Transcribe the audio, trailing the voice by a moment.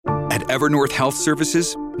At Evernorth Health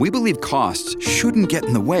Services, we believe costs shouldn't get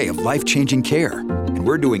in the way of life-changing care, and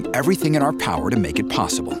we're doing everything in our power to make it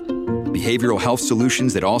possible. Behavioral health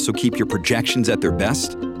solutions that also keep your projections at their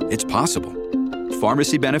best? It's possible.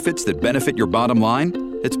 Pharmacy benefits that benefit your bottom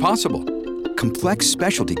line? It's possible. Complex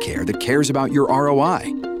specialty care that cares about your ROI?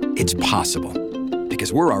 It's possible.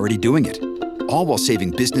 Because we're already doing it. All while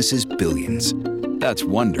saving businesses billions. That's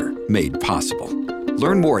Wonder made possible.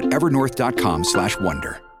 Learn more at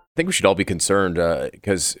evernorth.com/wonder. I think we should all be concerned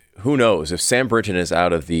because who knows if Sam Brinton is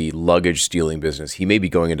out of the luggage stealing business, he may be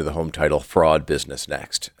going into the home title fraud business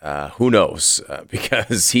next. Who knows?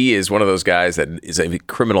 Because he is one of those guys that is a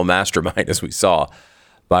criminal mastermind, as we saw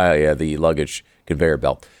by the luggage conveyor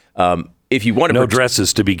belt. If you want to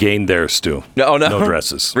dresses to be gained there, Stu. No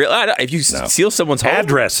dresses. Really? If you steal someone's home,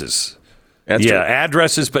 addresses. That's true.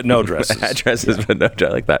 Addresses, but no dresses. Addresses, but no dresses.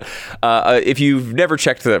 I like that. If you've never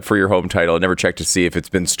checked that for your home title, never checked to see if it's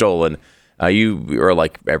been stolen, you are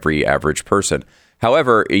like every average person.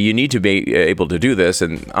 However, you need to be able to do this.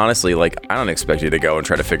 And honestly, I don't expect you to go and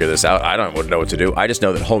try to figure this out. I don't know what to do. I just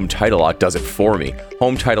know that Home Title Lock does it for me.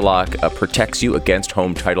 Home Title Lock protects you against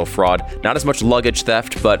home title fraud. Not as much luggage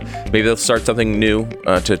theft, but maybe they'll start something new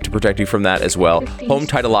to protect you from that as well.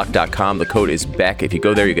 HomeTitleLock.com. The code is BECK. If you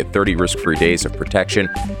go there, you get 30 risk-free days of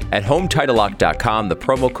protection. At HomeTitleLock.com, the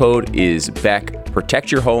promo code is BECK.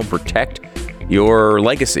 Protect your home. Protect your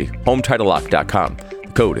legacy. HomeTitleLock.com.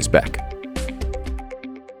 The code is BECK.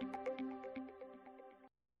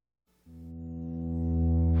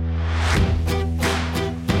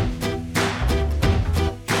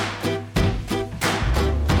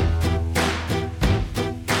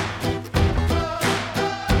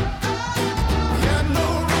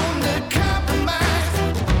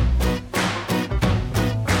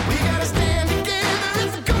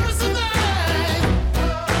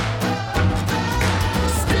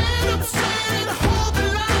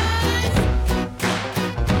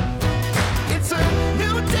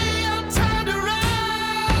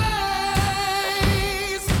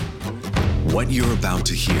 What you're about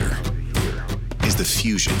to hear is the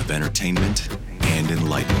fusion of entertainment and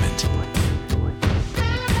enlightenment.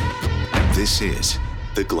 This is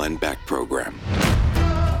the Glenn Beck Program.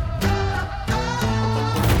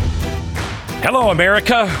 Hello,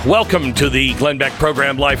 America. Welcome to the Glenn Beck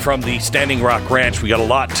Program, live from the Standing Rock Ranch. We got a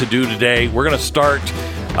lot to do today. We're going to start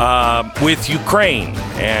with Ukraine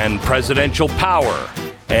and presidential power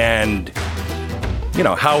and,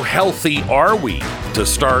 how healthy are we to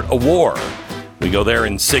start a war? We go there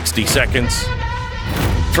in 60 seconds.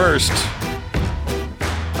 First,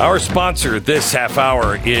 our sponsor this half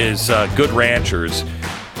hour is Good Ranchers.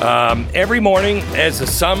 Every morning as the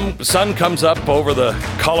sun comes up over the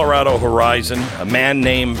Colorado horizon, a man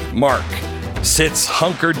named Mark sits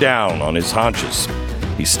hunkered down on his haunches.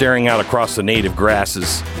 He's staring out across the native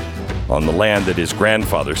grasses on the land that his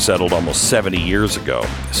grandfather settled almost 70 years ago.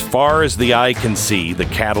 As far as the eye can see, the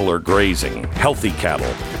cattle are grazing, healthy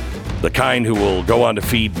cattle, the kind who will go on to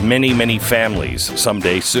feed many, many families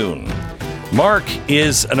someday soon. Mark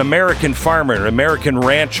is an American farmer, an American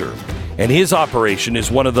rancher, and his operation is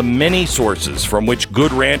one of the many sources from which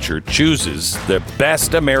Good Rancher chooses the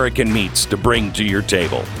best American meats to bring to your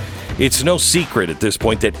table. It's no secret at this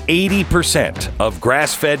point that 80% of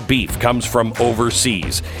grass-fed beef comes from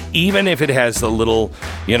overseas, even if it has the little,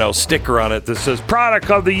 sticker on it that says product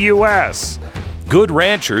of the U.S. Good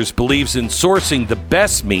Ranchers believes in sourcing the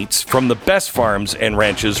best meats from the best farms and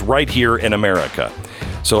ranches right here in America.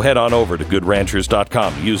 So head on over to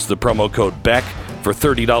GoodRanchers.com. Use the promo code BECK for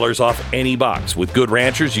 $30 off any box. With Good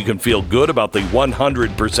Ranchers, you can feel good about the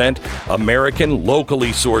 100% American, locally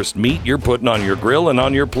sourced meat you're putting on your grill and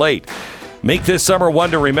on your plate. Make this summer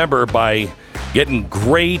one to remember by getting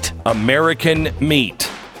great American meat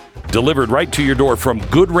delivered right to your door from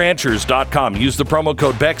GoodRanchers.com. Use the promo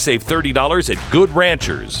code BECK, save $30 at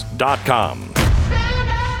GoodRanchers.com.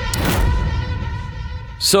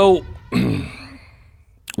 So,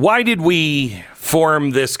 why did we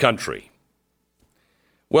form this country?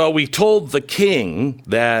 Well, we told the king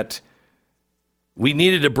that we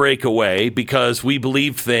needed to break away because we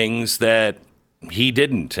believed things that he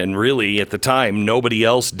didn't, and really, at the time, nobody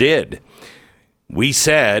else did. We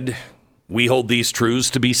said we hold these truths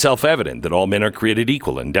to be self-evident, that all men are created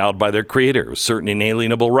equal, endowed by their Creator with certain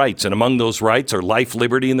inalienable rights, and among those rights are life,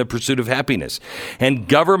 liberty, and the pursuit of happiness. And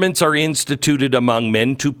governments are instituted among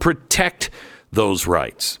men to protect those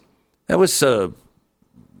rights. That was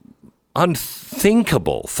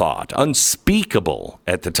unthinkable thought, unspeakable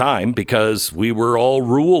at the time, because we were all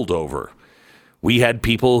ruled over. We had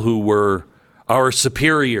people who were our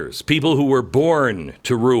superiors, people who were born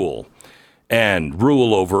to rule. and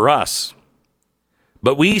rule over us.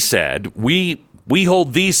 But we said we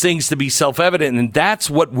hold these things to be self-evident, and that's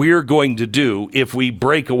what we're going to do if we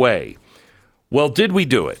break away. Well, did we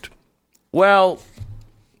do it? Well,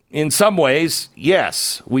 in some ways,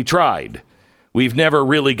 yes, we tried. We've never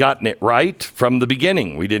really gotten it right from the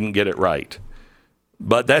beginning. We didn't get it right.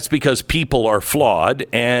 But that's because people are flawed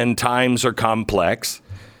and times are complex,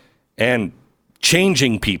 and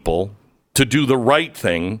changing people to do the right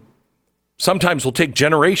thing sometimes will take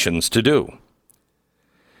generations to do.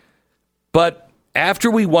 But after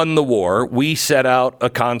we won the war, we set out a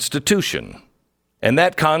constitution. And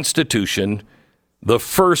that constitution, the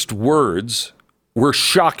first words were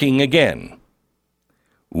shocking again.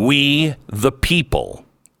 We, the people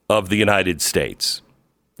of the United States.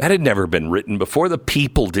 That had never been written before. The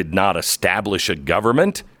people did not establish a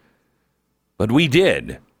government, but we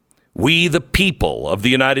did. We, the people of the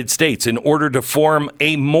United States, in order to form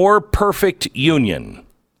a more perfect union.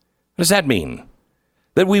 What does that mean?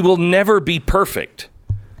 That we will never be perfect,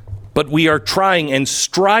 but we are trying and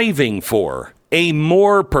striving for a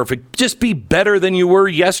more perfect, just be better than you were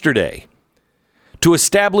yesterday. To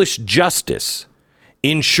establish justice,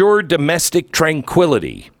 ensure domestic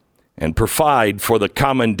tranquility, and provide for the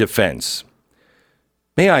common defense.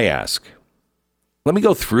 May I ask, let me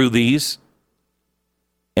go through these,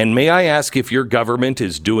 and may I ask if your government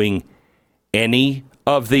is doing any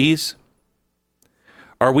of these?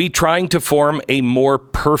 Are we trying to form a more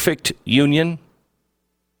perfect union?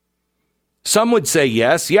 Some would say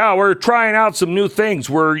yes. Yeah, we're trying out some new things.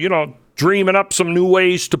 We're, dreaming up some new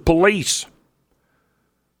ways to police.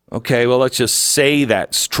 Okay, well, let's just say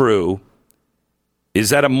that's true.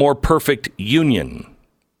 Is that a more perfect union?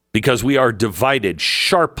 Because we are divided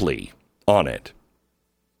sharply on it.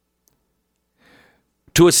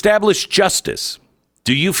 To establish justice,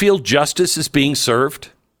 do you feel justice is being served?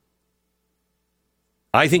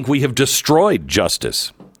 I think we have destroyed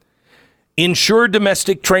justice. Ensure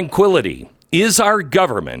domestic tranquility. Is our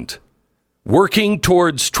government working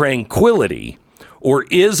towards tranquility, or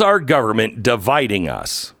is our government dividing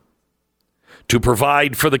us? To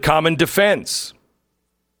provide for the common defense.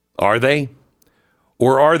 Are they?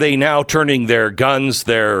 Or are they now turning their guns,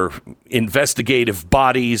 their investigative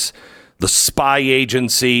bodies, the spy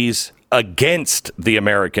agencies against the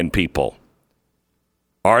American people?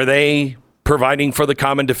 Are they providing for the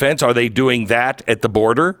common defense? Are they doing that at the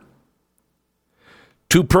border?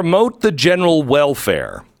 To promote the general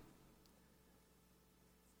welfare.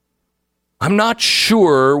 I'm not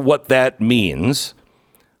sure what that means,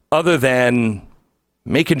 other than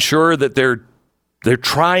making sure that they're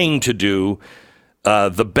trying to do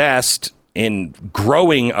the best in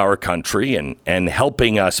growing our country and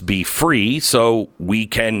helping us be free so we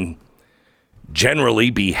can generally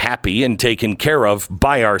be happy and taken care of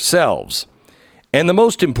by ourselves. And the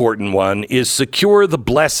most important one is secure the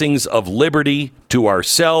blessings of liberty to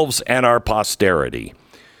ourselves and our posterity.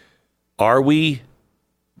 Are we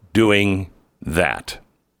doing that?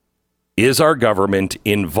 Is our government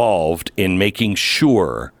involved in making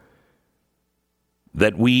sure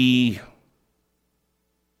that we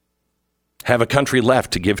have a country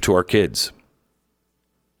left to give to our kids?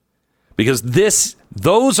 Because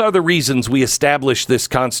those are the reasons we established this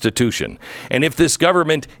Constitution. And if this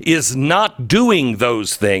government is not doing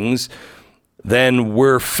those things, then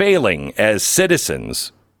we're failing as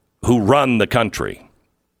citizens who run the country.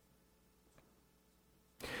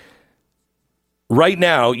 Right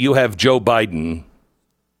now, you have Joe Biden,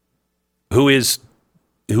 who is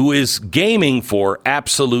gaming for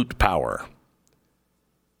absolute power.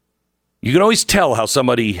 You can always tell how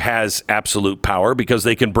somebody has absolute power because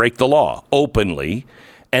they can break the law openly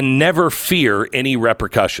and never fear any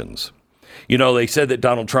repercussions. You know, they said that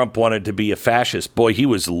Donald Trump wanted to be a fascist. Boy, he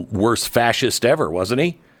was the worst fascist ever, wasn't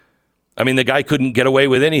he? I mean, the guy couldn't get away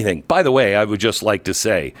with anything. By the way, I would just like to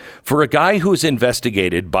say, for a guy who's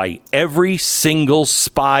investigated by every single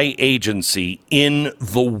spy agency in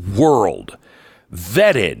the world,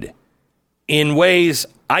 vetted in ways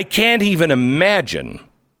I can't even imagine,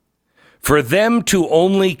 for them to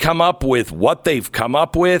only come up with what they've come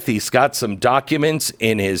up with, he's got some documents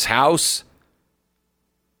in his house.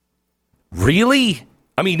 Really?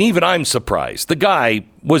 I mean, even I'm surprised. The guy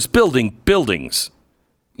was building buildings,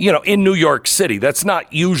 in New York City. That's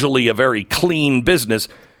not usually a very clean business.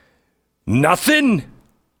 Nothing.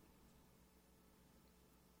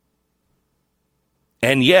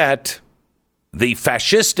 And yet, the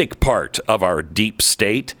fascistic part of our deep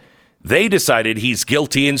state, they decided he's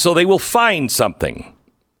guilty, and so they will find something.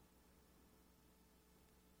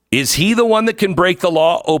 Is he the one that can break the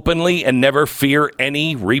law openly and never fear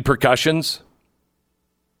any repercussions?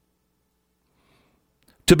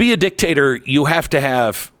 To be a dictator, you have to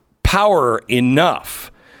have power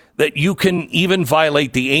enough that you can even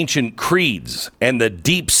violate the ancient creeds and the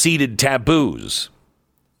deep-seated taboos.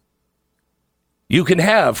 You can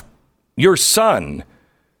have your son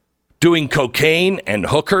doing cocaine and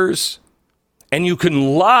hookers, and you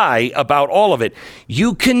can lie about all of it.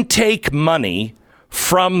 You can take money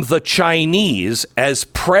from the Chinese as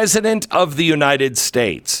president of the United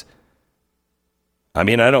States. I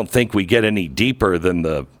mean, I don't think we get any deeper than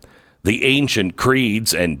the ancient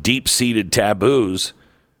creeds and deep-seated taboos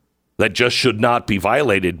that just should not be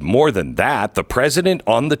violated. More than that, the president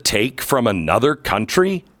on the take from another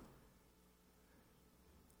country?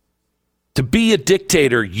 To be a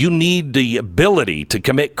dictator, you need the ability to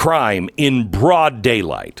commit crime in broad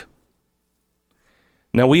daylight.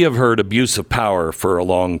 Now, we have heard abuse of power for a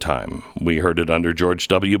long time. We heard it under George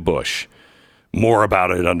W. Bush. More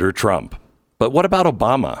about it under Trump. But what about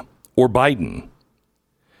Obama or Biden?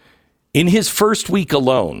 In his first week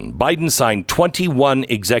alone, Biden signed 21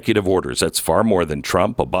 executive orders. That's far more than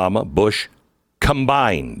Trump, Obama, Bush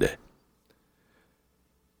combined.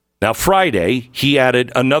 Now, Friday, he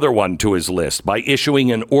added another one to his list by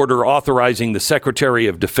issuing an order authorizing the Secretary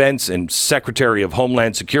of Defense and Secretary of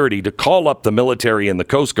Homeland Security to call up the military and the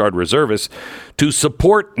Coast Guard reservists to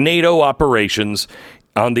support NATO operations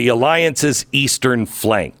on the alliance's eastern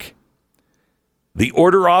flank. The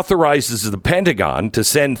order authorizes the Pentagon to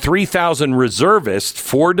send 3,000 reservists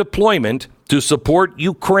for deployment to support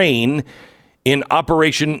Ukraine in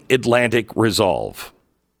Operation Atlantic Resolve.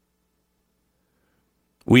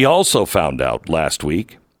 We also found out last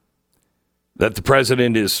week that the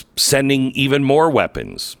president is sending even more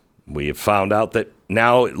weapons. We have found out that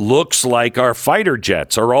now it looks like our fighter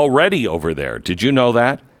jets are already over there. Did you know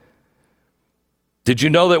that? Did you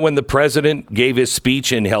know that when the president gave his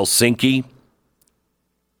speech in Helsinki,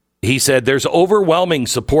 he said there's overwhelming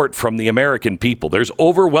support from the American people. There's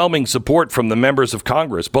overwhelming support from the members of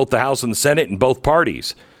Congress, both the House and the Senate and both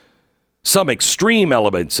parties. Some extreme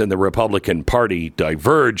elements in the Republican Party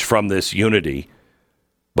diverge from this unity,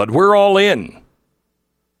 but we're all in.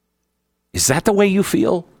 Is that the way you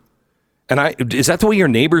feel? And is that the way your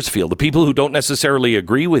neighbors feel? The people who don't necessarily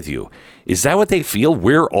agree with you. Is that what they feel?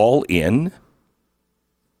 We're all in?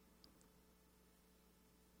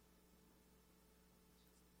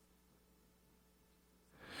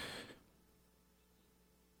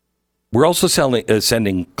 We're also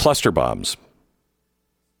sending cluster bombs.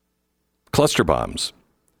 Cluster bombs.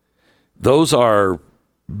 Those are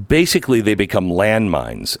basically, they become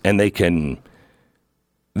landmines, and they can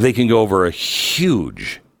go over a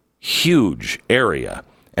huge area,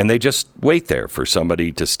 and they just wait there for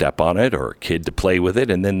somebody to step on it or a kid to play with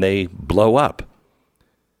it, and then they blow up.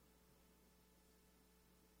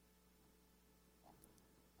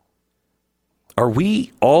 Are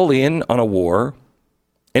we all in on a war?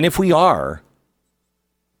 And if we are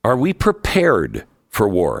we prepared for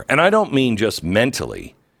war? And I don't mean just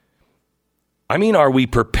mentally. I mean, are we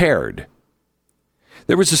prepared?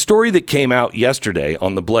 There was a story that came out yesterday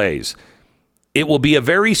on The Blaze. It will be a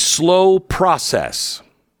very slow process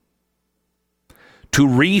to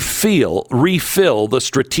refill the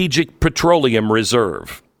Strategic Petroleum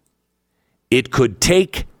Reserve. It could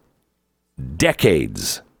take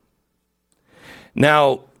decades.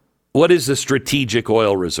 Now, what is the Strategic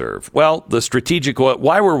Oil Reserve? Well, the strategic oil,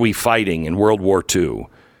 why were we fighting in World War II?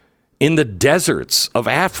 In the deserts of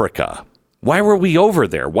Africa. Why were we over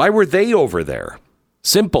there? Why were they over there?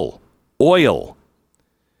 Simple. Oil.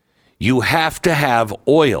 You have to have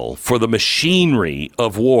oil for the machinery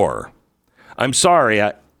of war. I'm sorry,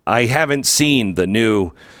 I haven't seen the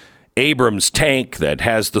new Abrams tank that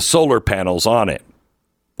has the solar panels on it,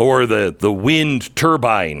 or the wind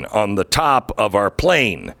turbine on the top of our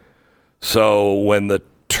plane. So when the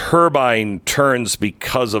turbine turns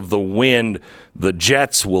because of the wind, the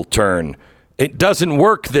jets will turn. It doesn't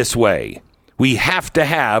work this way. We have to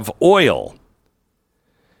have oil.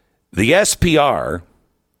 The SPR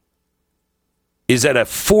is at a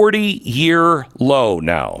 40-year low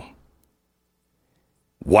now.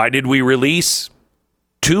 Why did we release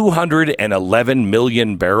 211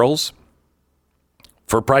 million barrels?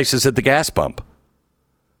 For prices at the gas pump.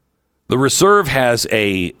 The reserve has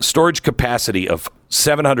a storage capacity of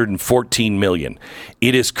 714 million.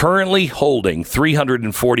 It is currently holding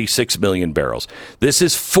 346 million barrels. This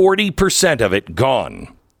is 40% of it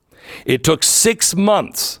gone. It took 6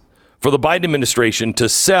 months for the Biden administration to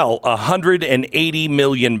sell 180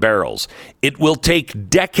 million barrels. It will take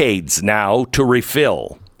decades now to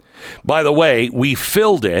refill. By the way, we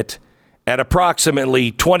filled it at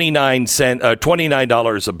approximately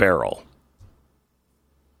 $29 a barrel.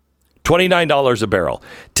 $29 a barrel.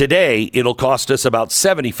 Today, it'll cost us about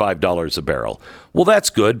 $75 a barrel. Well, that's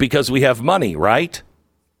good because we have money, right?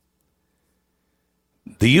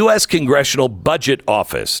 The U.S. Congressional Budget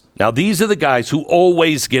Office. Now, these are the guys who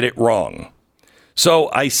always get it wrong. So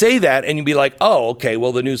I say that and you'd be like, oh, okay,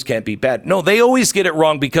 well, the news can't be bad. No, they always get it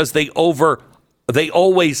wrong because they always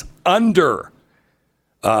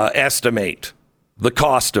estimate the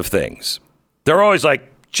cost of things. They're always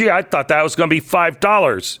like, gee, I thought that was going to be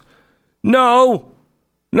 $5. No,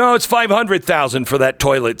 it's $500,000 for that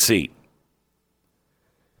toilet seat.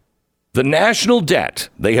 The national debt,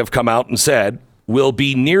 they have come out and said, will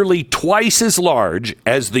be nearly twice as large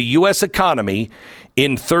as the U.S. economy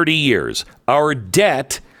in 30 years. Our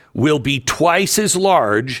debt will be twice as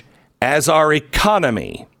large as our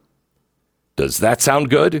economy. Does that sound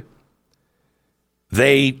good?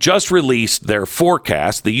 They just released their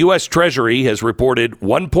forecast. The U.S. Treasury has reported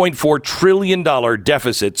 $1.4 trillion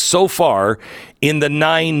deficit so far in the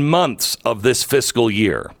 9 months of this fiscal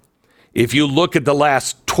year. If you look at the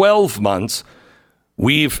last 12 months,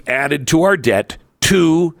 we've added to our debt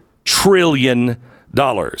 $2 trillion.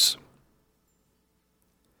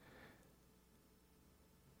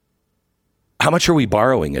 How much are we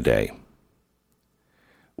borrowing a day?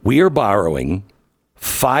 We are borrowing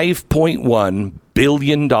 $5.1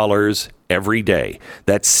 billion every day.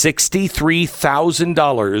 That's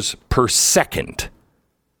 $63,000 per second.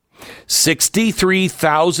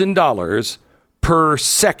 $63,000 per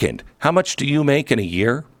second. How much do you make in a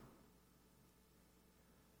year?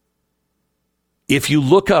 If you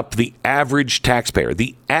look up the average taxpayer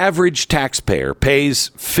pays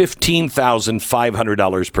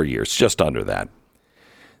 $15,500 per year. It's just under that.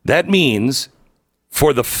 That means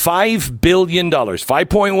for the $5 billion,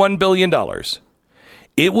 $5.1 billion,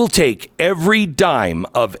 it will take every dime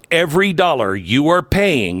of every dollar you are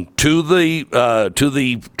paying to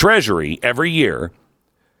the Treasury every year.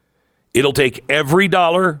 It'll take every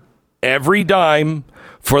dollar, every dime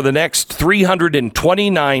for the next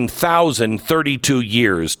 329,032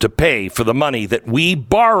 years to pay for the money that we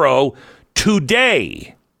borrow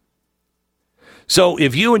today. So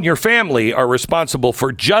if you and your family are responsible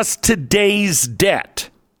for just today's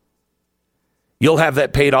debt, you'll have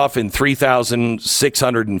that paid off in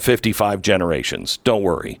 3,655 generations. Don't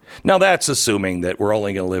worry. Now, that's assuming that we're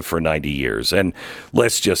only going to live for 90 years. And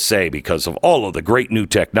let's just say, because of all of the great new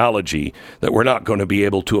technology that we're not going to be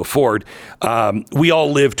able to afford, we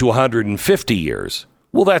all live to 150 years.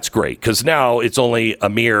 Well, that's great, because now it's only a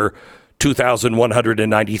mere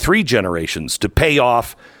 2,193 generations to pay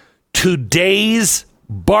off today's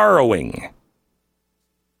borrowing.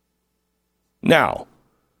 Now,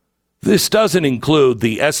 this doesn't include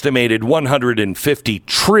the estimated $150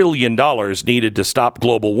 trillion needed to stop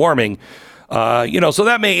global warming. So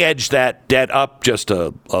that may edge that debt up just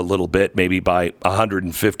a little bit, maybe by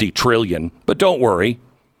 $150 trillion. But don't worry.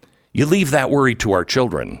 You leave that worry to our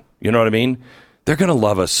children. You know what I mean? They're going to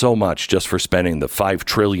love us so much just for spending the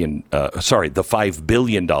 $5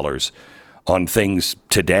 billion on things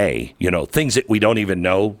today, things that we don't even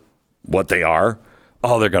know what they are.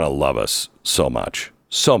 Oh, they're going to love us so much.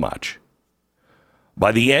 So much.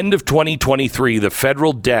 By the end of 2023, the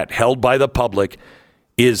federal debt held by the public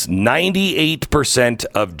is 98%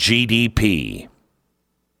 of GDP.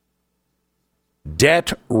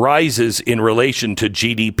 Debt rises in relation to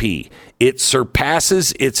GDP. It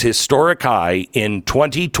surpasses its historic high in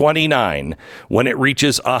 2029 when it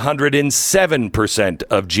reaches 107%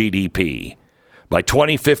 of GDP. By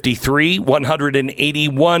 2053,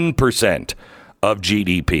 181% of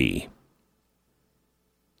GDP.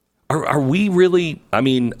 Are we really? I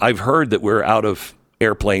mean, I've heard that we're out of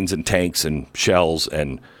airplanes and tanks and shells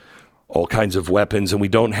and all kinds of weapons, and we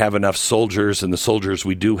don't have enough soldiers, and the soldiers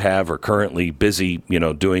we do have are currently busy,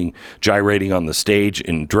 doing gyrating on the stage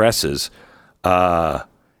in dresses.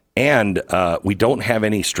 And we don't have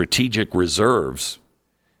any strategic reserves.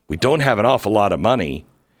 We don't have an awful lot of money.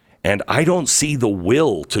 And I don't see the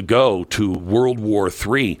will to go to World War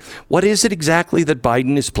III. What is it exactly that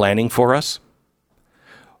Biden is planning for us?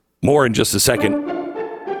 More in just a second.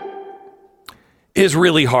 It is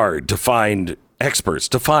really hard to find experts,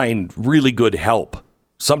 to find really good help.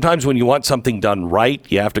 Sometimes when you want something done right,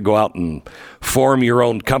 you have to go out and form your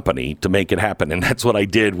own company to make it happen. And that's what I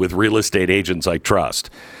did with Real Estate Agents I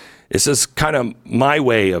Trust. This is kind of my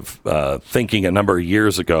way of thinking a number of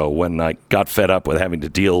years ago when I got fed up with having to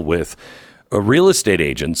deal with real estate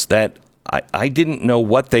agents that I didn't know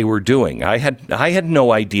what they were doing. I had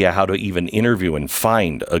no idea how to even interview and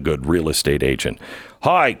find a good real estate agent.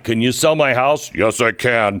 Hi, can you sell my house? Yes, I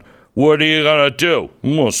can. What are you going to do?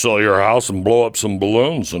 I'm going to sell your house and blow up some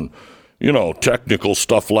balloons and technical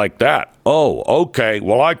stuff like that. Oh, okay.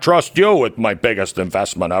 Well, I trust you with my biggest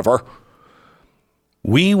investment ever.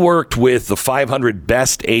 We worked with the 500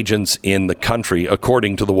 best agents in the country,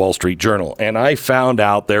 according to the Wall Street Journal. And I found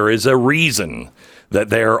out there is a reason that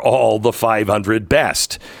they're all the 500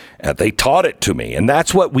 best. And they taught it to me. And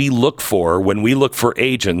that's what we look for when we look for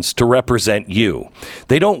agents to represent you.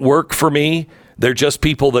 They don't work for me. They're just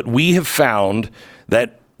people that we have found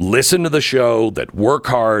that listen to the show, that work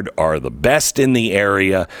hard, are the best in the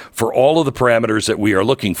area for all of the parameters that we are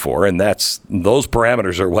looking for. And those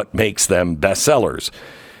parameters are what makes them bestsellers.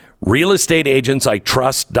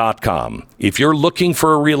 RealestateAgentsITrust.com. If you're looking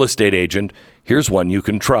for a real estate agent, here's one you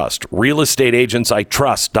can trust.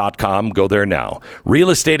 RealestateAgentsITrust.com. Go there now.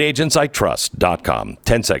 RealestateAgentsITrust.com.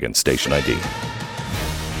 10 seconds, station ID.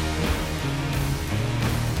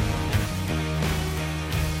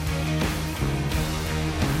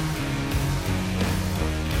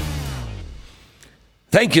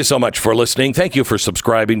 Thank you so much for listening. Thank you for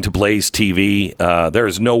subscribing to Blaze TV. There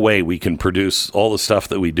is no way we can produce all the stuff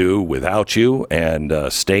that we do without you and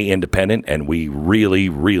stay independent, and we really,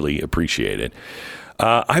 really appreciate it.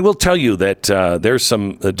 I will tell you that there's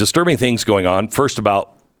some disturbing things going on. First,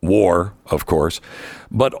 about war, of course,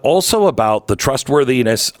 but also about the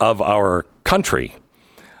trustworthiness of our country.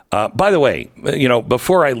 By the way,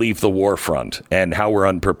 before I leave the war front and how we're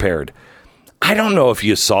unprepared, I don't know if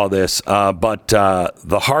you saw this, but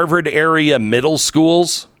the Harvard area middle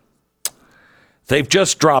schools, they've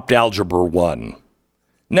just dropped Algebra 1.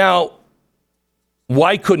 Now,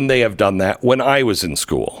 why couldn't they have done that when I was in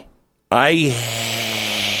school? I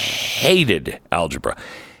hated algebra.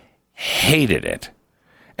 Hated it.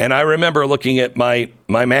 And I remember looking at my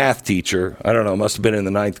math teacher, I don't know, must have been in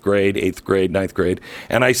the 9th grade, 8th grade, 9th grade,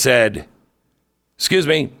 and I said, "Excuse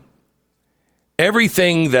me,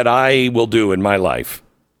 everything that I will do in my life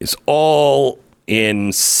is all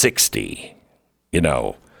in 60.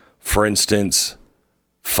 For instance,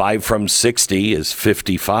 5 from 60 is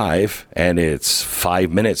 55, and it's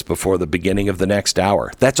 5 minutes before the beginning of the next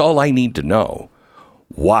hour. That's all I need to know.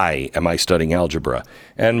 Why am I studying algebra?"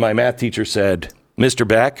 And my math teacher said, "Mr.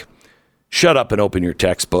 Beck, shut up and open your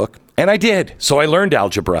textbook." And I did. So I learned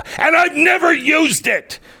algebra, and I've never used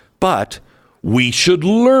it. But we should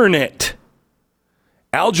learn it.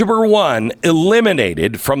 Algebra 1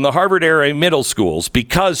 eliminated from the Harvard area middle schools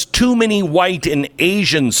because too many white and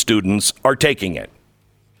Asian students are taking it.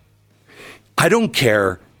 I don't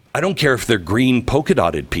care if they're green polka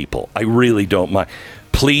dotted people. I really don't mind.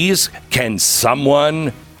 Please, can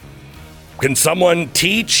someone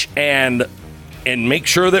teach and make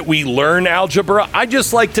sure that we learn algebra? I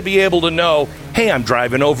just like to be able to know, hey, I'm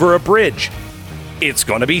driving over a bridge. It's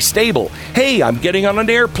going to be stable. Hey, I'm getting on an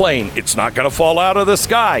airplane. It's not going to fall out of the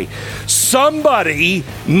sky. Somebody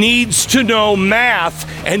needs to know math,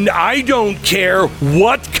 and I don't care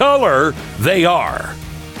what color they are.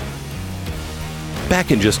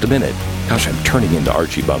 Back in just a minute. Gosh, I'm turning into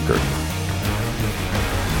Archie Bunker.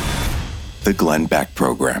 The Glenn Beck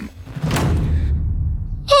Program.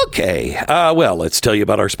 Okay, well, let's tell you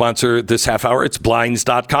about our sponsor this half hour. It's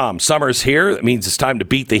Blinds.com. Summer's here. That means it's time to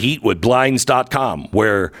beat the heat with Blinds.com,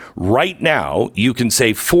 where right now you can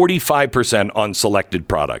save 45% on selected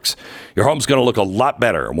products. Your home's going to look a lot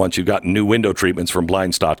better once you've gotten new window treatments from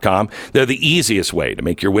Blinds.com. They're the easiest way to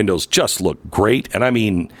make your windows just look great. And I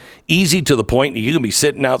mean, easy to the point. You can be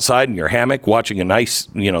sitting outside in your hammock watching a nice,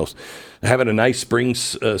 having a nice spring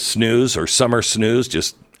snooze or summer snooze,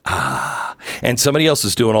 just and somebody else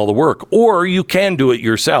is doing all the work. Or you can do it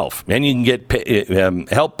yourself, and you can get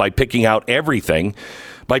help by picking out everything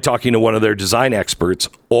by talking to one of their design experts,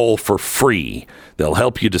 all for free. They'll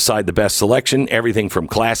help you decide the best selection, everything from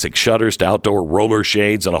classic shutters to outdoor roller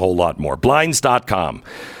shades and a whole lot more. Blinds.com.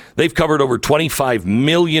 They've covered over 25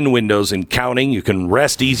 million windows and counting. You can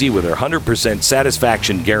rest easy with their 100%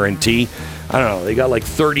 satisfaction guarantee. I don't know, they got like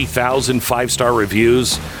 30,000 5-star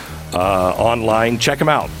reviews online. Check them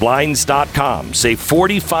out. Blinds.com. Save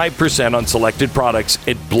 45% on selected products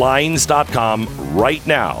at Blinds.com right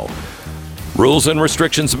now. Rules and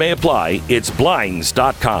restrictions may apply. It's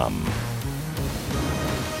Blinds.com.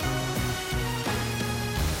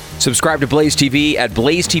 Subscribe to Blaze TV at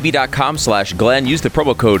blazetv.com/Glenn. Use the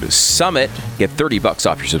promo code SUMMIT. Get $30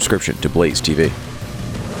 off your subscription to Blaze TV.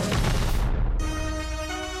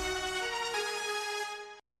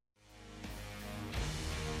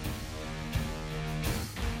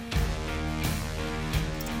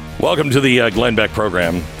 Welcome to the Glenn Beck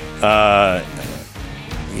program. I'm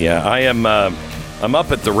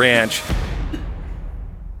up at the ranch.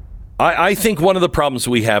 I think one of the problems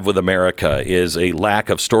we have with America is a lack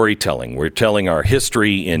of storytelling. We're telling our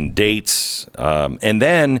history in dates, and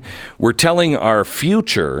then we're telling our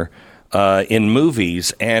future in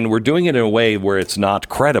movies, and we're doing it in a way where it's not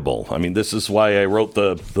credible. I mean, this is why I wrote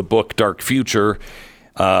the book Dark Future,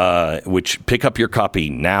 which pick up your copy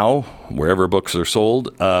now, wherever books are sold.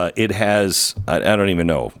 It has, I don't even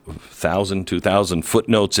know, 1,000, 2,000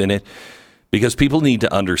 footnotes in it. Because people need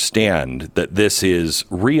to understand that this is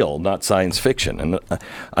real, not science fiction. And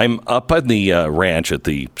I'm up on the ranch at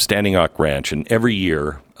the Standing Rock Ranch, and every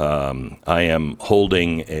year I am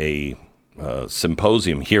holding a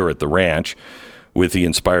symposium here at the ranch with the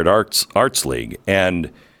Inspired Arts League.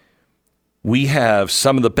 And we have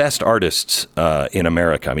some of the best artists in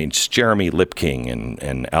America. I mean, it's Jeremy Lipking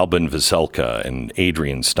and Albin Veselka and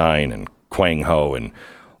Adrian Stein and Kwang Ho and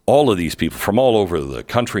all of these people from all over the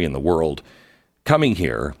country and the world coming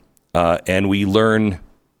here, and we learn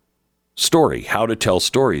how to tell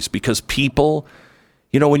stories, because people,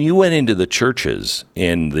 when you went into the churches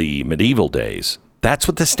in the medieval days, that's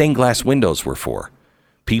what the stained glass windows were for.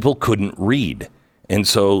 People couldn't read, and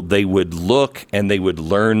so they would look and they would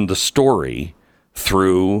learn the story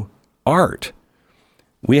through art.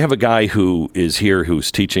 We have a guy who is here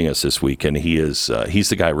who's teaching us this week, and he's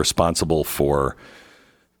the guy responsible for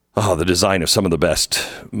the design of some of the best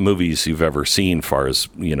movies you've ever seen, far as,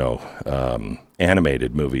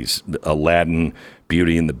 animated movies. Aladdin,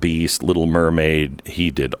 Beauty and the Beast, Little Mermaid.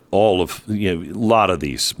 He did all of, a lot of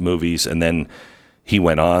these movies. And then he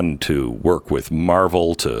went on to work with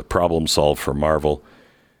Marvel to problem solve for Marvel.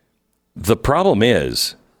 The problem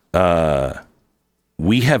is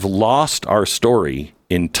we have lost our story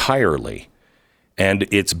entirely. And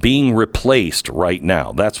it's being replaced right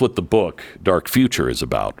now. That's what the book Dark Future is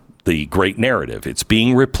about, the great narrative. It's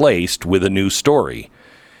being replaced with a new story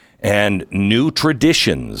and new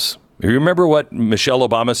traditions. You remember what Michelle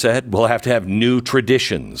Obama said? We'll have to have new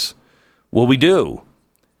traditions. Well, we do.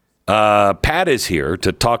 Pat is here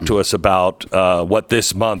to talk to us about what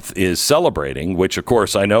this month is celebrating, which, of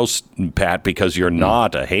course, I know, Pat, because you're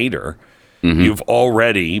not a hater. Mm-hmm. You've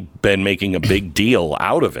already been making a big deal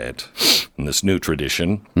out of it in this new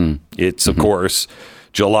tradition. Mm-hmm. It's, of course,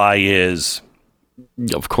 July is...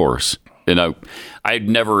 Of course. I'd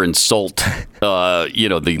never insult, the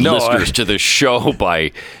listeners to the show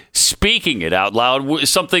by speaking it out loud,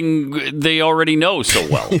 something they already know so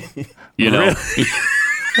well. Really?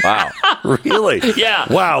 Wow. Really? Yeah.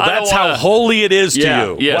 Wow. That's how holy it is to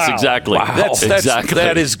you. Yes, wow. exactly. Wow. Exactly.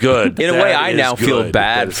 That is good. In a way, I now feel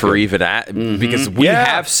bad for even because we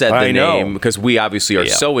have said the name, because we obviously are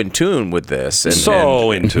so in tune with this.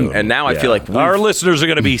 In tune. And now I feel like our listeners are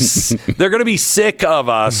going to be, they're going to be sick of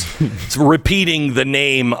us repeating the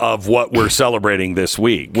name of what we're celebrating this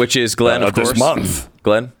week. Which is, Glenn, of course. This month.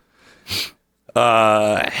 Glenn?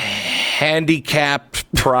 Handicapped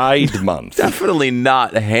Pride Month. Definitely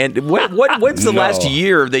not when's the last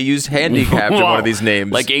year they used handicapped in one of these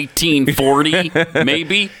names? Like 1840,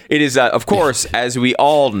 maybe? It is, of course, as we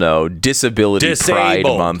all know, Disability Pride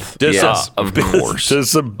Month. Yes, of course.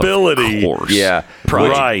 Disability. Of course. Yeah.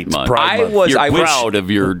 Pride Month. You're proud of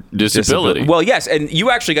your disability. Well, yes, and you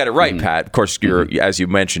actually got it right, Pat. Of course, as you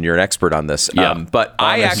mentioned, you're an expert on this. Yeah. But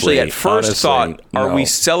I actually at first thought, are we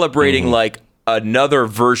celebrating like another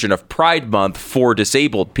version of Pride Month for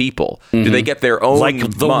disabled people? Do they get their own like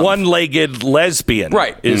the month? One-legged lesbian?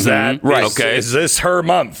 Right. Is that right? Okay. Is this her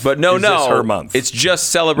month? But no, This her month? It's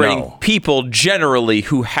just celebrating people generally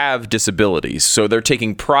who have disabilities. So they're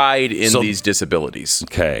taking pride in these disabilities.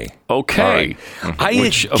 Okay. Right.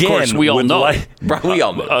 Which, of course, we all know. We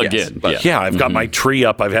all know. Again. Yes, yeah, I've got my tree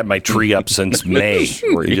up. I've had my tree up since May.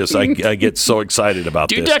 Where I get so excited about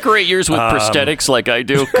this. Do you decorate yours with prosthetics like I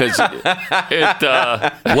do? Because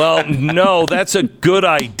well, no, that's a good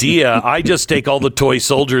idea. I just take all the toy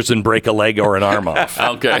soldiers and break a leg or an arm off.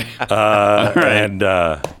 Okay. And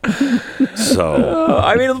so,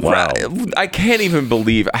 I mean, wow. I can't even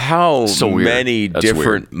believe how many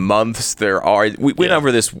different months there are. We went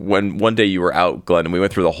over this when one day you were out, Glenn, and we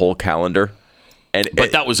went through the whole calendar.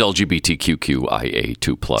 But that was LGBTQIA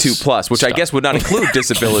 2+. Which stuff. I guess would not include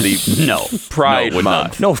disability Pride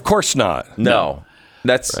Month. No, of course not. No.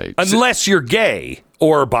 That's right. Unless you're gay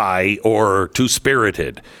or bi or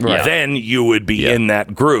two-spirited. Right. Then you would be in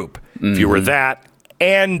that group. If you were that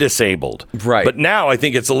and disabled. Right. But now I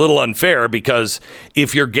think it's a little unfair because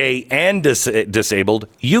if you're gay and disabled,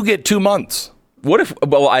 you get 2 months. What if,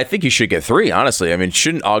 well, I think you should get 3, honestly. I mean,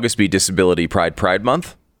 shouldn't August be Disability Pride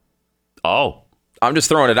Month? Oh. I'm just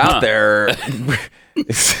throwing it out there.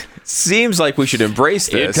 It seems like we should embrace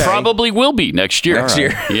this. It probably will be next year. Next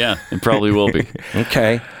year. Yeah, it probably will be.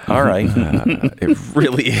 Okay. All right. It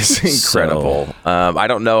really is incredible. I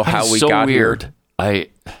don't know how we got weird. here.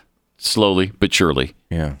 Slowly but surely,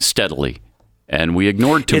 steadily, and we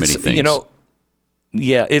ignored too many things.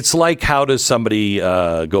 It's like, how does somebody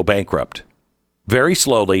go bankrupt? Very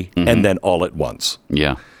slowly, and then all at once.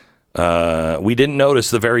 Yeah. We didn't notice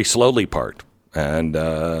the very slowly part, and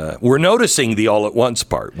we're noticing the all at once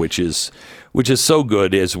part, which is so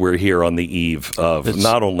good as we're here on the eve of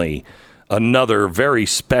not only another very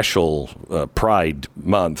special Pride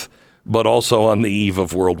Month, but also on the eve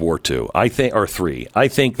of World War II. I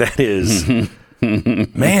think that is.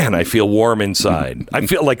 Man, I feel warm inside. I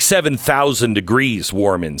feel like 7,000 degrees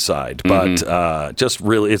warm inside, but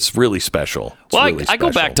it's really special. I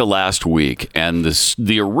go back to last week and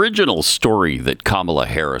the original story that Kamala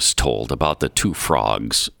Harris told about the two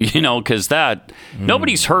frogs, because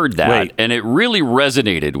nobody's heard that, and it really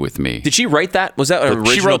resonated with me. Did she write that? Was that an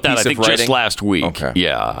original She wrote that, piece I think, of writing? just last week. Okay.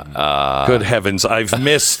 Yeah. Good heavens, I've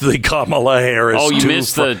missed the Kamala Harris. Oh, you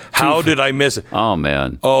missed How did I miss it? Oh,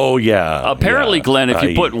 man. Oh, yeah. Apparently, Glenn, if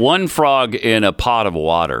you put one frog in a pot of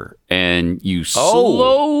water and you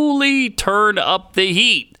slowly turn up the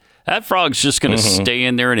heat, that frog's just going to stay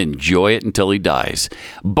in there and enjoy it until he dies.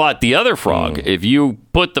 But the other frog, if you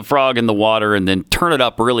put the frog in the water and then turn it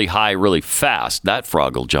up really high, really fast, that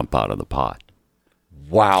frog will jump out of the pot.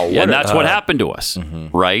 Wow. And that's what happened to us,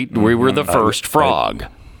 right? We were the first frog.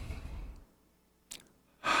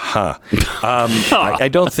 I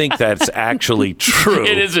don't think that's actually true.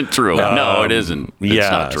 It isn't true. No, it isn't. It's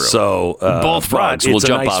not true. So both frogs will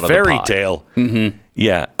jump out of the pot. Fairy tale.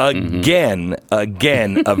 Yeah. Again,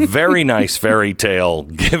 a very nice fairy tale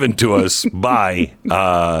given to us by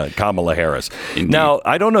Kamala Harris. Indeed. Now,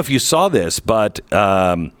 I don't know if you saw this, but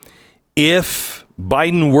if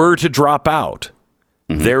Biden were to drop out,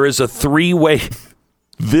 there is a three-way.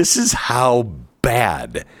 This is how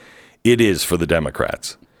bad it is for the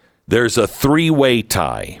Democrats. There's a three-way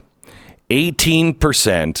tie.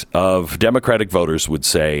 18% of Democratic voters would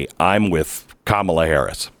say, I'm with Kamala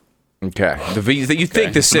Harris. Okay. You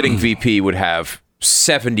think the sitting VP would have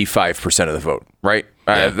 75% of the vote, right?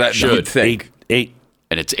 That should. you'd think.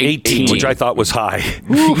 And it's 18. Which I thought was high.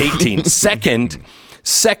 18. Second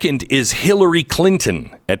is Hillary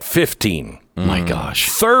Clinton at 15. My gosh.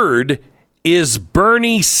 Third is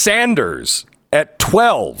Bernie Sanders at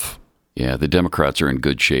 12. Yeah, the Democrats are in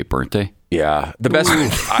good shape, aren't they? Yeah. The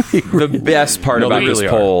best part about this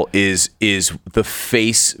poll is the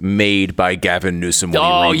face made by Gavin Newsom when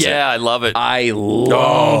he reads it. I love it. I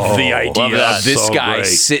love the idea of this guy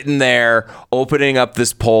sitting there opening up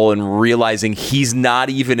this poll and realizing he's not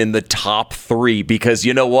even in the top 3 because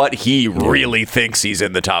you know what? He really thinks he's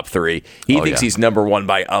in the top 3. He thinks he's number 1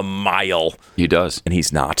 by a mile. He does. And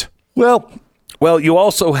he's not. Well, you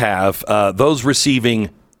also have those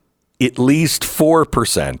receiving at least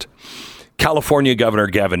 4%. California Governor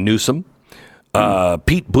Gavin Newsom,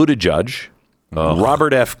 Pete Buttigieg,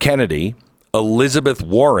 Robert F. Kennedy, Elizabeth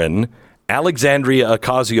Warren, Alexandria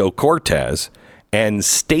Ocasio-Cortez, and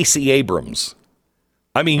Stacey Abrams.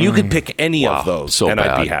 I mean, you could pick any of those, and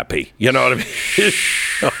I'd be happy. You know what I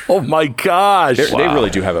mean? Oh my gosh! They really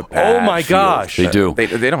do have a bad. Oh my gosh! They do. They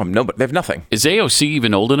don't have they have nothing. Is AOC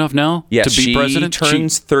even old enough now to be president? She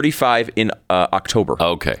turns 35 in October.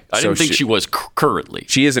 Okay, I didn't think she was currently.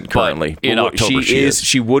 She isn't currently. In October, she is.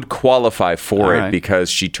 She would qualify for it because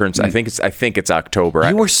she turns. I think it's October.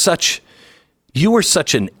 You were such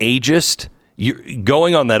an ageist. You're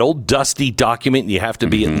going on that old dusty document. You have to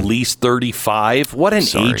be at least 35. What an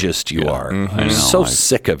ageist you are! I'm so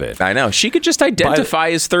sick of it. I know. She could just identify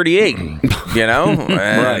as 38. You know,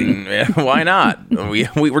 and why not?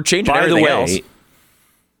 We were changing everything else.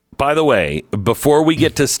 By the way, before we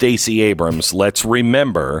get to Stacey Abrams, let's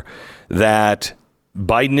remember that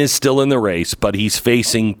Biden is still in the race, but he's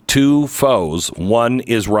facing 2 foes. One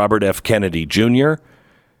is Robert F. Kennedy Jr.,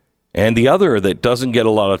 and the other that doesn't get a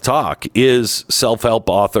lot of talk is self-help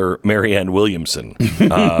author Marianne Williamson.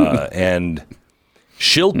 And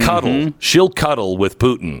she'll cuddle with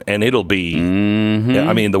Putin, and it'll be,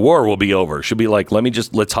 I mean, the war will be over. She'll be like,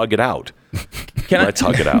 let's hug it out. Let's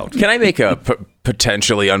hug it out. Can I make a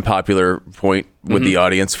potentially unpopular point with the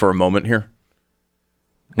audience for a moment here?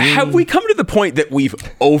 Have we come to the point that we've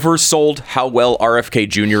oversold how well RFK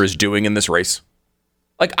Jr. is doing in this race?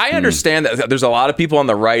 Like, I understand that there's a lot of people on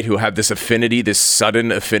the right who have this affinity, this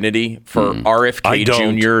sudden affinity for RFK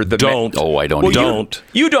Jr. I don't.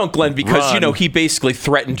 You don't, Glenn, because, he basically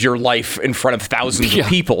threatened your life in front of thousands of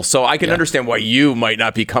people. So I can understand why you might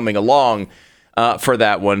not be coming along. for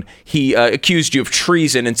that one. He accused you of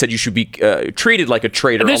treason and said you should be treated like a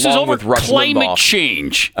traitor. And this along is over with Rush climate Limbaugh.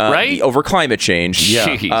 change, right? Over climate change.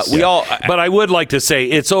 Yeah. We all. But I would like to say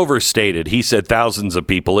it's overstated. He said thousands of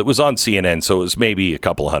people. It was on CNN, so it was maybe a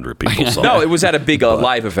couple hundred people. No, it was at a big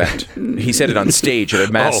live event. He said it on stage at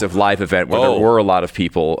a massive live event where there were a lot of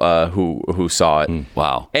people who saw it.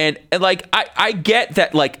 Wow. And like I get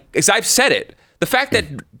that, like, as I've said it, the fact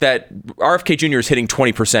that RFK Jr. is hitting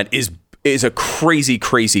 20% is a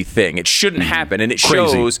crazy thing. It shouldn't happen, and it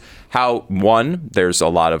shows how, one, there's a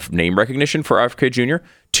lot of name recognition for RFK Jr.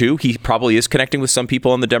 Two, he probably is connecting with some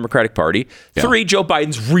people in the Democratic Party. Yeah. Three, Joe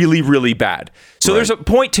Biden's really bad. So there's a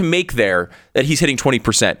point to make there that he's hitting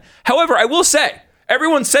 20%. However, I will say,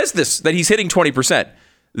 everyone says this, that he's hitting 20%.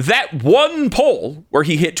 That one poll where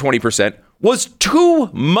he hit 20% was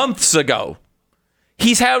 2 months ago.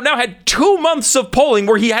 He's now had 2 months of polling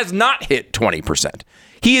where he has not hit 20%.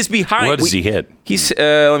 He is behind. What does he hit? He's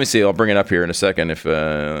let me see. I'll bring it up here in a second. If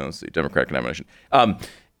let's see, Democratic nomination.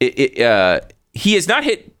 He has not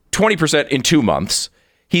hit 20% in 2 months.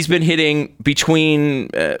 He's been hitting between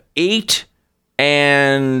 8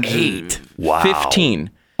 and 15.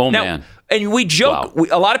 Oh, now, man. And we joke. Wow.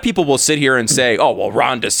 A lot of people will sit here and say, "Oh, well,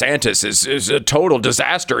 Ron DeSantis is a total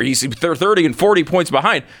disaster. He's 30 and 40 points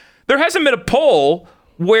behind." There hasn't been a poll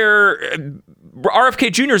where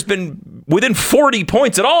RFK Jr. has been within 40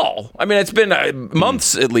 points at all. I mean, it's been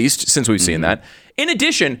months at least since we've seen that. In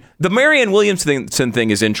addition, the Marianne Williamson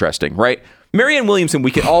thing is interesting, right? Marianne Williamson,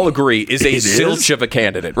 we can all agree, is a zilch of a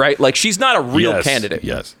candidate, right? Like, she's not a real candidate.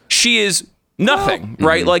 Yes. She is nothing,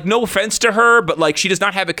 right? Like, no offense to her, but like, she does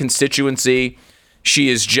not have a constituency. She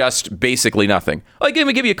is just basically nothing. Like, let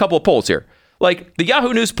me give you a couple of polls here. Like, the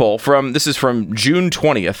Yahoo News poll this is from June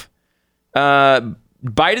 20th.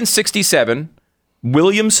 Biden 67,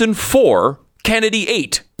 Williamson 4, Kennedy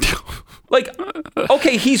 8. Like,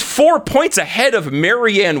 okay, he's 4 points ahead of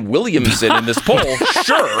Marianne Williamson in this poll,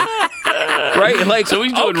 sure. Right? Like, so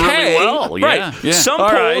he's doing really well. Right. Yeah.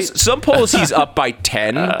 Some polls he's up by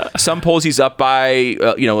 10. Some polls he's up by,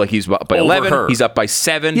 like he's up by 11. Her. He's up by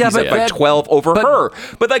 7. He's up by 12 over her.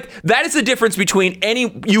 But like, that is the difference between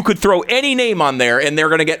you could throw any name on there and they're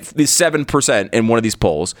going to get the 7% in one of these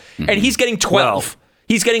polls. And he's getting 12.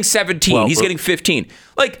 He's getting 17. He's getting 15.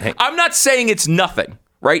 Like, I'm not saying it's nothing.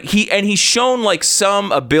 Right. He's shown like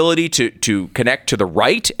some ability to connect to the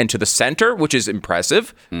right and to the center, which is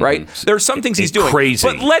impressive. Right. There's some things he's doing crazy.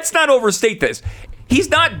 But let's not overstate this. He's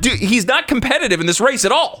not competitive in this race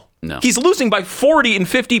at all. No. He's losing by 40 and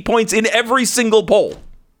 50 points in every single poll.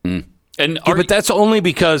 But that's only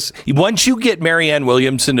because once you get Marianne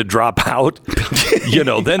Williamson to drop out,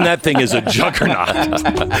 then that thing is a juggernaut.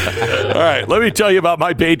 All right, let me tell you about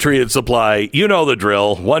My Patriot Supply. You know the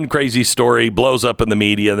drill. One crazy story blows up in the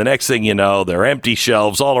media. The next thing you know, there are empty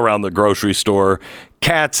shelves all around the grocery store.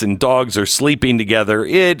 Cats and dogs are sleeping together.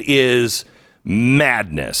 It is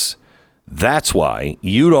madness. That's why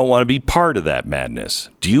you don't want to be part of that madness.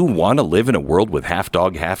 Do you want to live in a world with half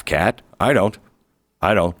dog, half cat? I don't.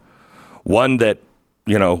 One that,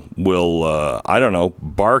 will,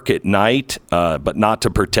 bark at night, but not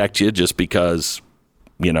to protect you just because,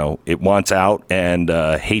 it wants out and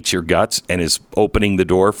hates your guts and is opening the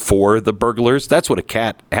door for the burglars. That's what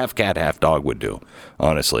a half cat, half dog would do,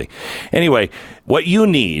 honestly. Anyway, what you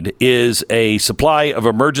need is a supply of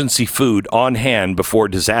emergency food on hand before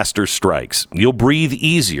disaster strikes. You'll breathe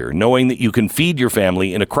easier knowing that you can feed your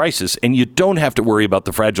family in a crisis and you don't have to worry about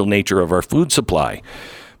the fragile nature of our food supply.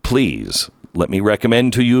 Please, let me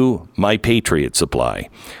recommend to you My Patriot Supply.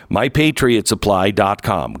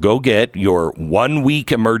 MyPatriotSupply.com. Go get your 1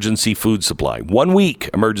 week emergency food supply. 1 week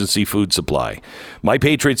emergency food supply. My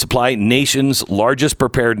Patriot Supply, nation's largest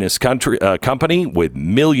preparedness company with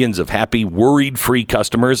millions of happy, worried-free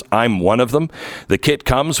customers. I'm one of them. The kit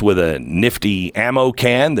comes with a nifty ammo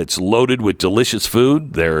can that's loaded with delicious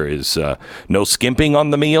food. There is no skimping on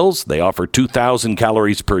the meals. They offer 2,000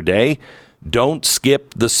 calories per day. Don't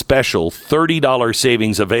skip the special $30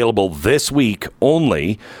 savings available this week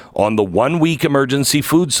only on the 1 week emergency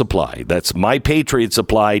food supply. That's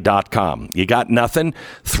MyPatriotSupply.com. You got nothing?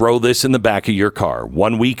 Throw this in the back of your car.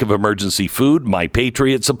 1 week of emergency food,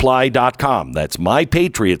 MyPatriotSupply.com. That's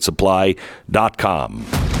MyPatriotSupply.com.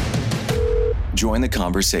 Join the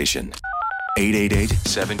conversation.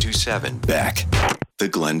 888-727-BECK. The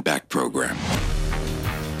Glenn Beck Program.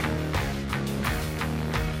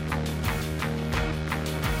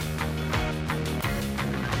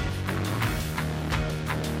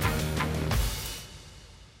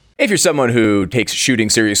 If you're someone who takes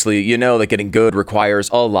shooting seriously, you know that getting good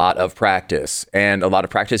requires a lot of practice. And a lot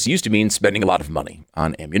of practice used to mean spending a lot of money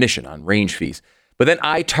on ammunition, on range fees. But then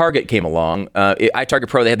iTarget came along. iTarget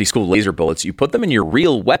Pro, they had these cool laser bullets. You put them in your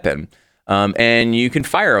real weapon, and you can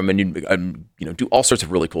fire them and do all sorts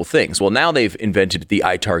of really cool things. Well, now they've invented the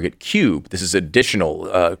iTarget Cube. This is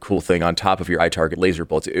additional cool thing on top of your iTarget laser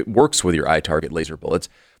bullets. It works with your iTarget laser bullets,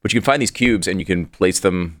 but you can find these cubes and you can place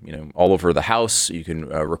them, all over the house. You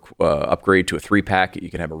can upgrade to a 3-pack. You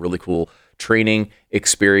can have a really cool training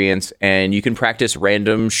experience, and you can practice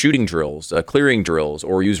random shooting drills, clearing drills,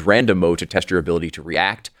 or use random mode to test your ability to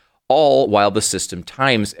react, all while the system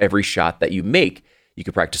times every shot that you make. You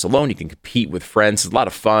can practice alone. You can compete with friends. It's a lot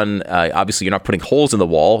of fun. Obviously, you're not putting holes in the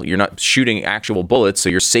wall. You're not shooting actual bullets, so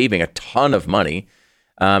you're saving a ton of money.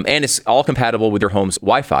 And it's all compatible with your home's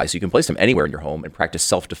Wi-Fi, so you can place them anywhere in your home and practice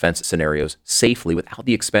self-defense scenarios safely without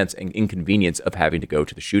the expense and inconvenience of having to go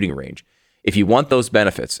to the shooting range. If you want those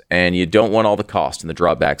benefits and you don't want all the cost and the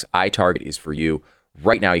drawbacks, iTarget is for you.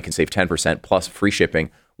 Right now, you can save 10% plus free shipping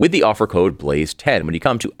with the offer code BLAZE10 when you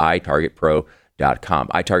come to iTargetPro.com.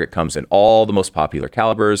 iTarget comes in all the most popular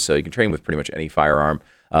calibers, so you can train with pretty much any firearm.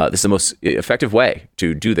 This is the most effective way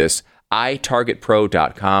to do this.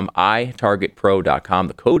 iTargetPro.com, iTargetPro.com.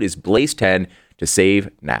 The code is BLAZE10 to save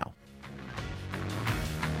now.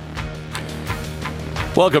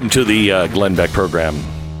 Welcome to the Glenn Beck program.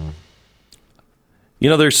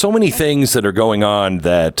 There's so many things that are going on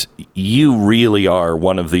that you really are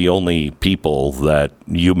one of the only people that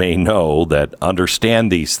you may know that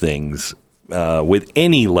understand these things with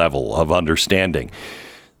any level of understanding.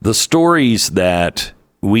 The stories that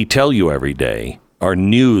we tell you every day are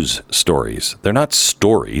news stories. They're not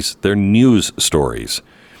stories, they're news stories.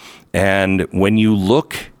 And when you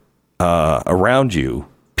look around you,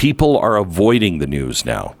 people are avoiding the news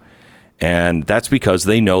now. And that's because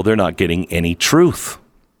they know they're not getting any truth.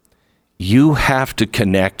 You have to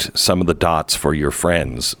connect some of the dots for your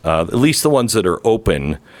friends, at least the ones that are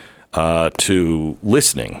open to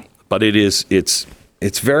listening. But it's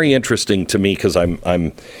very interesting to me because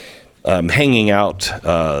I'm hanging out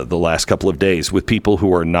the last couple of days with people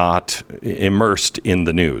who are not immersed in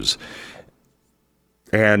the news.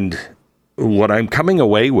 And what I'm coming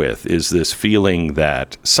away with is this feeling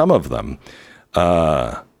that some of them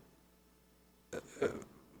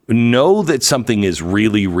know that something is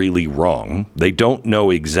really, really wrong. They don't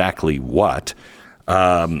know exactly what.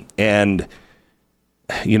 And,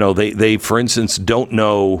 they, for instance, don't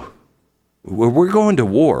know, we're going to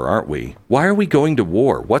war, aren't we? Why are we going to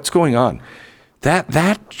war? What's going on?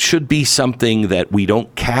 That should be something that we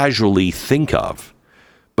don't casually think of.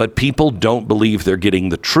 But people don't believe they're getting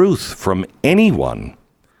the truth from anyone.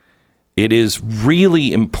 It is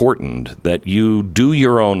really important that you do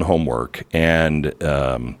your own homework and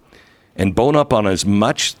bone up on as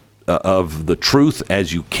much of the truth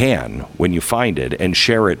as you can when you find it and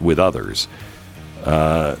share it with others.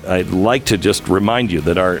 I'd like to just remind you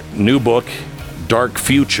that our new book, Dark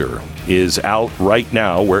Future, is out right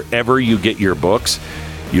now wherever you get your books.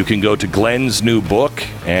 You can go to Glenn's new book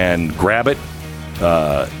and grab it.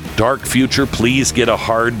 Dark Future, please get a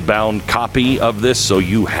hardbound copy of this so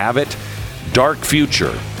you have it. Dark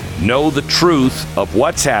Future. Know the truth of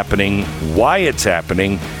what's happening, why it's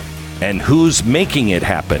happening, and who's making it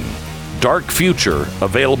happen. Dark Future,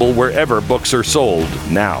 available wherever books are sold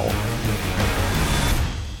now.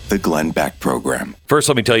 The Glenn Beck Program. First,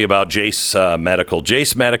 let me tell you about Jace Medical.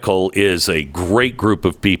 Jace Medical is a great group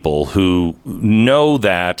of people who know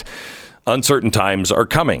that uncertain times are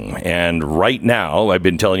coming. And right now, I've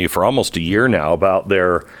been telling you for almost a year now about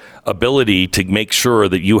their ability to make sure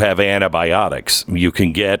that you have antibiotics. You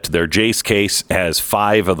can get their Jace case has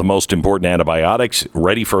 5 of the most important antibiotics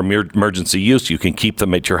ready for emergency use. You can keep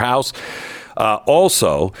them at your house.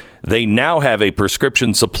 Also, they now have a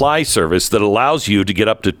prescription supply service that allows you to get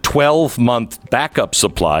up to 12-month backup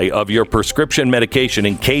supply of your prescription medication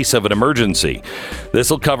in case of an emergency.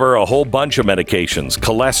 This will cover a whole bunch of medications: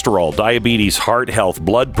 cholesterol, diabetes, heart health,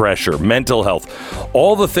 blood pressure, mental health,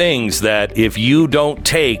 all the things that if you don't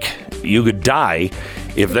take, you could die.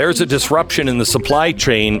 If there's a disruption in the supply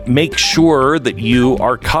chain, make sure that you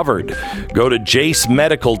are covered. Go to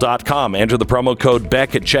jacemedical.com. Enter the promo code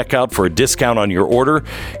BECK at checkout for a discount on your order.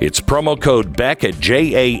 It's promo code BECK at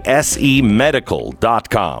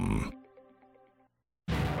jasemedical.com.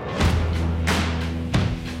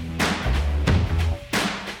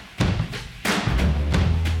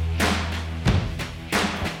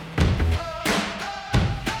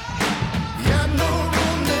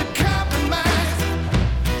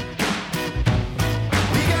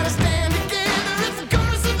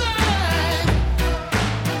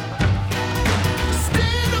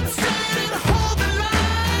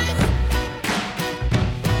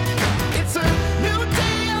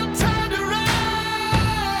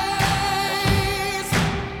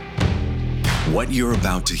 What you're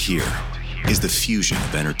about to hear is the fusion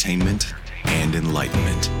of entertainment and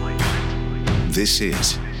enlightenment. This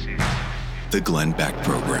is the Glenn Beck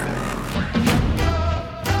Program.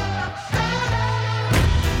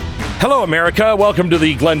 Hello, America. Welcome to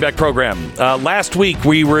the Glenn Beck Program. Last week,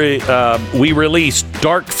 we released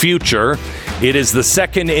Dark Future. It is the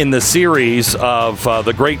second in the series of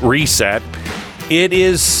The Great Reset. It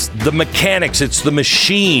is the mechanics, it's the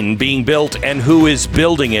machine being built and who is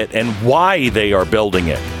building it and why they are building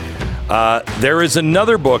it. There is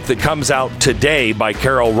another book that comes out today by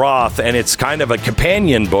Carol Roth, and it's kind of a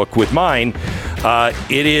companion book with mine.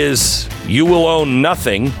 It is You Will Own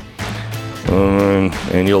Nothing,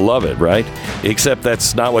 and you'll love it, right? Except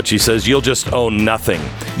that's not what she says. You'll just own nothing.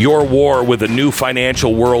 Your war with a new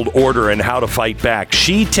financial world order and how to fight back.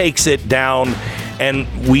 She takes it down, and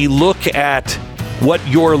we look at what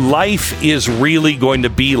your life is really going to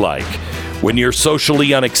be like when you're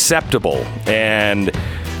socially unacceptable and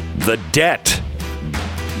the debt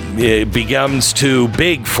it becomes too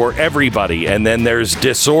big for everybody, and then there's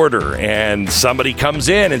disorder and somebody comes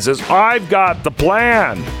in and says, I've got the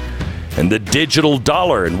plan, and the digital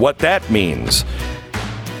dollar and what that means.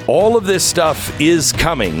 All of this stuff is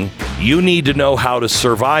coming. You need to know how to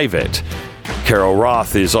survive it. Carol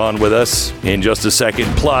Roth is on with us in just a second.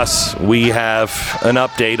 Plus, we have an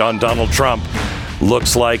update on Donald Trump.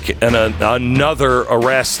 Looks like another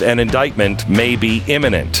arrest and indictment may be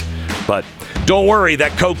imminent. But don't worry,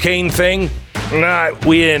 that cocaine thing,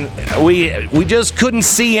 we just couldn't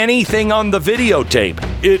see anything on the videotape.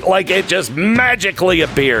 It just magically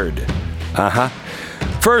appeared.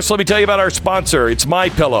 First, let me tell you about our sponsor. It's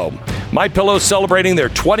MyPillow. MyPillow's celebrating their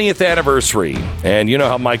 20th anniversary. And you know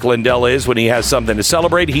how Mike Lindell is. When he has something to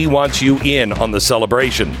celebrate, he wants you in on the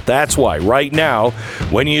celebration. That's why right now,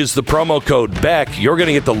 when you use the promo code BECK, you're going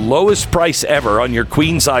to get the lowest price ever on your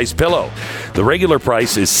queen-size pillow. The regular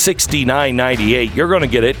price is $69.98. You're going to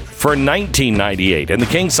get it for $19.98. And the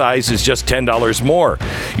king size is just $10 more.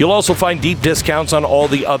 You'll also find deep discounts on all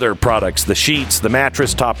the other products. The sheets, the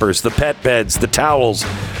mattress toppers, the pet beds, the towels.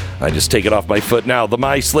 I just take it off my foot now. The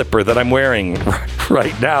My Slipper that I'm wearing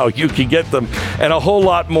right now. You can get them and a whole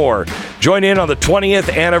lot more. Join in on the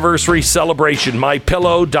 20th anniversary celebration.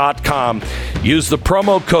 MyPillow.com. Use the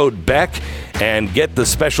promo code BECK and get the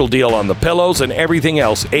special deal on the pillows and everything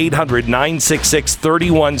else.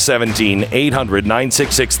 800-966-3117.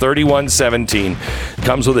 800-966-3117.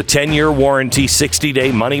 Comes with a 10-year warranty,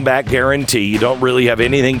 60-day money-back guarantee. You don't really have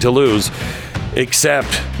anything to lose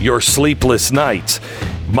except your sleepless nights.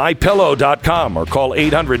 MyPillow.com or call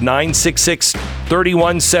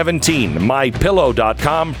 800-966-3117.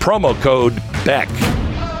 MyPillow.com, promo code BECK.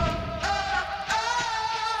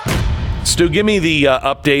 Stu, give me the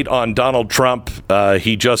update on Donald Trump.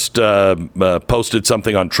 He just posted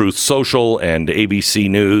something on Truth Social, and ABC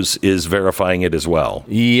News is verifying it as well.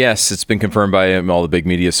 Yes, it's been confirmed by all the big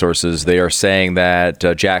media sources. They are saying that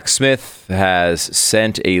Jack Smith has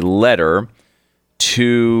sent a letter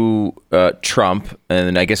to Trump,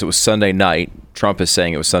 and I guess it was Sunday night. Trump is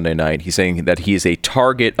saying it was Sunday night. He's saying that he is a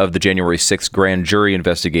target of the January 6th grand jury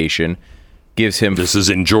investigation. Gives him... This is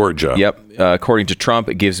in Georgia. Yep. According to Trump,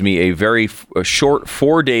 it gives me a very short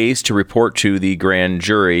 4 days to report to the grand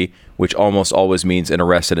jury, which almost always means an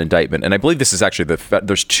arrest and indictment. And I believe this is actually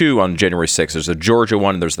there's two on January 6th. There's a Georgia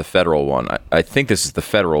one and there's the federal one. I think this is the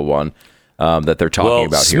federal one. That they're talking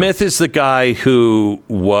about here. Smith is the guy who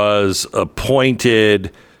was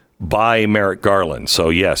appointed by Merrick Garland. So,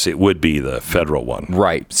 yes, it would be the federal one.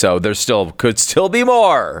 Right. So there could still be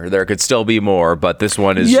more. There could still be more, but this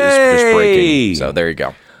one is just breaking. So there you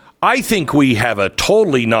go. I think we have a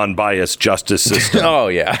totally non-biased justice system. Oh,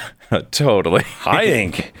 yeah. Totally.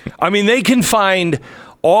 I mean, they can find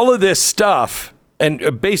all of this stuff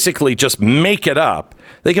and basically just make it up.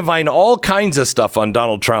 They can find all kinds of stuff on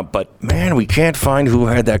Donald Trump, but man, we can't find who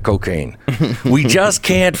had that cocaine. We just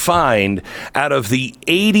can't find out of the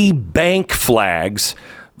 80 bank flags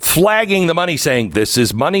flagging the money saying this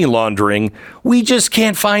is money laundering. We just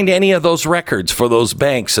can't find any of those records for those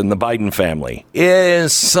banks and the Biden family. It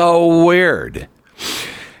is so weird.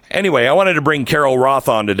 Anyway, I wanted to bring Carol Roth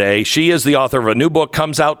on today. She is the author of a new book,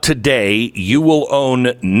 comes out today, You Will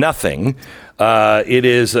Own Nothing. It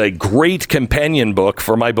is a great companion book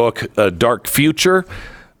for my book, Dark Future.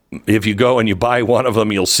 If you go and you buy one of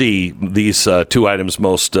them, you'll see these two items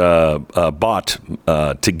most bought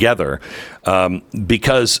together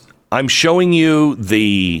because I'm showing you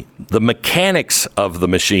the mechanics of the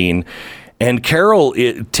machine. And Carol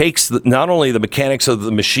takes not only the mechanics of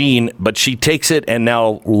the machine, but she takes it and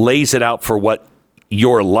now lays it out for what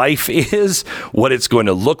your life is, what it's going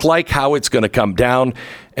to look like, how it's going to come down,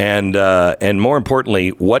 and more importantly,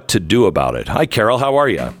 what to do about it. Hi, Carol. How are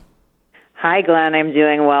you? Hi, Glenn. I'm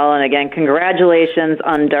doing well. And again, congratulations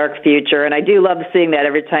on Dark Future. And I do love seeing that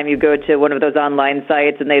every time you go to one of those online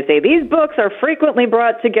sites and they say, these books are frequently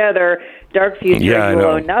brought together. Dark Future, You Will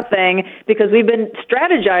Own Nothing, because we've been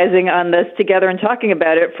strategizing on this together and talking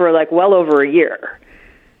about it for well over a year.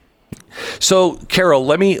 So,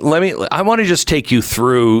 Carol, I want to just take you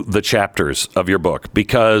through the chapters of your book,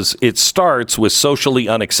 because it starts with socially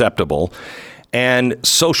unacceptable and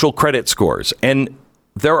social credit scores. And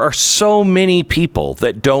there are so many people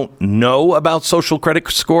that don't know about social credit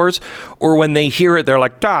scores, or when they hear it, they're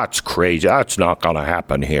like, that's crazy. That's not going to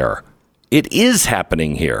happen here. It is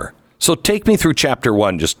happening here. So take me through chapter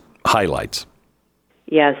 1, just highlights.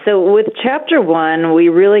 Yeah, so with chapter 1, we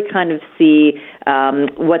really kind of see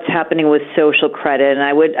what's happening with social credit, and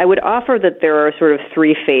I would offer that there are sort of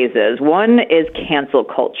 3 phases. One is cancel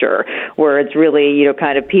culture, where it's really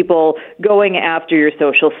kind of people going after your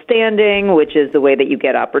social standing, which is the way that you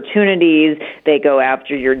get opportunities. They go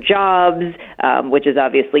after your jobs, which is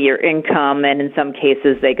obviously your income, and in some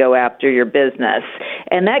cases they go after your business.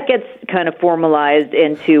 And that gets kind of formalized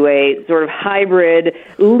into a sort of hybrid,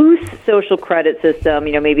 loose social credit system.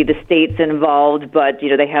 Maybe the state's involved, but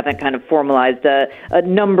they haven't kind of formalized a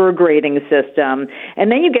number grading system. And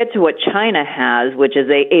then you get to what China has, which is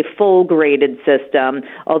a full graded system,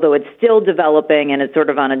 although it's still developing and it's sort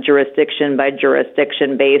of on a jurisdiction by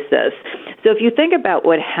jurisdiction basis. So if you think about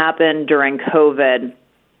what happened during COVID,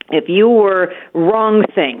 if you were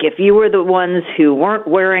wrong-think, if you were the ones who weren't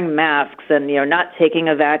wearing masks and not taking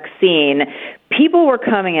a vaccine, people were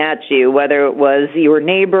coming at you, whether it was your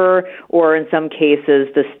neighbor or in some cases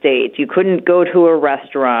the state. You couldn't go to a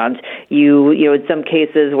restaurant. You in some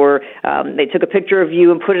cases were they took a picture of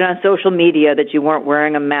you and put it on social media that you weren't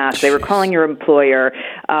wearing a mask. They were calling your employer.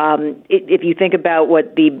 If you think about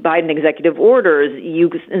what the Biden executive orders, you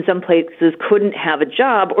in some places couldn't have a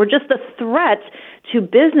job, or just the threat to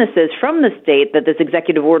businesses from the state that this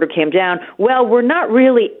executive order came down. Well, we're not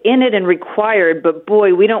really in it and required, but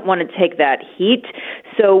boy, we don't want to take that heat.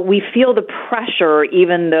 So we feel the pressure,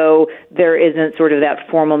 even though there isn't sort of that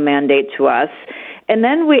formal mandate to us. And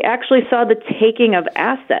then we actually saw the taking of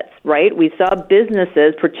assets, right? We saw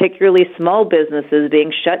businesses, particularly small businesses,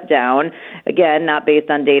 being shut down, again, not based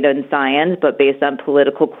on data and science, but based on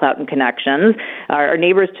political clout and connections. Our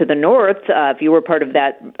neighbors to the north, if you were part of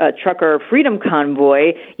that trucker freedom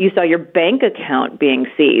convoy, you saw your bank account being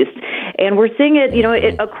seized. And we're seeing it,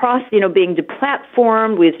 across, being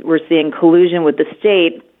deplatformed. We're seeing collusion with the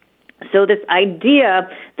state. So this idea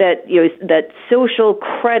that that social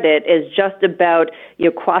credit is just about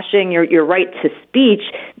quashing your right to speech,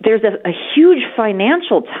 there's a huge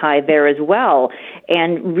financial tie there as well,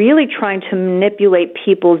 and really trying to manipulate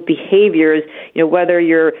people's behaviors. Whether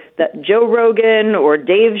you're Joe Rogan or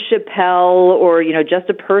Dave Chappelle or just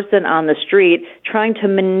a person on the street, trying to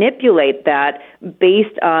manipulate that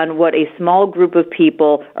based on what a small group of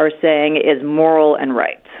people are saying is moral and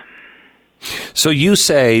right. So you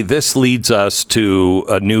say this leads us to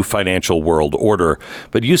a new financial world order,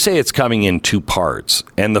 but you say it's coming in 2 parts.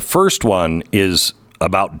 And the first one is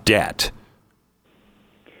about debt.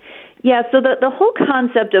 Yeah, so the whole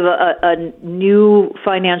concept of a new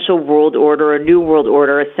financial world order, a new world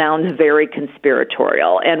order, sounds very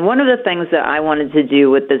conspiratorial. And one of the things that I wanted to do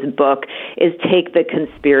with this book is take the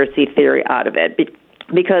conspiracy theory out of it.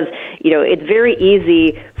 Because, it's very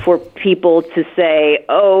easy for people to say,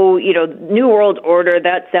 New World Order,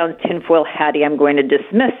 that sounds tinfoil hatty, I'm going to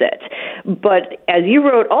dismiss it. But as you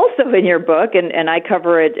wrote also in your book, and I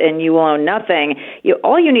cover it in You Will Own Nothing,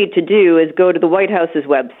 all you need to do is go to the White House's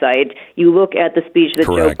website, you look at the speech that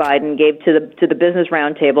Correct. Joe Biden gave to the Business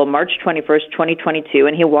Roundtable, March 21st, 2022,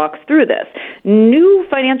 and he walks through this. New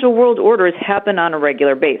financial world orders happen on a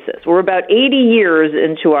regular basis. We're about 80 years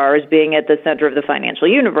into ours being at the center of the financial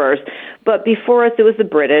universe, but before us it was the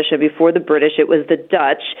British, and before the British it was the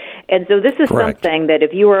Dutch. And so this is Correct. something that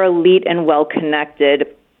if you are elite and well-connected,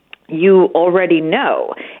 you already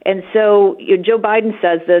know. And so Joe Biden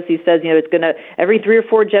says this. He says, it's going to, every 3 or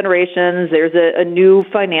 4 generations, there's a new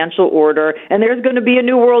financial order, and there's going to be a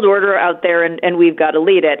new world order out there, and we've got to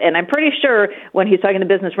lead it. And I'm pretty sure when he's talking to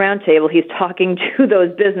the Business Roundtable, he's talking to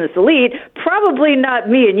those business elite, probably not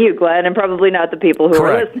me and you, Glenn, and probably not the people who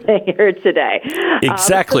Correct. are listening here today.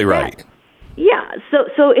 Exactly right. Yeah.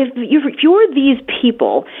 So if you're these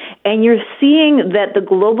people and you're seeing that the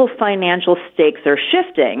global financial stakes are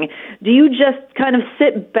shifting, do you just kind of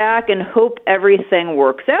sit back and hope everything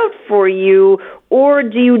works out for you, or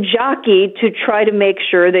do you jockey to try to make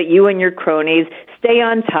sure that you and your cronies stay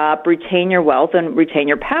on top, retain your wealth, and retain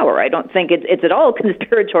your power? I don't think it's at all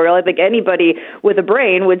conspiratorial. I think anybody with a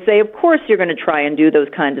brain would say, of course, you're going to try and do those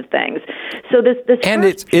kinds of things. So this and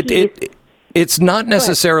it's not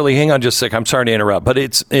necessarily. Hang on, just a sec. I'm sorry to interrupt, but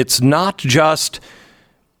it's not just.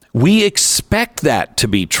 We expect that to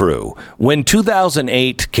be true. When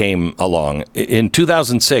 2008 came along, in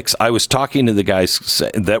 2006, I was talking to the guys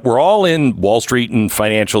that were all in Wall Street and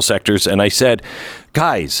financial sectors, and I said,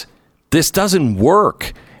 guys, this doesn't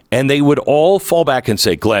work. And they would all fall back and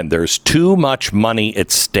say, Glenn, there's too much money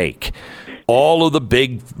at stake. All of the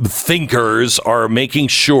big thinkers are making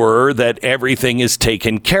sure that everything is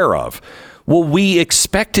taken care of. Well, we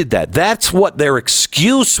expected that. That's what their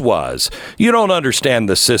excuse was. You don't understand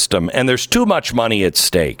the system, and there's too much money at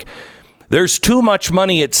stake. There's too much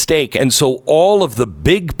money at stake, and so all of the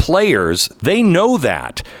big players, they know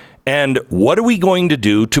that. And what are we going to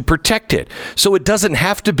do to protect it? So it doesn't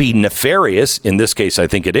have to be nefarious. In this case, I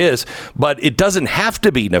think it is, but it doesn't have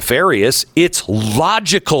to be nefarious. It's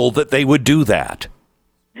logical that they would do that.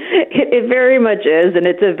 It very much is, and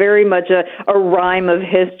it's very much a rhyme of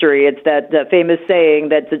history. It's that famous saying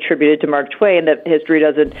that's attributed to Mark Twain that history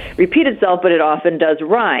doesn't repeat itself, but it often does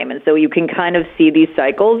rhyme. And so you can kind of see these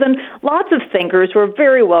cycles, and lots of thinkers who are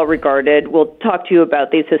very well regarded will talk to you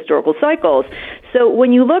about these historical cycles. So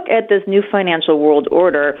when you look at this new financial world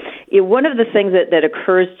order, one of the things that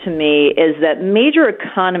occurs to me is that major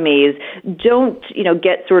economies don't,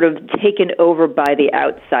 get sort of taken over by the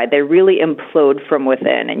outside. They really implode from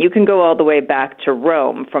within. And you can go all the way back to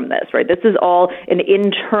Rome from this, right? This is all an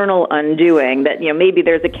internal undoing that, maybe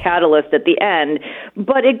there's a catalyst at the end,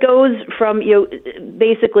 but it goes from,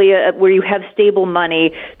 basically where you have stable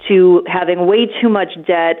money to having way too much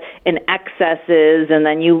debt and excesses, and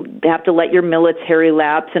then you have to let your military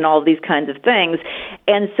lapse and all of these kinds of things.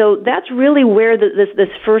 And so that's really where this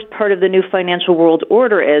first part of the new financial world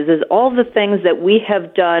order is all the things that we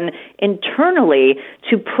have done internally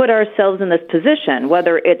to put ourselves in this position,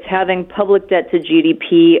 whether it's having public debt to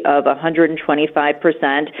GDP of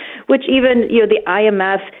 125%, which even, the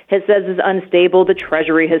IMF has said is unstable, the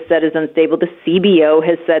Treasury has said is unstable, the CBO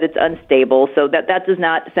has said it's unstable, so that does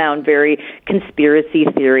not sound very conspiracy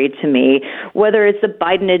theory to me. Whether it's the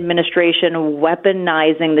Biden administration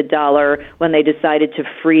weaponizing the dollar when they decided to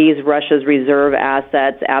freeze Russia's reserve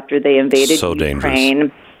assets after they invaded Ukraine.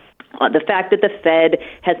 Dangerous. The fact that the Fed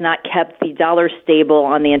has not kept the dollar stable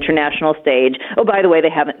on the international stage. Oh, by the way, they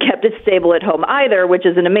haven't kept it stable at home either, which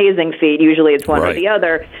is an amazing feat. Usually it's one or the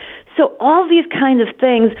other. So all these kinds of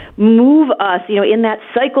things move us, in that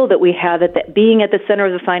cycle that we have at being at the center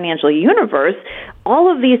of the financial universe,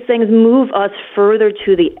 all of these things move us further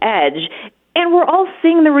to the edge. And we're all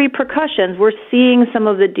seeing the repercussions. We're seeing some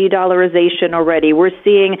of the de-dollarization already. We're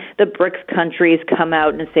seeing the BRICS countries come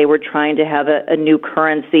out and say we're trying to have a new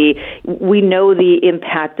currency. We know the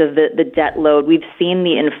impact of the debt load. We've seen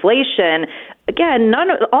the inflation. Again,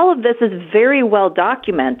 all of this is very well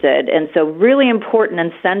documented, and so really important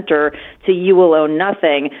and center to You Will Own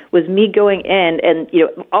Nothing was me going in, and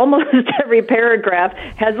almost every paragraph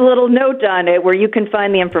has a little note on it where you can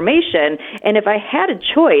find the information. And if I had a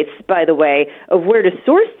choice, by the way, of where to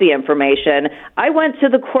source the information, I went to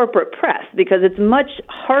the corporate press because it's much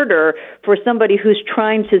harder for somebody who's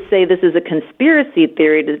trying to say this is a conspiracy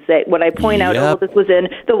theory to say, when I point out, this was in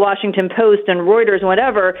the Washington Post and Reuters and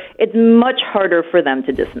whatever, it's much harder for them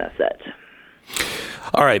to dismiss it.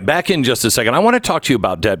 All right, back in just a second. I want to talk to you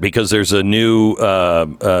about debt because there's a new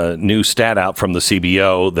stat out from the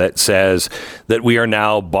CBO that says that we are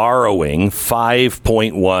now borrowing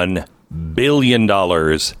 $5.1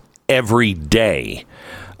 billion every day.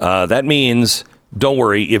 That means, don't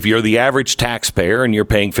worry, if you're the average taxpayer and you're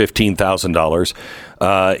paying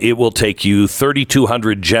 $15,000, it will take you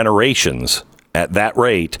 3,200 generations at that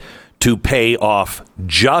rate to pay off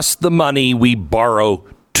just the money we borrow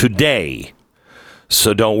today.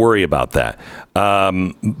 So don't worry about that.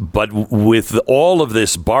 But with all of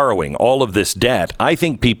this borrowing, all of this debt, I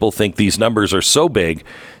think people think these numbers are so big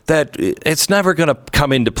that it's never going to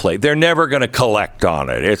come into play. They're never going to collect on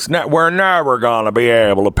it. We're never going to be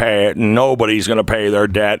able to pay it, and nobody's going to pay their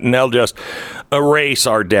debt, and they'll just erase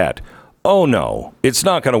our debt. Oh, no, it's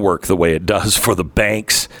not going to work the way it does for the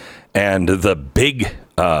banks and the big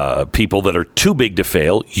people that are too big to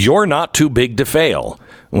fail. You're not too big to fail.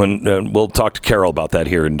 We'll talk to Carol about that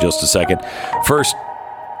here in just a second. First,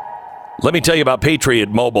 Let me tell you about Patriot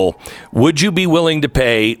Mobile. Would you be willing to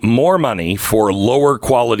pay more money for lower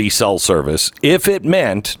quality cell service if it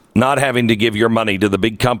meant not having to give your money to the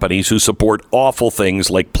big companies who support awful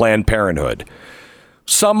things like Planned Parenthood?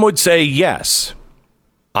 Some would say yes.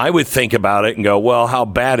 I would think about it and go, well, how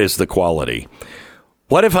bad is the quality?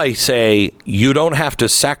 What if I say you don't have to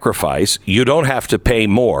sacrifice, you don't have to pay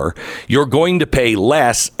more, you're going to pay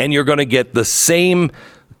less, and you're going to get the same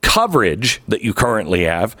coverage that you currently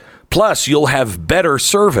have, plus you'll have better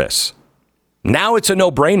service? Now it's a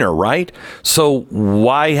no-brainer, right? So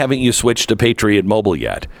why haven't you switched to Patriot Mobile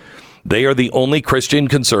yet? They are the only Christian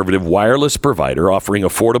conservative wireless provider offering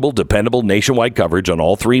affordable, dependable nationwide coverage on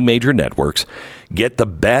all three major networks. Get the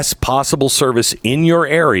best possible service in your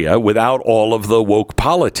area without all of the woke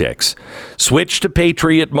politics. Switch to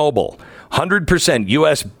Patriot Mobile. 100%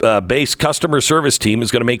 U.S.-based customer service team is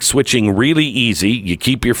going to make switching really easy. You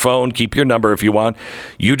keep your phone, keep your number if you want.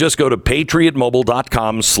 You just go to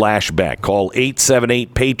patriotmobile.com/Beck. Call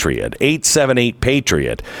 878-PATRIOT,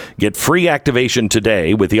 878-PATRIOT. Get free activation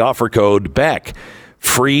today with the offer code BECK.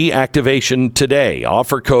 Free activation today.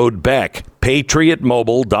 Offer code BECK.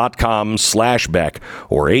 patriotmobile.com/Beck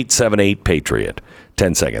or 878-PATRIOT.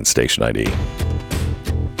 10 seconds, station ID.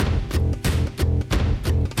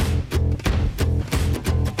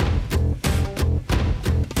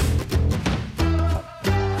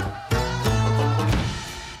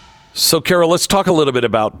 So, Carol, let's talk a little bit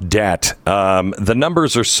about debt. The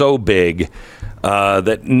numbers are so big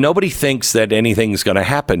that nobody thinks that anything's going to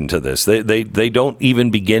happen to this. They don't even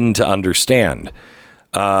begin to understand.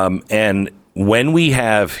 And when we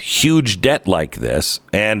have huge debt like this,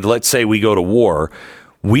 and let's say we go to war,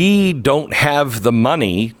 we don't have the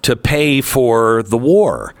money to pay for the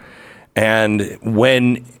war. And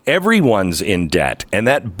when everyone's in debt and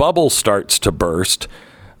that bubble starts to burst,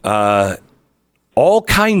 all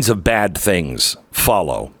kinds of bad things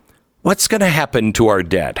follow. What's going to happen to our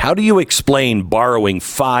debt? How do you explain borrowing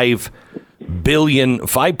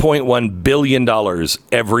 $5.1 billion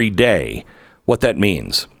every day? What that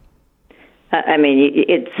means? I mean,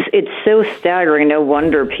 it's so staggering. No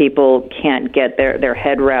wonder people can't get their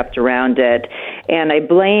head wrapped around it. And I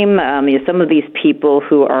blame some of these people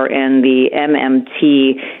who are in the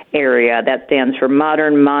MMT area. That stands for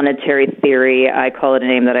Modern Monetary Theory. I call it a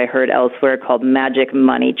name that I heard elsewhere called Magic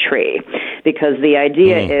Money Tree. Because the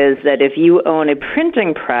idea is that if you own a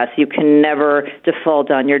printing press, you can never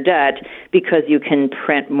default on your debt because you can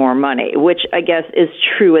print more money, which I guess is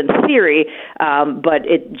true in theory, but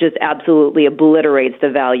it just absolutely obliterates the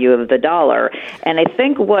value of the dollar. And I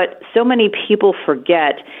think what so many people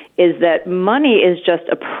forget is that money is just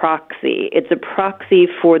a proxy. It's a proxy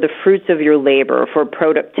for the fruits of your labor, for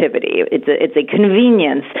productivity. It's a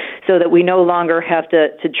convenience so that we no longer have to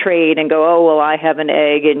trade and go, oh, well, I have an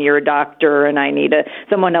egg and you're a doctor and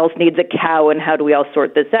someone else needs a cow, and how do we all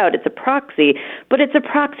sort this out? It's a proxy, but it's a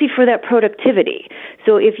proxy for that productivity.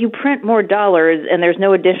 So if you print more dollars and there's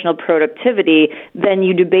no additional productivity, then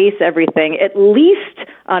you debase everything, at least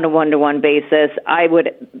on a one-to-one basis. I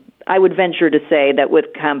would venture to say that with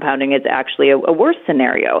compounding, it's actually a worse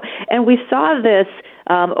scenario. And we saw this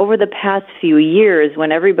over the past few years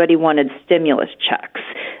when everybody wanted stimulus checks.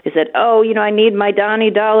 They said, oh, I need my Donnie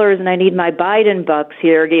dollars and I need my Biden bucks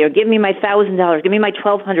here. Give me my $1,000, give me my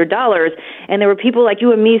 $1,200. And there were people like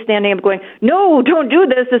you and me standing up going, no, don't do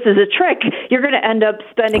this. This is a trick. You're going to end up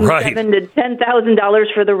spending $7,000 to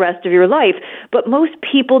 $10,000 for the rest of your life. But most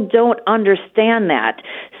people don't understand that.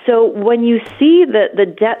 So when you see the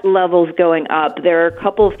debt levels going up, there are a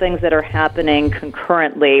couple of things that are happening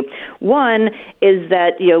concurrently. One is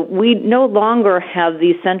that we no longer have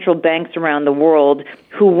these central banks around the world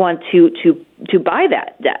who want to buy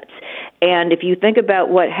that debt. And if you think about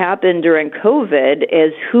what happened during COVID,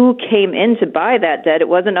 is who came in to buy that debt? It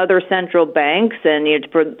wasn't other central banks, and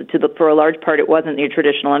for a large part, it wasn't your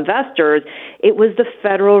traditional investors. It was the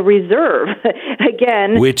Federal Reserve.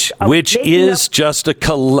 Again, which is just a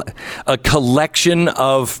collection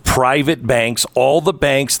of private banks, all the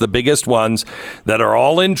banks, the biggest ones that are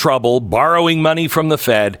all in trouble, borrowing money from the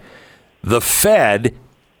Fed. The Fed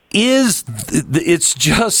it's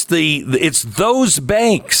those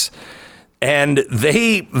banks. And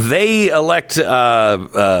they elect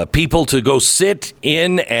people to go sit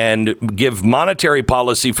in and give monetary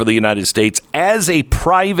policy for the United States as a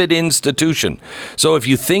private institution. So if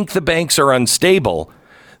you think the banks are unstable,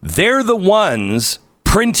 they're the ones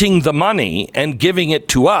printing the money and giving it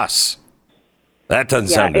to us. That doesn't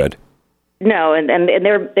sound good. No, and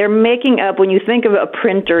they're making up. When you think of a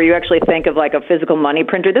printer, you actually think of like a physical money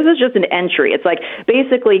printer. This is just an entry. It's like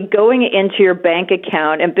basically going into your bank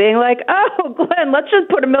account and being like, "Oh, Glenn, let's just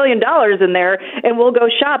put $1 million in there and we'll go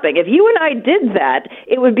shopping." If you and I did that,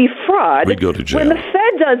 it would be fraud. We'd go to jail. When the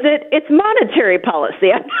Fed does it, it's monetary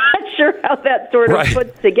policy. I'm not sure how that sort of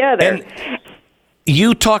puts together. And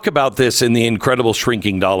you talk about this in The Incredible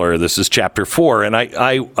Shrinking Dollar. This is chapter 4, and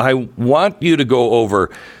I want you to go over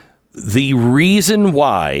the reason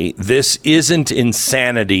why this isn't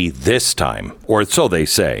insanity this time, or so they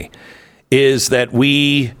say, is that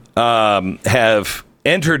we have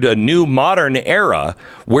entered a new modern era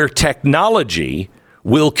where technology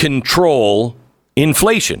will control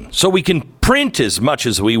inflation. So we can print as much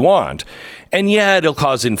as we want, and yeah, it'll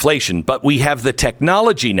cause inflation, but we have the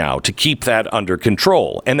technology now to keep that under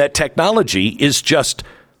control. And that technology is just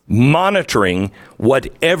monitoring what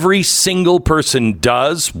every single person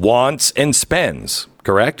does, wants, and spends,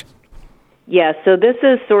 correct? Yeah, so this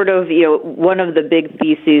is sort of, one of the big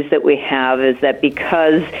theses that we have is that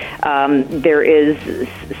because there is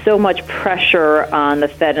so much pressure on the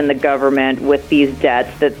Fed and the government with these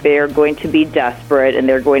debts that they're going to be desperate and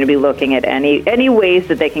they're going to be looking at any ways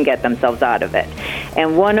that they can get themselves out of it.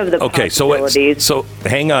 And one of the possibilities... So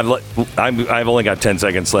hang on. I've only got 10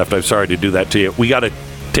 seconds left. I'm sorry to do that to you. We got to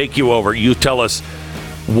take you over. You tell us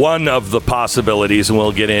one of the possibilities, and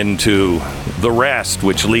we'll get into the rest,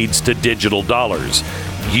 which leads to digital dollars.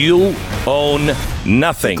 You own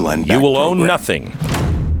nothing. You will own nothing.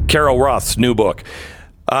 Carol Roth's new book.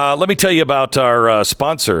 Let me tell you about our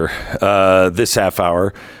sponsor this half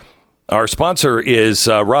hour. Our sponsor is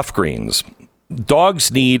Rough Greens. Dogs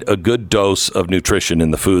need a good dose of nutrition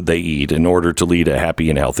in the food they eat in order to lead a happy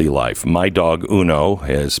and healthy life. My dog, Uno,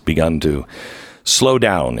 has begun to slow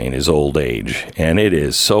down in his old age, and it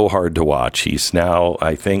is so hard to watch. He's now,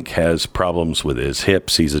 I think, has problems with his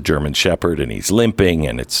hips. He's a German Shepherd, and he's limping,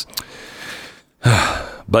 and it's...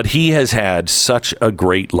 But he has had such a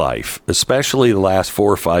great life, especially the last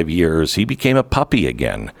 4 or 5 years. He became a puppy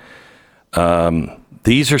again.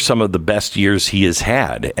 These are some of the best years he has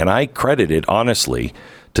had, and I credit it, honestly,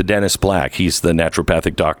 to Dennis Black. He's the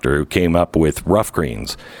naturopathic doctor who came up with Rough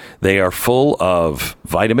Greens. They are full of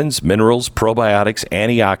vitamins, minerals, probiotics,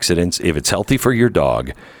 antioxidants. If it's healthy for your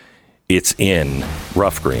dog, it's in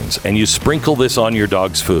Rough Greens. And you sprinkle this on your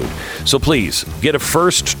dog's food. So please, get a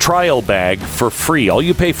first trial bag for free. All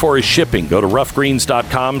you pay for is shipping. Go to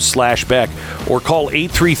roughgreens.com/Beck or call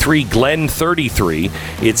 833-GLEN-33.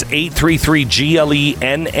 It's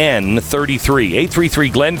 833-GLENN-33.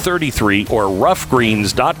 833-GLEN-33 or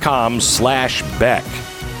roughgreens.com/Beck.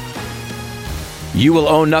 You Will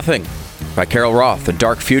Own Nothing by Carol Roth. The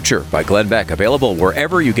Dark Future by Glenn Beck. Available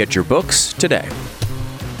wherever you get your books today.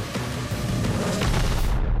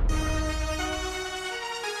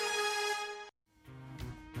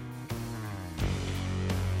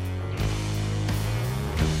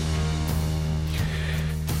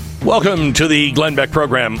 Welcome to the Glenn Beck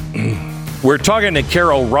program. We're talking to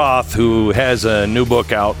Carol Roth, who has a new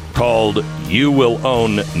book out called You Will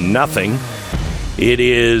Own Nothing. It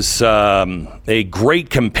is a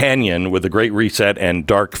great companion with The Great Reset and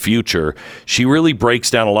Dark Future. She really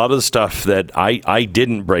breaks down a lot of the stuff that I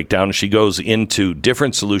didn't break down. She goes into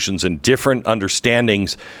different solutions and different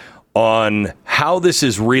understandings on how this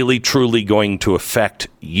is really, truly going to affect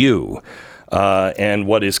you. And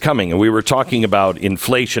what is coming. And we were talking about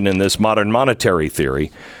inflation in this modern monetary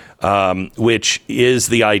theory, which is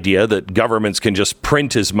the idea that governments can just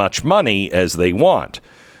print as much money as they want.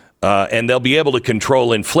 And they'll be able to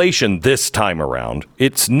control inflation this time around.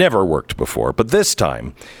 It's never worked before, but this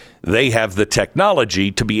time they have the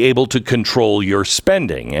technology to be able to control your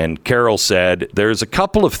spending. And Carol said there's a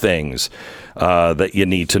couple of things that you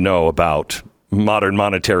need to know about modern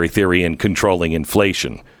monetary theory and controlling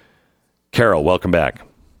inflation. Carol, welcome back.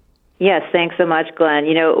 Yes, thanks so much, Glenn.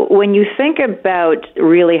 When you think about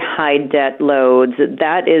really high debt loads,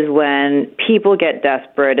 that is when people get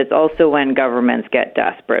desperate. It's also when governments get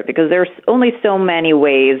desperate because there's only so many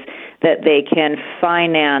ways that they can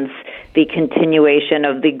finance the continuation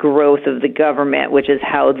of the growth of the government, which is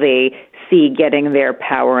how they see getting their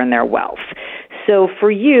power and their wealth. So for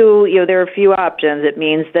you, there are a few options. It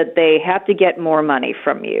means that they have to get more money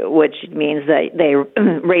from you, which means that they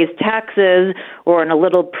raise taxes, or in a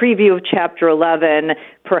little preview of Chapter 11,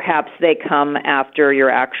 perhaps they come after your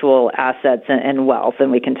actual assets and wealth,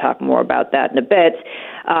 and we can talk more about that in a bit.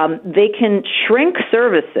 They can shrink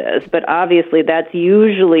services, but obviously that's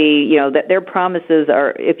usually, that their promises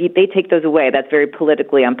are, they take those away, that's very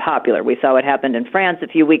politically unpopular. We saw what happened in France a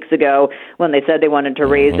few weeks ago when they said they wanted to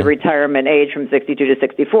raise the retirement age from 62 to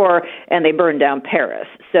 64, and they burned down Paris.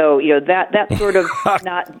 So, that's sort of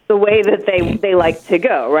not the way that they like to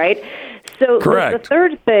go, right? So the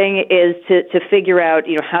third thing is to figure out,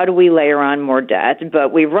 how do we layer on more debt?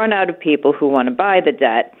 But we've run out of people who want to buy the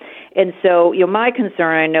debt. And so, my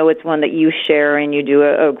concern, I know it's one that you share, and you do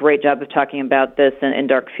a great job of talking about this in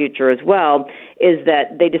Dark Future as well, is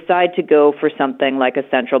that they decide to go for something like a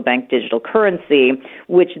central bank digital currency,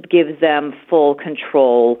 which gives them full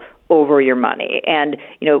control over your money. And,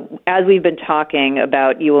 as we've been talking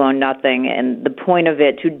about You Will Own Nothing and the point of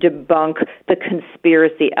it to debunk the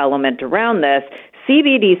conspiracy element around this,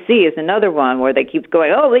 CBDC is another one where they keep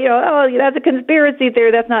going, that's a conspiracy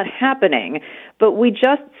theory, that's not happening. But we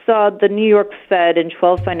just saw the New York Fed and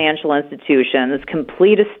 12 financial institutions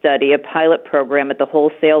complete a study, a pilot program at the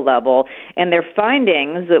wholesale level, and their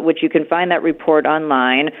findings, which you can find that report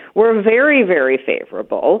online, were very, very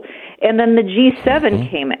favorable. And then the G7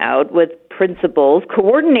 came out with principles,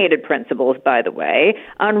 coordinated principles, by the way,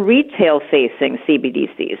 on retail-facing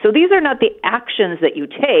CBDCs. So these are not the actions that you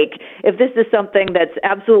take if this is something that's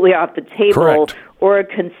absolutely off the table or a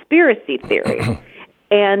conspiracy theory.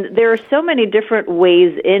 And there are so many different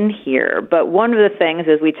ways in here, but one of the things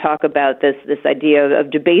as we talk about this idea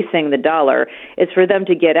of debasing the dollar is for them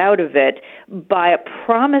to get out of it by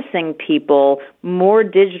promising people more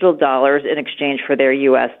digital dollars in exchange for their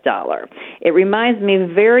U.S. dollar. It reminds me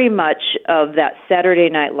very much of that Saturday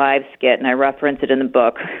Night Live skit, and I reference it in the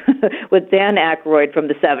book, with Dan Aykroyd from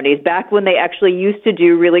the 70s, back when they actually used to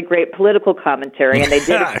do really great political commentary, and they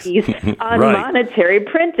did a piece on monetary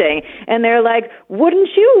printing, and they're like, wouldn't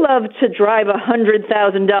you love to drive a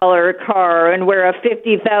 $100,000 car and wear a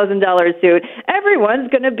 $50,000 suit? Everyone's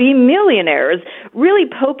going to be millionaires. Really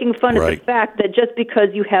poking fun at the fact that just because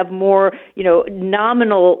you have more,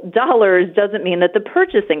 nominal dollars doesn't mean that the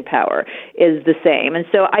purchasing power is the same. And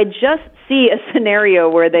so I just see a scenario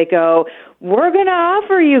where they go, we're going to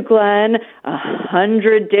offer you, Glenn,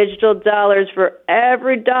 100 digital dollars for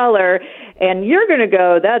every dollar. And you're going to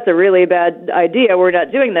go, that's a really bad idea. We're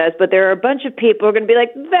not doing this. But there are a bunch of people who are going to be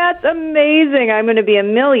like, that's amazing. I'm going to be a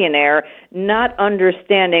millionaire, not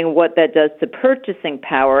understanding what that does to purchasing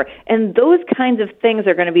power. And those kinds of things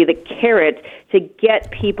are going to be the carrot to get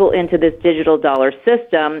people into this digital dollar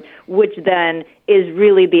system, which then is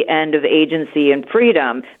really the end of agency and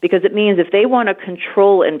freedom, because it means if they want to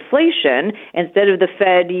control inflation, instead of the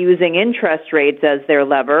Fed using interest rates as their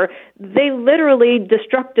lever, they literally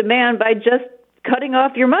destruct demand by just cutting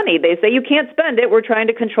off your money. They say you can't spend it. We're trying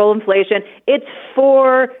to control inflation. It's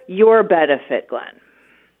for your benefit, Glenn.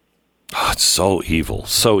 Oh, it's so evil,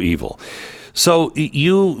 so evil. So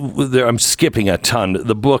I'm skipping a ton.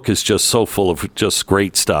 The book is just so full of just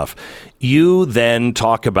great stuff. You then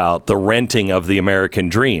talk about the renting of the American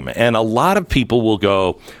dream. And a lot of people will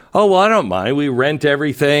go, oh, well, I don't mind. We rent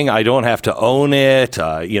everything. I don't have to own it.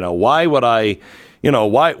 Why would I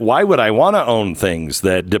want to own things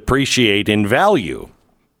that depreciate in value?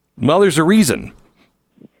 Well, there's a reason.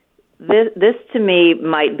 This to me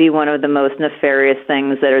might be one of the most nefarious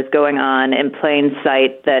things that is going on in plain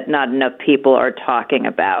sight that not enough people are talking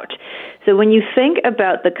about. So when you think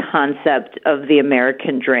about the concept of the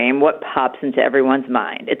American dream, what pops into everyone's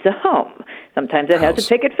mind? It's a home. Sometimes it has a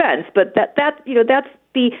picket fence, but that's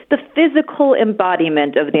the physical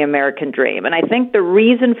embodiment of the American dream. And I think the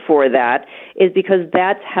reason for that is because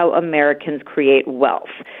that's how Americans create wealth.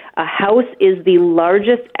 A house is the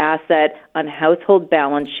largest asset on household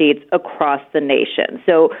balance sheets across the nation.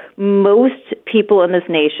 So most people in this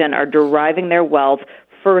nation are deriving their wealth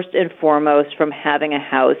first and foremost from having a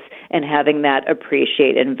house and having that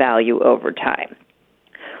appreciate in value over time.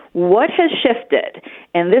 What has shifted,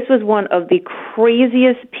 and this was one of the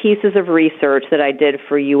craziest pieces of research that I did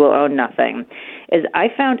for You Will Own Nothing, is I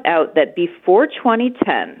found out that before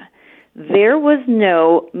 2010, there was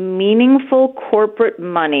no meaningful corporate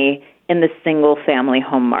money in the single-family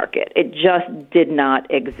home market. It just did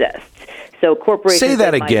not exist. So corporations... Say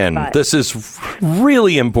that again. This is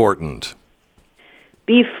really important.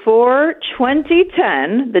 Before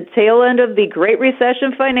 2010, the tail end of the Great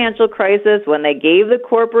Recession financial crisis, when they gave the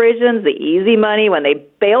corporations the easy money, when they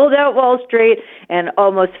bailed out Wall Street, and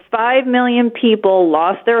almost 5 million people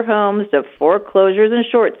lost their homes to foreclosures and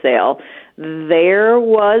short sale, there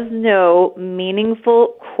was no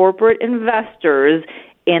meaningful corporate investors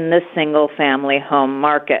in the single-family home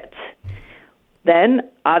market. Then,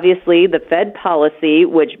 obviously, the Fed policy,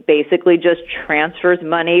 which basically just transfers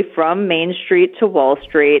money from Main Street to Wall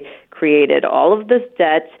Street, created all of this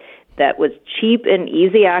debt that was cheap and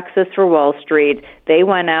easy access for Wall Street. They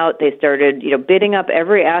went out, they started, bidding up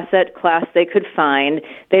every asset class they could find.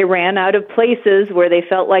 They ran out of places where they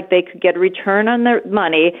felt like they could get a return on their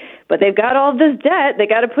money, but they've got all this debt, they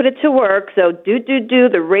got to put it to work. So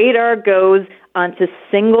the radar goes onto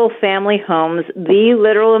single-family homes, the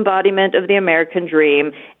literal embodiment of the American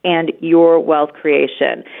dream and your wealth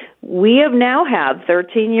creation. We have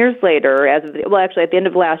 13 years later, at the end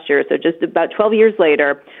of last year, so just about 12 years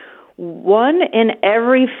later, 1 in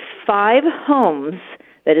every 5 homes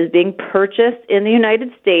that is being purchased in the United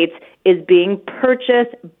States is being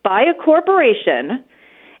purchased by a corporation.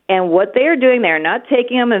 And what they are doing, they're not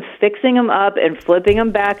taking them and fixing them up and flipping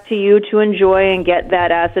them back to you to enjoy and get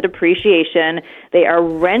that asset appreciation. They are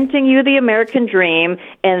renting you the American dream,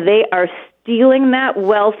 and they are stealing that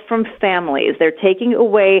wealth from families. They're taking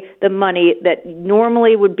away the money that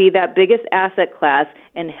normally would be that biggest asset class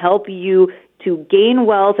and help you to gain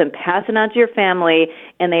wealth and pass it on to your family,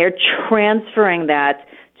 and they are transferring that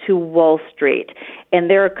to Wall Street.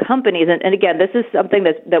 And there are companies, and again, this is something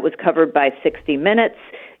that was covered by 60 Minutes.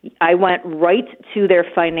 I went right to their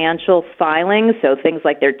financial filings, so things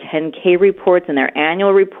like their 10K reports and their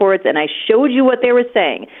annual reports, and I showed you what they were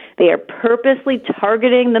saying. They are purposely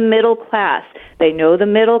targeting the middle class. They know the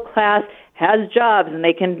middle class has jobs and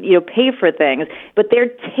they can pay for things, but they're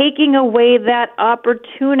taking away that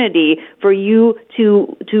opportunity for you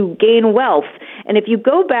to gain wealth. And if you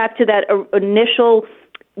go back to that initial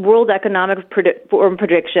World Economic Forum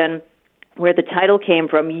prediction where the title came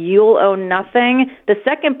from, you'll own nothing, the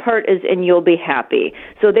second part is, and you'll be happy.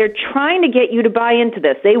 So they're trying to get you to buy into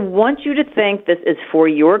this. They want you to think this is for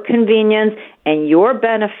your convenience and your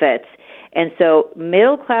benefits. And so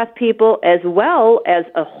middle-class people, as well as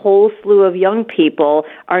a whole slew of young people,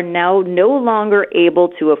 are now no longer able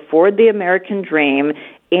to afford the American dream,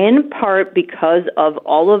 in part because of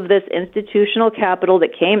all of this institutional capital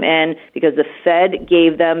that came in because the Fed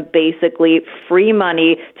gave them basically free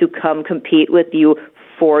money to come compete with you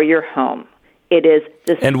for your home. It is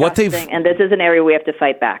disgusting, and this is an area we have to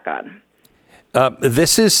fight back on.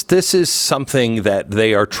 This is something that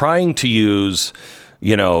they are trying to use,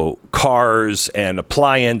 cars and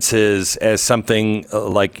appliances as something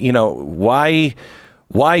like,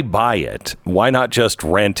 why buy it? Why not just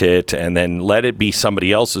rent it and then let it be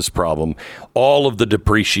somebody else's problem? All of the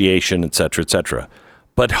depreciation, et cetera, et cetera.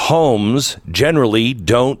 But homes generally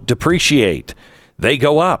don't depreciate. They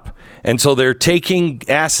go up. And so they're taking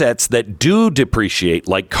assets that do depreciate,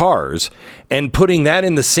 like cars, and putting that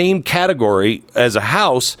in the same category as a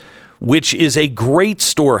house, which is a great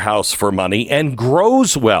storehouse for money and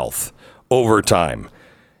grows wealth over time.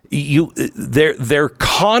 They're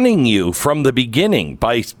conning you from the beginning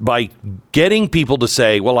by getting people to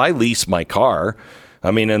say, well, I lease my car.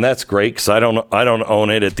 And that's great because I don't own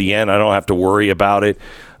it at the end. I don't have to worry about it.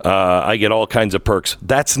 I get all kinds of perks.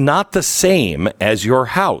 That's not the same as your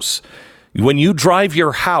house. When you drive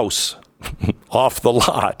your house off the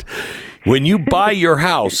lot, when you buy your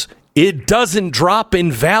house, it doesn't drop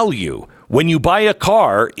in value. When you buy a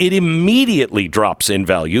car, it immediately drops in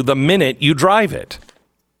value the minute you drive it.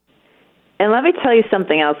 And let me tell you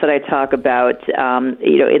something else that I talk about,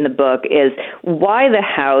 in the book is why the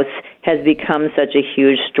house has become such a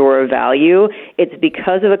huge store of value. It's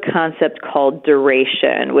because of a concept called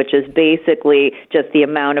duration, which is basically just the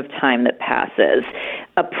amount of time that passes.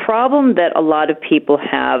 A problem that a lot of people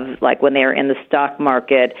have, like when they're in the stock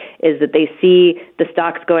market, is that they see the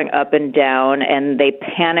stocks going up and down, and they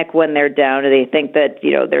panic when they're down, and they think that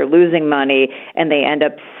they're losing money, and they end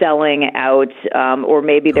up selling out, or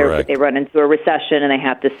maybe they run into a recession and they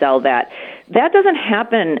have to sell that. That doesn't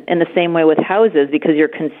happen in the same way with houses because you're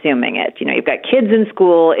consuming it. You've got kids in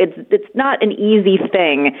school. It's not an easy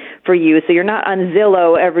thing for you, so you're not on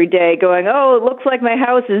Zillow every day going, oh, it looks like my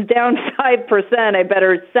house is down 5%. I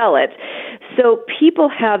better sell it. So people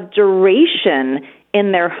have duration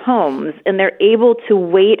in their homes, and they're able to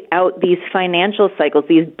wait out these financial cycles,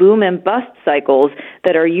 these boom and bust cycles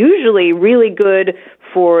that are usually really good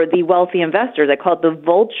for the wealthy investors. I call it the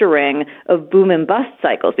vulturing of boom and bust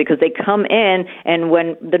cycles because they come in, and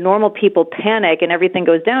when the normal people panic and everything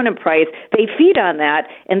goes down in price, they feed on that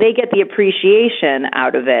and they get the appreciation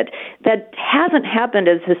out of it. That hasn't happened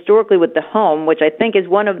as historically with the home, which I think is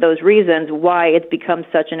one of those reasons why it's become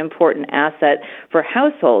such an important asset for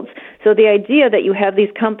households. So the idea that you have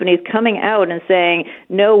these companies coming out and saying,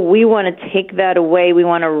 no, we want to take that away, we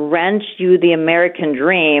want to wrench you the American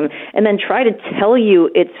dream, and then try to tell you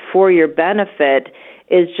you it's for your benefit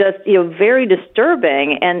is just, very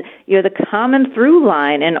disturbing. And, the common through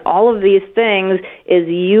line in all of these things is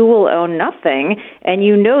you will own nothing. And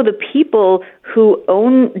the people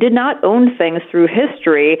who did not own things through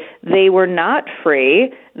history, they were not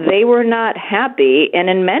free, they were not happy, and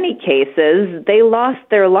in many cases, they lost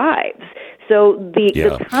their lives. So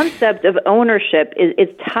the concept of ownership is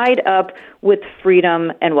tied up with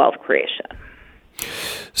freedom and wealth creation.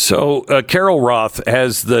 So Carol Roth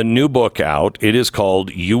has the new book out. It is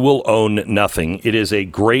called You Will Own Nothing. It is a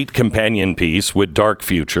great companion piece with Dark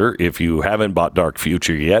Future. If you haven't bought Dark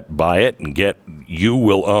Future yet, buy it and get You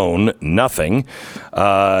Will Own Nothing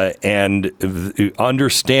and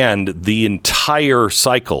understand the entire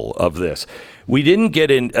cycle of this. We didn't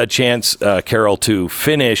get a chance, Carol, to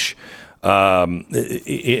finish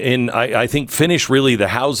I think finish really the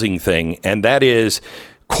housing thing, and that is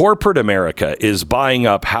corporate America is buying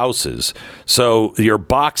up houses. So you're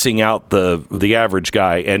boxing out the average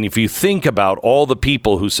guy. And if you think about all the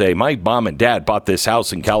people who say, my mom and dad bought this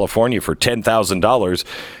house in California for $10,000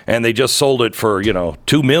 and they just sold it for,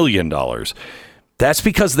 $2 million. That's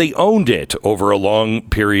because they owned it over a long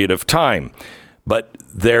period of time. But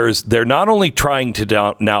they're not only trying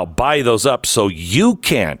to now buy those up so you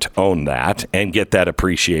can't own that and get that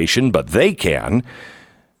appreciation, but they can.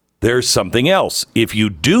 There's something else. If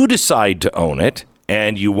you do decide to own it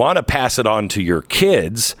and you want to pass it on to your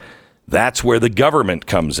kids, that's where the government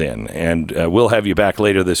comes in. And we'll have you back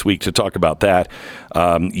later this week to talk about that.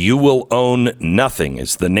 You Will Own Nothing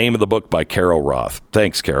is the name of the book by Carol Roth.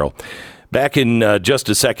 Thanks, Carol. Back in just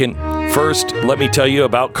a second. First, let me tell you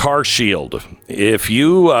about Car Shield. If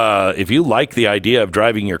you like the idea of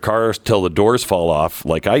driving your car till the doors fall off,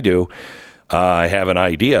 like I do, I have an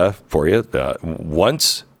idea for you.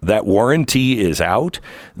 Once that warranty is out,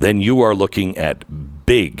 then you are looking at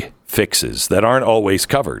big fixes that aren't always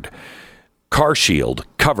covered. Car Shield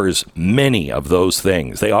covers many of those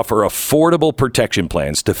things. They offer affordable protection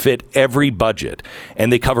plans to fit every budget,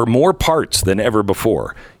 and they cover more parts than ever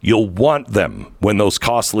before. You'll want them when those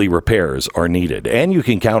costly repairs are needed. And you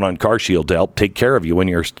can count on Car Shield to help take care of you when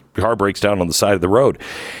your car breaks down on the side of the road.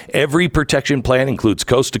 Every protection plan includes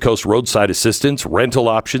coast-to-coast roadside assistance, rental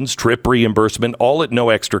options, trip reimbursement, all at no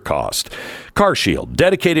extra cost. Car Shield,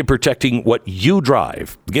 dedicated protecting what you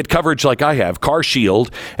drive. Get coverage like I have. Car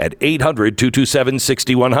Shield at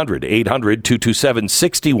 800-227-6100.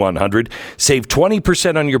 800-227-6100. Save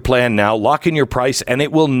 20% on your plan now. Lock in your price, and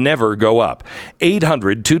it will never go up.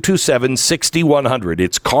 800-227-6100.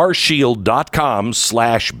 It's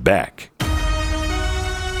carshield.com/Beck.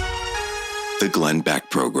 The Glenn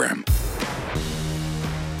Beck Program.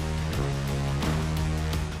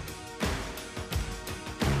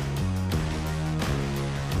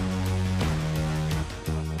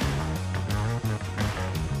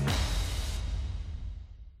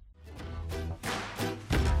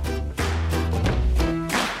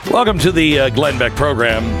 Welcome to the Glenn Beck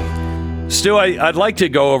Program. Stu, I'd like to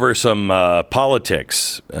go over some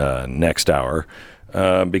politics next hour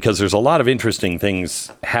because there's a lot of interesting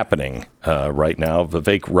things happening right now.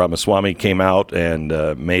 Vivek Ramaswamy came out and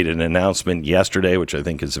made an announcement yesterday, which I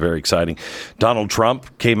think is very exciting. Donald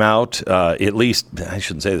Trump came out, at least, I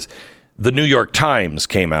shouldn't say this, the New York Times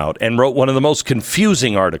came out and wrote one of the most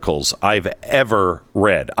confusing articles I've ever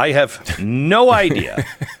read. I have no idea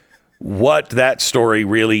what that story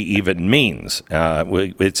really even means.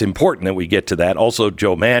 It's important that we get to that. Also,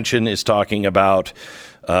 Joe Manchin is talking about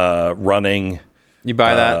running. You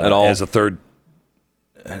buy that at all? As a third?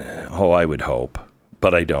 I would hope,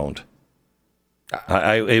 but I don't.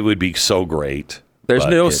 It would be so great. There's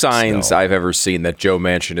no signs I've ever seen that Joe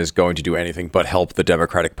Manchin is going to do anything but help the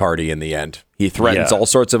Democratic Party in the end. He threatens all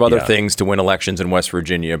sorts of other things to win elections in West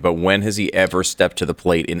Virginia, but when has he ever stepped to the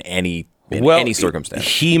plate in any circumstance?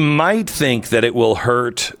 He might think that it will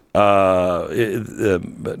hurt Donald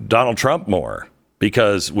Trump more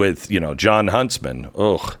because with, John Huntsman,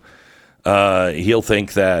 he'll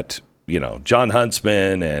think that, John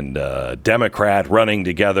Huntsman and Democrat running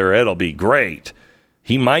together, it'll be great.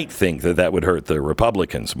 He might think that would hurt the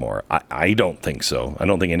Republicans more. I don't think so. I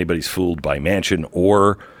don't think anybody's fooled by Manchin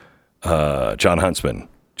or John Huntsman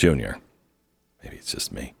Jr. Maybe it's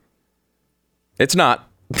just me. It's not.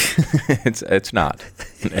 It's not.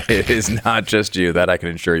 It is not just you. That I can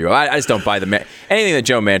assure you. I just don't buy anything that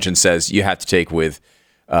Joe Manchin says. You have to take with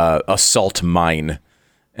a salt mine,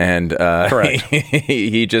 and correct.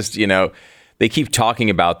 he just they keep talking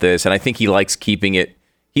about this, and I think he likes keeping it.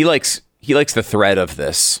 He likes the thread of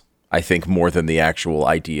this. I think more than the actual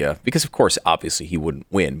idea, because of course, obviously, he wouldn't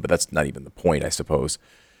win, but that's not even the point, I suppose.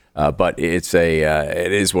 But it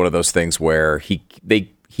is one of those things where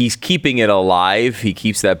he's keeping it alive. He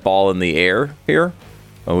keeps that ball in the air here,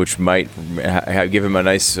 which might give him a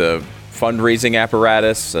nice fundraising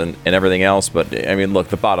apparatus and everything else. But I mean, look,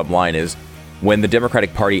 the bottom line is when the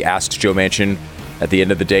Democratic Party asks Joe Manchin at the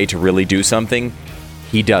end of the day to really do something,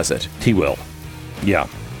 he does it. He will. Yeah.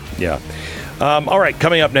 All right,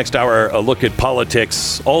 coming up next hour, a look at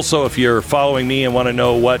politics. Also, if you're following me and want to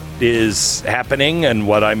know what is happening and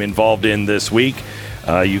what I'm involved in this week,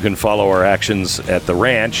 you can follow our actions at the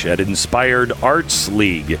ranch at Inspired Arts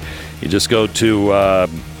League. You just go to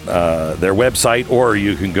their website, or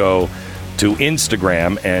you can go to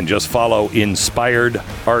Instagram and just follow Inspired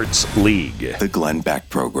Arts League. The Glenn Beck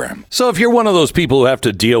Program. So if you're one of those people who have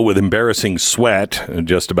to deal with embarrassing sweat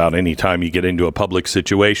just about any time you get into a public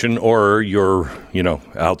situation, or you're,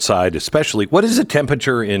 outside especially, what is the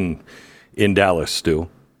temperature in Dallas, Stu,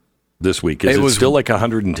 this week? Is it still like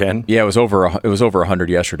 110? Yeah, it was over 100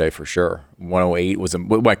 yesterday for sure. 108 was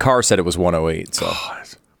my car said it was 108. So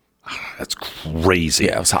that's crazy.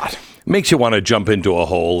 Yeah, it was hot. Makes you want to jump into a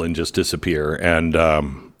hole and just disappear, and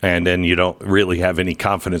then you don't really have any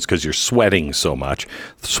confidence because you're sweating so much,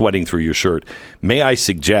 sweating through your shirt. May I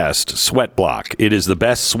suggest Sweat Block? It is the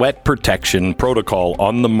best sweat protection protocol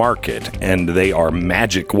on the market, and they are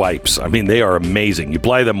magic wipes. I mean, they are amazing. You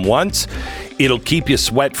apply them once, it'll keep you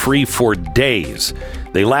sweat-free for days.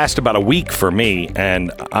 They last about a week for me,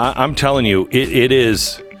 and I'm telling you,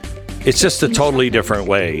 it's just a totally different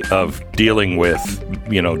way of dealing with,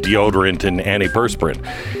 deodorant and antiperspirant.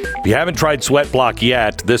 If you haven't tried Sweat Block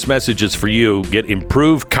yet, this message is for you. Get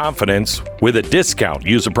improved confidence with a discount.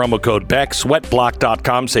 Use the promo code BECK,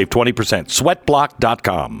 sweatblock.com, save 20%.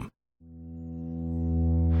 Sweatblock.com.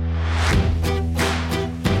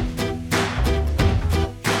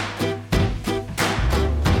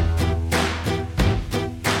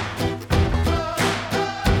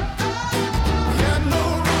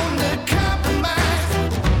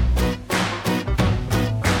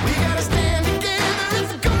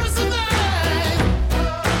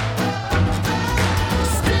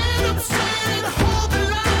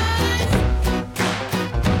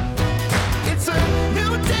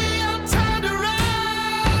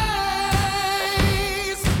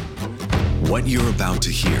 What you're about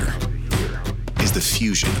to hear is the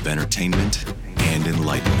fusion of entertainment and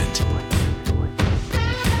enlightenment.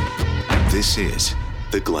 This is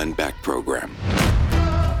the Glenn Beck Program.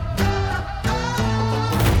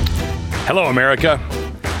 Hello, America.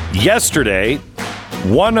 Yesterday,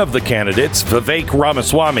 one of the candidates, Vivek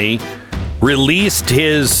Ramaswamy, released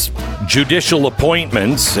his judicial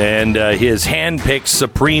appointments and his hand-picked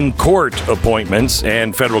Supreme Court appointments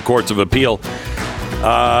and federal courts of appeal.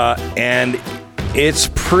 And it's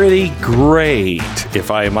pretty great, if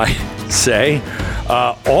I might say.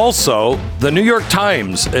 Also, the New York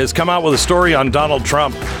Times has come out with a story on Donald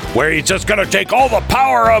Trump where he's just going to take all the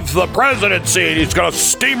power of the presidency and he's going to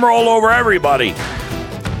steamroll over everybody.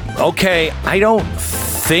 Okay, I don't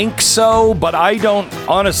think so, but I don't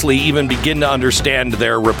honestly even begin to understand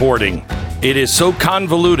their reporting. It is so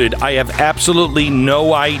convoluted, I have absolutely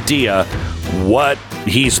no idea what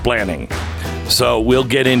he's planning. So we'll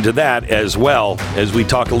get into that as well as we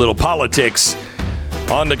talk a little politics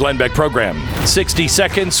on the Glenn Beck Program. 60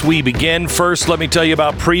 seconds, we begin. First, let me tell you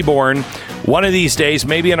about preborn. One of these days,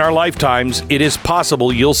 maybe in our lifetimes, it is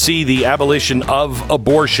possible you'll see the abolition of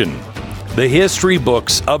abortion. The history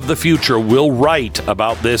books of the future will write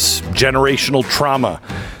about this generational trauma,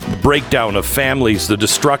 the breakdown of families, the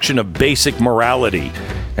destruction of basic morality,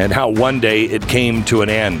 and how one day it came to an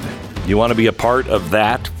end. You want to be a part of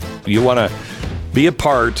that? You want to be a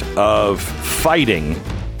part of fighting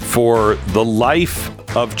for the life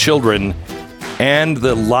of children and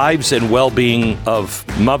the lives and well-being of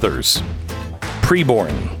mothers.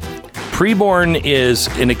 Preborn. Preborn is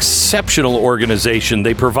an exceptional organization.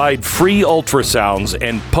 They provide free ultrasounds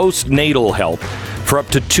and postnatal help for up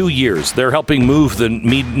to 2 years. They're helping move the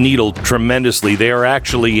needle tremendously. They are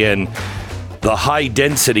actually in the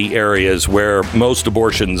high-density areas where most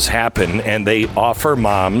abortions happen, and they offer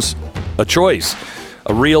moms a choice,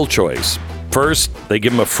 a real choice. First, they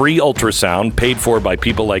give them a free ultrasound paid for by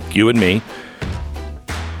people like you and me.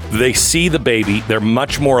 They see the baby. They're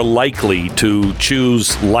much more likely to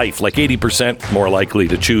choose life, like 80% more likely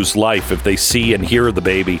to choose life if they see and hear the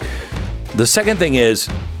baby. The second thing is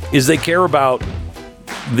they care about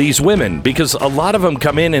these women, because a lot of them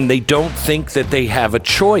come in and they don't think that they have a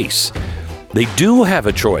choice. They do have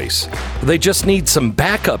a choice. They just need some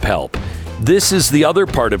backup help. This is the other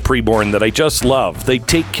part of preborn that I just love. They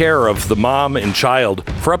take care of the mom and child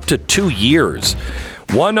for up to 2 years.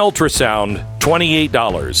 One ultrasound,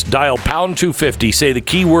 $28. Dial pound 250, say the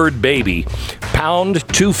keyword baby, pound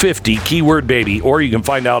 250, keyword baby, or you can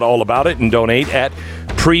find out all about it and donate at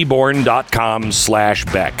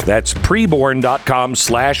preborn.com/Beck. That's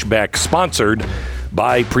preborn.com/Beck, sponsored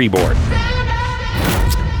by Preborn.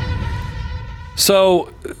 So,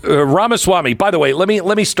 Ramaswamy, by the way, let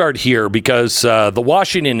me start here because the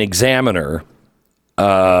Washington Examiner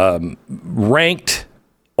ranked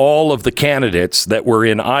all of the candidates that were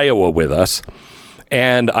in Iowa with us,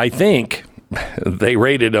 and I think they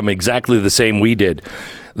rated them exactly the same we did.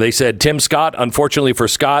 They said, Tim Scott, unfortunately for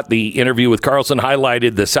Scott, the interview with Carlson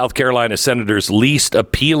highlighted the South Carolina senator's least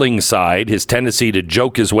appealing side, his tendency to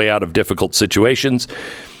joke his way out of difficult situations.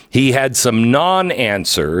 He had some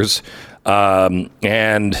non-answers, and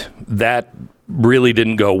that really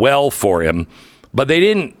didn't go well for him. But they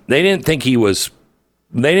didn't think he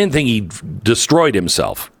destroyed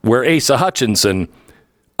himself. Where Asa Hutchinson,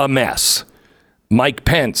 a mess. Mike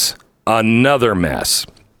Pence, another mess.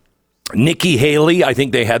 Nikki Haley, I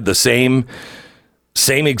think they had the same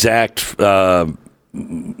exact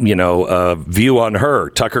view on her.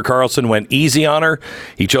 Tucker Carlson went easy on her.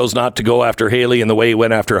 He chose not to go after Haley in the way he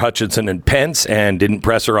went after Hutchinson and Pence, and didn't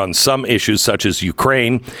press her on some issues such as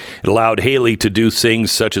Ukraine. It allowed Haley to do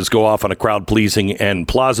things such as go off on a crowd-pleasing and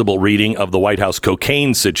plausible reading of the White House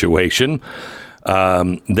cocaine situation.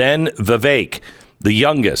 Then Vivek, the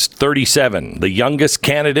youngest, 37, the youngest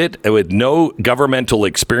candidate with no governmental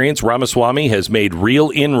experience. Ramaswamy has made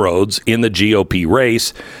real inroads in the GOP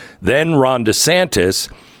race. Then Ron DeSantis,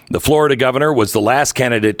 the Florida governor, was the last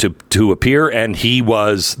candidate to appear, and he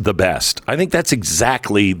was the best. I think that's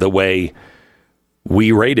exactly the way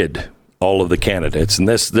we rated all of the candidates. And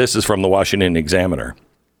this is from the Washington Examiner.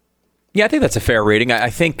 Yeah, I think that's a fair rating.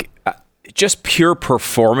 I think just pure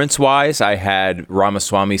performance-wise, I had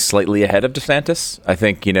Ramaswamy slightly ahead of DeSantis. I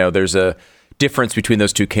think, there's a difference between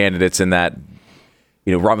those two candidates in that,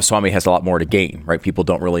 Ramaswamy has a lot more to gain, right? People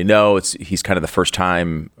don't really know. He's kind of the first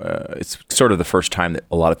time. It's sort of the first time that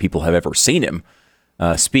a lot of people have ever seen him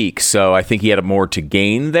speak. So I think he had more to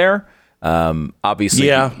gain there. Obviously,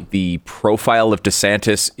 the profile of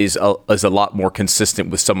DeSantis is a lot more consistent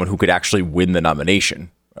with someone who could actually win the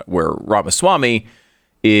nomination, where Ramaswamy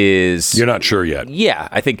is... You're not sure yet. Yeah,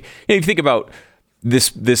 I think if you think about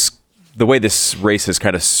this the way this race has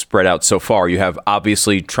kind of spread out so far, you have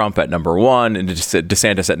obviously Trump at number one and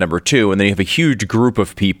DeSantis at number two, and then you have a huge group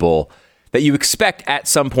of people that you expect at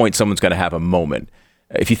some point someone's going to have a moment.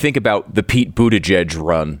 If you think about the Pete Buttigieg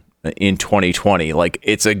run in 2020, like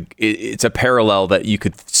it's a parallel that you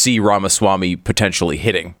could see Ramaswamy potentially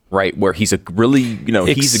hitting, right? Where he's a really,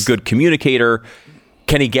 he's a good communicator.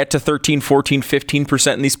 Can he get to 13, 14,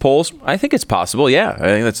 15% in these polls? I think it's possible. Yeah, I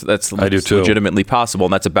think that's I do too. Legitimately possible,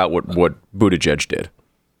 and that's about what Buttigieg did.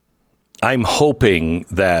 I'm hoping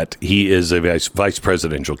that he is a vice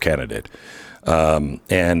presidential candidate.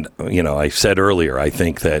 And, I said earlier, I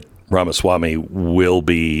think that Ramaswamy will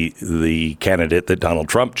be the candidate that Donald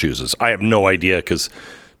Trump chooses. I have no idea because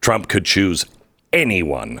Trump could choose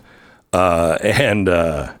anyone. And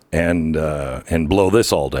blow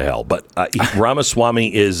this all to hell. But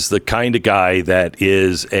Ramaswamy is the kind of guy that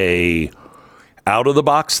is a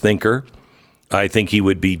out-of-the-box thinker. I think he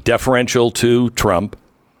would be deferential to Trump.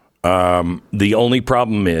 The only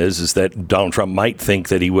problem is that Donald Trump might think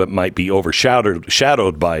that he might be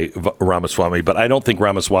overshadowed by Ramaswamy, but I don't think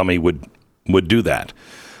Ramaswamy would do that.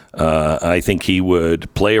 I think he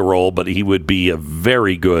would play a role, but he would be a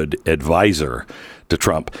very good advisor to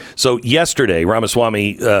Trump. So yesterday,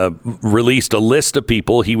 Ramaswamy released a list of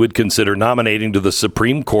people he would consider nominating to the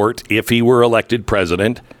Supreme Court if he were elected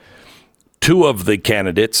president. Two of the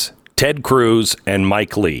candidates, Ted Cruz and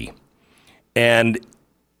Mike Lee. And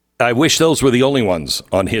I wish those were the only ones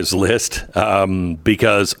on his list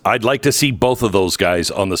because I'd like to see both of those guys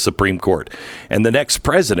on the Supreme Court. And the next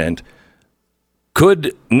president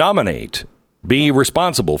could be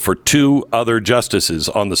responsible for two other justices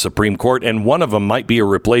on the Supreme Court, and one of them might be a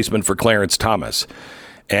replacement for Clarence Thomas.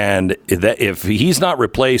 And that if he's not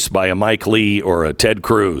replaced by a Mike Lee or a Ted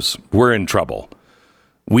Cruz, we're in trouble.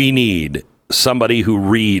 We need somebody who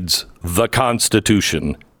reads the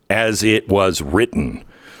Constitution as it was written.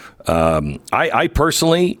 I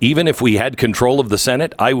personally, even if we had control of the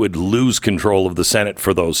Senate, I would lose control of the Senate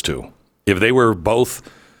for those two. If they were both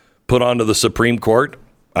put onto the Supreme Court,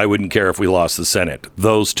 I wouldn't care if we lost the Senate.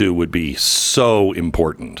 Those two would be so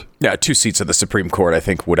important. Yeah, 2 seats of the Supreme Court, I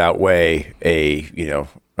think, would outweigh a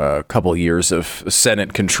a couple years of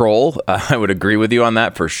Senate control. I would agree with you on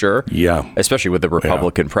that for sure. Yeah. Especially with the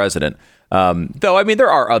Republican president. Though, I mean,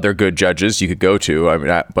 there are other good judges you could go to. I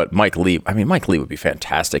mean, but Mike Lee would be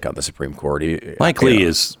fantastic on the Supreme Court. Mike Lee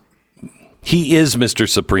is Mr.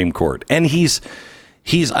 Supreme Court. And he's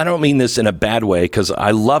I don't mean this in a bad way because I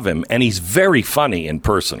love him and he's very funny in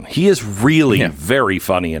person. He is really very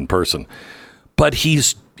funny in person. But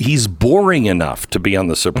he's boring enough to be on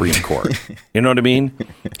the Supreme Court. You know what I mean?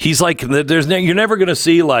 He's like, you're never going to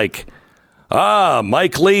see like,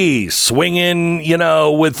 Mike Lee swinging,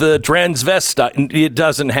 with the transvestite. It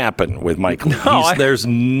doesn't happen with Mike Lee. No, there's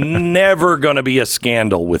never going to be a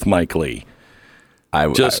scandal with Mike Lee. I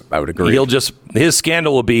would agree. His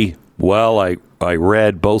scandal will be, well, I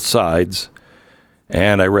read both sides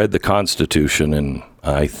and I read the Constitution and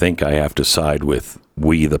I think I have to side with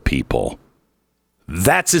we the people.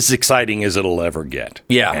 That's as exciting as it'll ever get.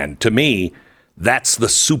 Yeah. And to me, that's the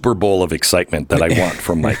Super Bowl of excitement that I want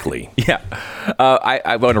from Mike Lee. Yeah.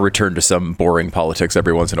 I want to return to some boring politics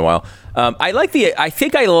every once in a while. I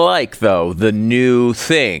think I like, though, the new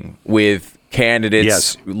thing with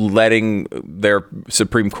candidates letting their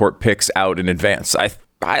Supreme Court picks out in advance.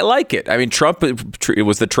 I like it. I mean, Trump it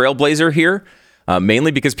was the trailblazer here,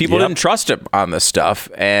 mainly because people didn't trust him on this stuff.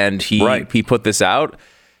 And he put this out.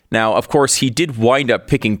 Now, of course, he did wind up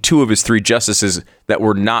picking 2 of his 3 justices that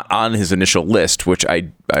were not on his initial list, which I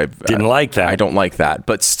didn't like that. I don't like that.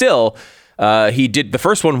 But still, he did. The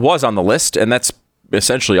first one was on the list, and that's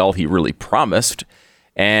essentially all he really promised.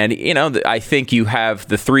 And, I think you have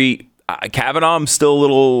the 3. Kavanaugh, I'm still a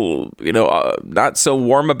little, not so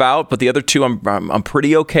warm about, but the other 2 I'm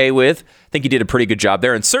pretty okay with. I think he did a pretty good job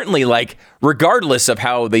there. And certainly, regardless of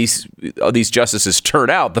how these justices turn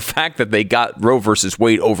out, the fact that they got Roe versus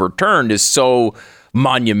Wade overturned is so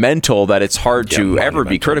monumental that it's hard to ever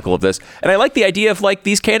be critical of this. And I like the idea of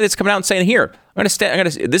these candidates coming out and saying, here,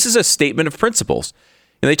 this is a statement of principles.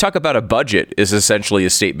 And they talk about a budget is essentially a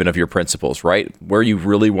statement of your principles, right? Where you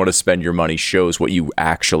really want to spend your money shows what you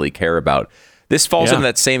actually care about. This falls into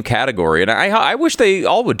that same category. And I wish they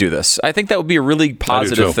all would do this. I think that would be a really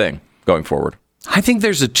positive thing going forward. I think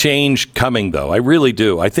there's a change coming, though. I really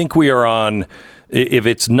do. I think we are on, if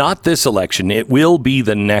it's not this election, it will be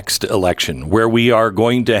the next election where we are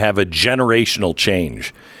going to have a generational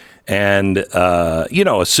change. And,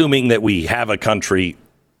 assuming that we have a country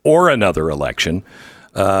or another election,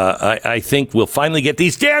 I think we'll finally get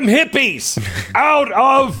these damn hippies out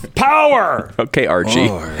of power. Okay, Archie.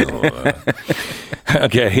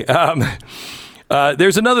 Okay.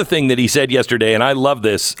 There's another thing that he said yesterday, and I love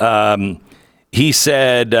this. He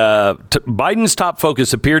said, Biden's top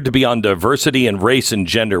focus appeared to be on diversity and race and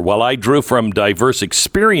gender. While I drew from diverse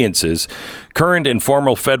experiences, current and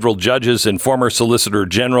former federal judges and former Solicitor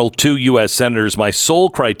General, 2 U.S. senators, my sole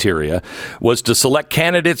criteria was to select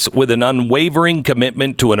candidates with an unwavering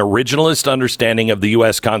commitment to an originalist understanding of the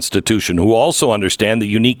U.S. Constitution, who also understand the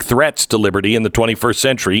unique threats to liberty in the 21st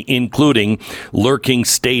century, including lurking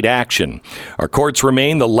state action. Our courts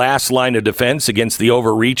remain the last line of defense against the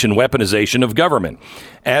overreach and weaponization of government.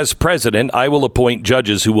 As president, I will appoint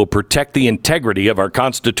judges who will protect the integrity of our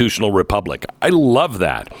constitutional republic. I love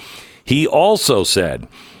that. He also said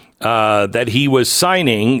that he was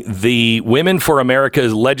signing the Women for America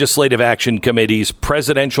Legislative Action Committee's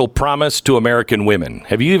presidential promise to American women.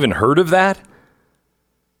 Have you even heard of that?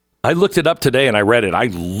 I looked it up today and I read it. I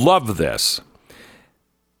love this.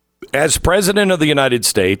 As president of the United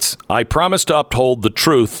States, I promise to uphold the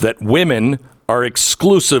truth that women are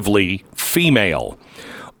exclusively female.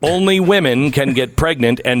 Only women can get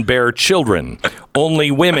pregnant and bear children. Only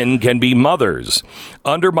women can be mothers.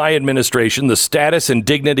 Under my administration, the status and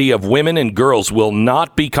dignity of women and girls will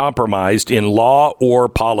not be compromised in law or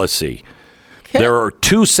policy. There are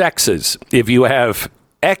 2 sexes. If you have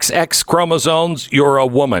XX chromosomes, you're a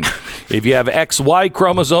woman. If you have XY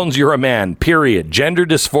chromosomes, you're a man, period. Gender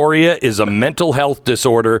dysphoria is a mental health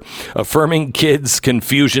disorder. Affirming kids'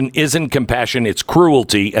 confusion isn't compassion, it's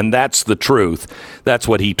cruelty, and that's the truth. That's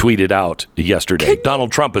what he tweeted out yesterday.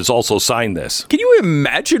 Donald Trump has also signed this. Can you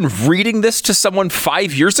imagine reading this to someone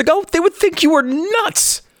 5 years ago? They would think you were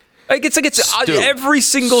nuts. It's every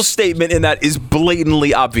single statement in that is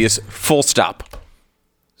blatantly obvious, full stop.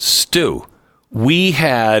 Stu, we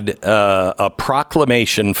had a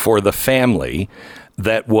proclamation for the family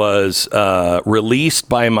that was released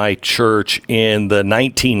by my church in the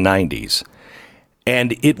 1990s.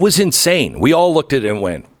 And it was insane. We all looked at it and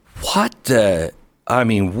went, what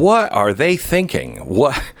are they thinking?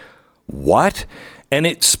 What? And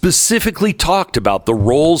it specifically talked about the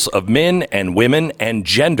roles of men and women and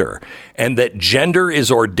gender, and that gender is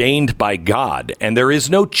ordained by God, and there is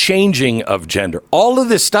no changing of gender. All of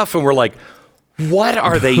this stuff, and we're like, what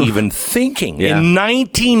are they even thinking? Yeah. In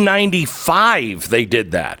 1995, they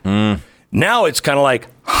did that. Now it's kind of like,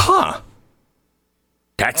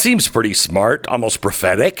 that seems pretty smart, almost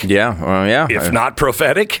prophetic. Yeah, yeah. If not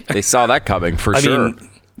prophetic. They saw that coming for sure. I mean,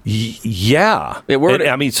 yeah.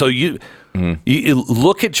 So you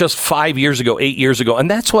look at just 5 years ago, 8 years ago, and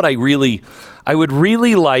that's what I would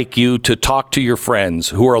really like you to talk to your friends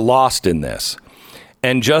who are lost in this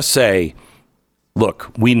and just say,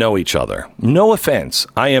 look, we know each other. No offense.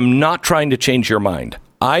 I am not trying to change your mind.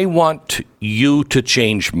 I want you to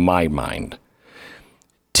change my mind.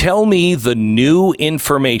 Tell me the new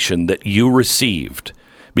information that you received,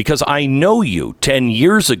 because I know you 10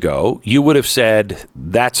 years ago, you would have said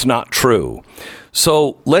that's not true.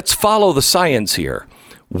 So let's follow the science here.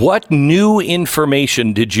 What new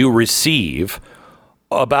information did you receive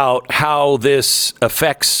about how this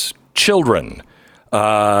affects children,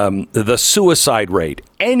 the suicide rate,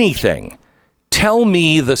 anything? Tell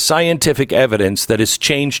me the scientific evidence that has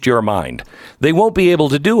changed your mind. They won't be able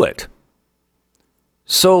to do it.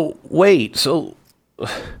 So wait, so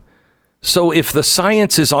if the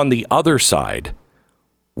science is on the other side,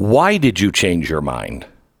 why did you change your mind?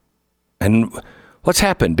 And what's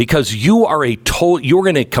happened? Because you are you're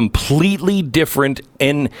in a completely different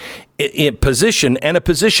in position, and a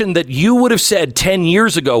position that you would have said 10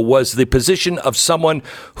 years ago was the position of someone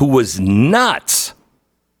who was nuts.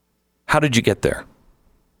 How did you get there?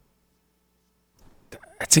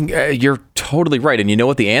 You're totally right. And you know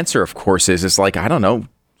what the answer, of course, is? It's like, I don't know,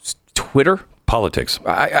 Twitter? Politics.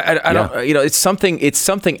 I don't, it's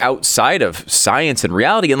something outside of science and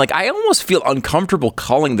reality. And like, I almost feel uncomfortable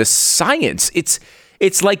calling this science.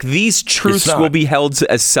 It's like these truths will be held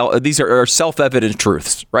as these are self-evident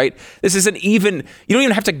truths, right? This isn't even, you don't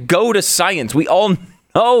even have to go to science. We all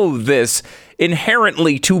know this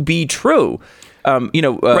inherently to be true.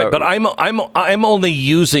 Right, but I'm only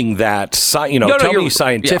using that, tell me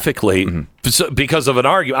scientifically, because of an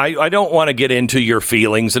argument. I don't want to get into your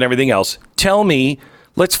feelings and everything else. Tell me,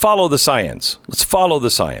 let's follow the science. Let's follow the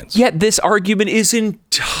science. Yet this argument is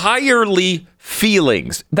entirely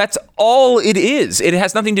feelings. That's all it is. It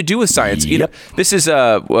has nothing to do with science. Yep. This is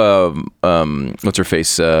what's her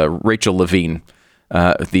face, Rachel Levine.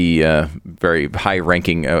 The very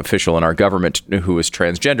high-ranking official in our government who is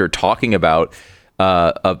transgender, talking about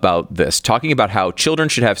this, talking about how children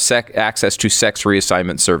should have access to sex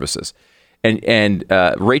reassignment services. And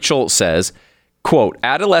Rachel says, quote,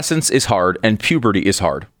 adolescence is hard and puberty is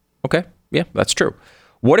hard. Okay, yeah, that's true.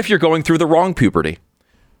 What if you're going through the wrong puberty?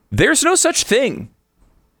 There's no such thing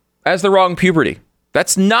as the wrong puberty.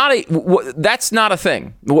 That's not a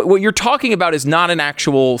thing. What you're talking about is not an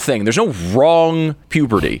actual thing. There's no wrong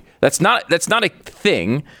puberty. That's not a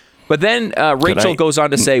thing. But then Rachel goes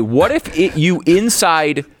on to say, what if you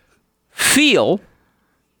inside feel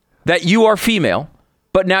that you are female,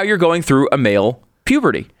 but now you're going through a male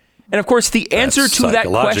puberty? And of course, the answer to that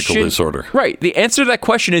question, disorder. Right? The answer to that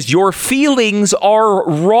question is your feelings are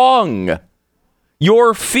wrong.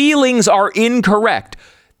 Your feelings are incorrect.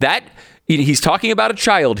 That he's talking about a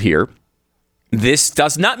child here. This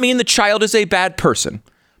does not mean the child is a bad person,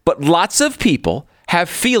 but lots of people have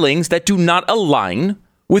feelings that do not align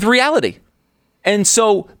with reality. And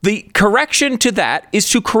so the correction to that is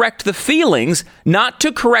to correct the feelings, not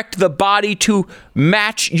to correct the body to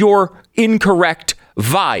match your incorrect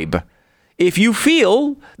vibe. If you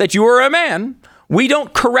feel that you are a man, we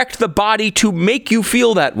don't correct the body to make you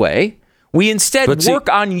feel that way. We instead work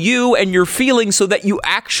on you and your feelings so that you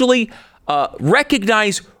actually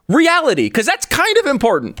recognize reality, because that's kind of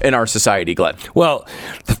important in our society, Glenn. Well,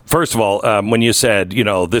 first of all, when you said,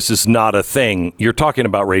 this is not a thing, you're talking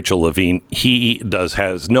about Rachel Levine. He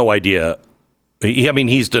has no idea.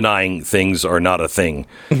 He's denying things are not a thing.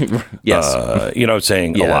 Yes.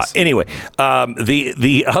 Saying a lot. Anyway,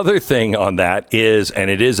 the other thing on that is, and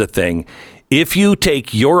it is a thing, if you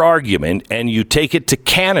take your argument and you take it to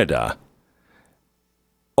Canada,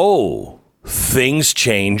 things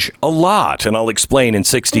change a lot, and I'll explain in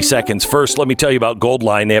 60 seconds. First, let me tell you about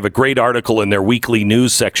Goldline. They have a great article in their weekly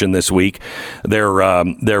news section this week.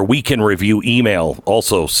 Their Week in Review email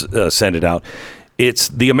also sent it out. It's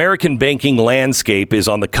the American banking landscape is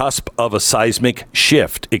on the cusp of a seismic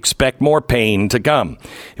shift. Expect more pain to come.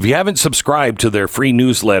 If you haven't subscribed to their free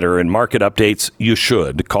newsletter and market updates, you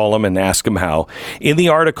should. Call them and ask them how. In the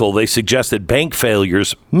article, they suggest that bank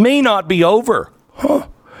failures may not be over.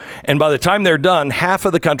 And by the time they're done, half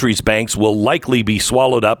of the country's banks will likely be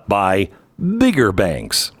swallowed up by bigger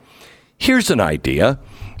banks. Here's an idea.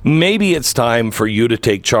 Maybe it's time for you to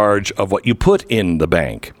take charge of what you put in the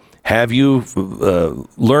bank. Have you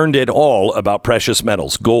learned at all about precious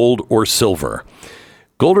metals, gold or silver?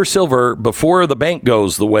 Gold or silver, before the bank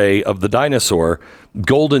goes the way of the dinosaur,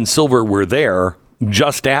 gold and silver were there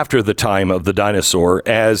just after the time of the dinosaur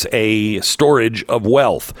as a storage of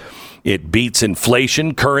wealth. It beats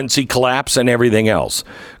inflation, currency collapse, and everything else.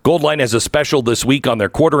 Goldline has a special this week on their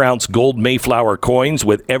quarter-ounce gold Mayflower coins.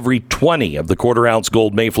 With every 20 of the quarter-ounce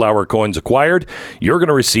gold Mayflower coins acquired, you're going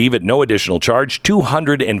to receive, at no additional charge,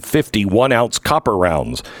 250 one-ounce copper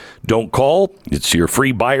rounds. Don't call. It's your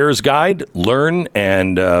free buyer's guide. Learn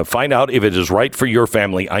and find out if it is right for your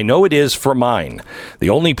family. I know it is for mine. The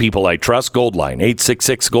only people I trust, Goldline,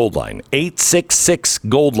 866-GOLDLINE,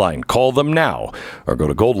 866-GOLDLINE. Call them now or go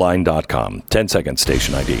to goldline.com. 10 seconds,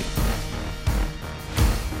 station ID.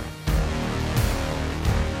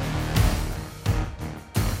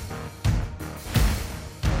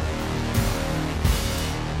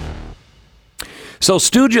 So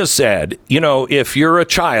Stu just said, if you're a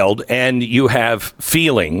child and you have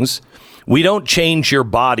feelings, we don't change your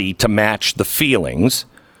body to match the feelings.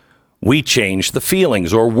 We change the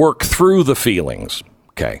feelings or work through the feelings.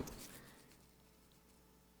 Okay.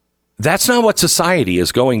 That's not what society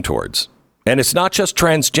is going towards. And it's not just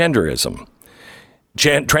transgenderism.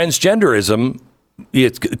 Transgenderism,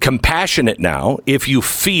 it's compassionate now. If you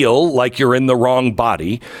feel like you're in the wrong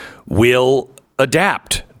body, we'll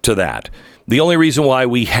adapt to that. The only reason why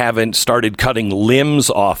we haven't started cutting limbs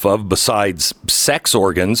off of, besides sex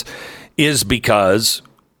organs, is because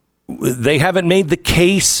they haven't made the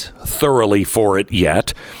case thoroughly for it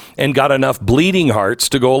yet and got enough bleeding hearts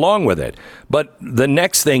to go along with it. But the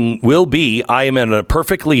next thing will be, I am in a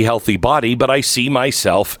perfectly healthy body, but I see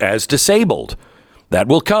myself as disabled. That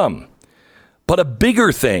will come. But a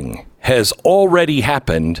bigger thing has already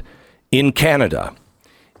happened in Canada.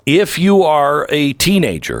 If you are a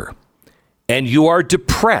teenager and you are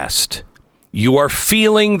depressed, you are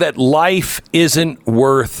feeling that life isn't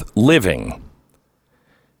worth living,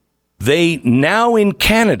 they now in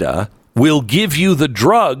Canada will give you the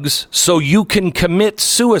drugs so you can commit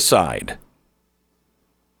suicide.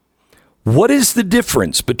 What is the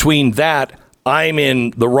difference between that, I'm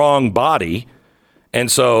in the wrong body,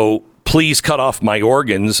 and so please cut off my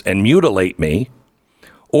organs and mutilate me,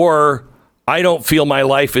 or I don't feel my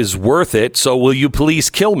life is worth it, so will you please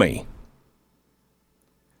kill me?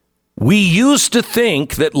 We used to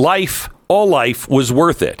think that all life was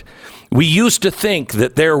worth it. We used to think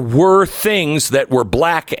that there were things that were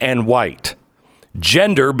black and white,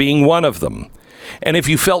 gender being one of them. And if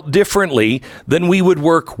you felt differently, then we would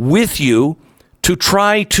work with you to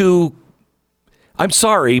try to, I'm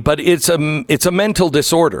sorry, but it's a mental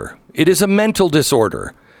disorder. It is a mental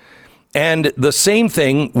disorder. And the same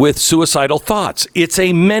thing with suicidal thoughts. It's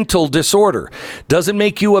a mental disorder. Doesn't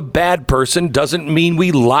make you a bad person. Doesn't mean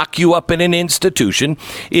we lock you up in an institution.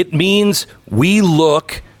 It means we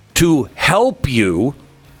look to help you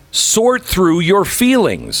sort through your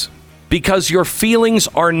feelings, because your feelings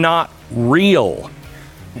are not real.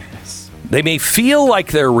 Yes. They may feel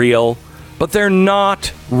like they're real, but they're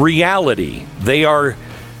not reality. They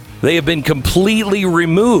have been completely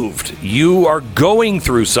removed. You are going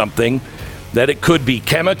through something that it could be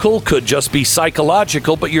chemical, could just be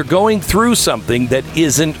psychological, but you're going through something that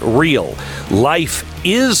isn't real. Life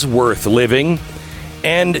is worth living,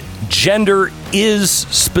 and gender is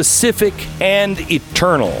specific and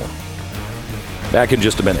eternal. Back in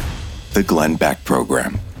just a minute. The Glenn Beck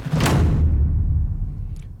Program.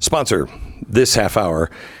 Sponsor this half hour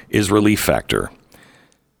is Relief Factor.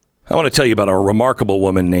 I want to tell you about a remarkable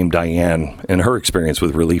woman named Diane and her experience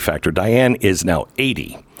with Relief Factor. Diane is now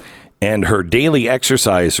 80, and her daily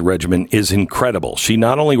exercise regimen is incredible. She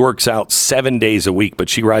not only works out 7 days a week, but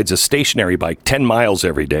she rides a stationary bike 10 miles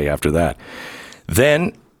every day after that.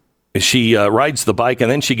 Then she rides the bike, and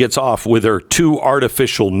then she gets off with her 2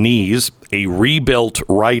 artificial knees, a rebuilt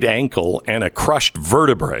right ankle, and a crushed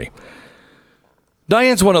vertebrae.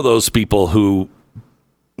 Diane's one of those people who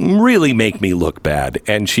really make me look bad,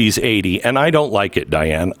 and she's 80, and I don't like it,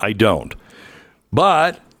 Diane. I don't.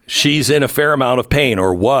 But she's in a fair amount of pain,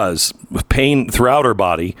 or was pain throughout her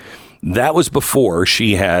body. That was before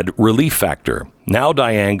she had Relief Factor. Now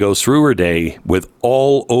Diane goes through her day with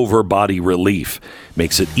all over body relief.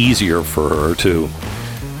 Makes it easier for her to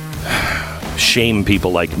shame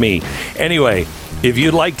people like me. Anyway, if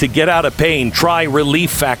you'd like to get out of pain, try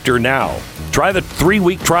Relief Factor now. Try the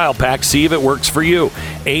 3-week trial pack, see if it works for you.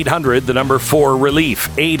 800, the number 4-RELIEF.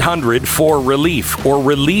 800-4-RELIEF or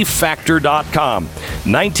relieffactor.com.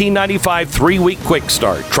 $19.95 3-week quick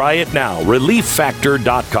start. Try it now.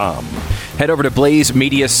 Relieffactor.com. Head over to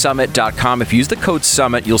blazemediasummit.com. If you use the code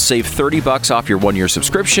SUMMIT, you'll save $30 off your 1-year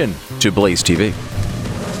subscription to Blaze TV.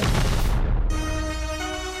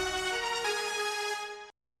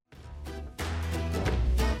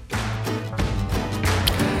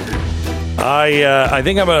 I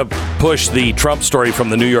think I'm going to push the Trump story from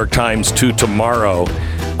the New York Times to tomorrow.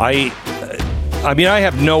 I mean, I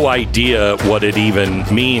have no idea what it even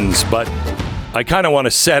means, but I kind of want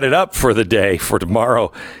to set it up for the day, for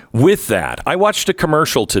tomorrow, with that. I watched a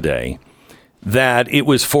commercial today that it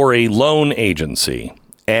was for a loan agency,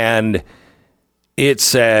 and it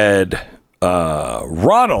said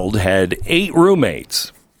Ronald had 8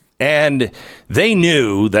 roommates, and they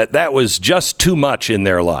knew that that was just too much in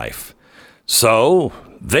their life. So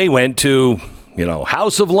they went to,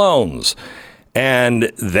 House of Loans,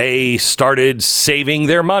 and they started saving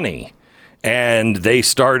their money. And they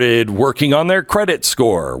started working on their credit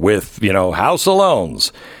score with, House of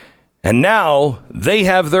Loans. And now they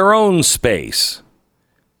have their own space.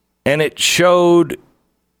 And it showed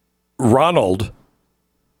Ronald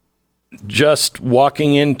just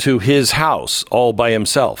walking into his house all by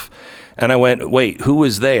himself. And I went, wait, who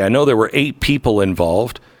was they? I know there were 8 people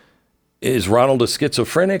involved. Is Ronald a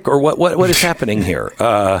schizophrenic or what is happening here?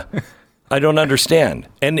 I don't understand.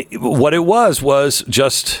 And what it was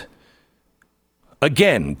just,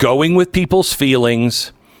 again, going with people's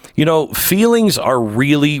feelings. Feelings are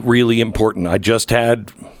really, really important. I just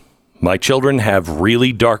had my children have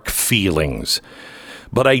really dark feelings,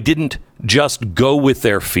 but I didn't just go with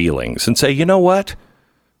their feelings and say, you know what?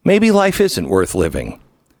 Maybe life isn't worth living,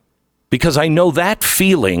 because I know that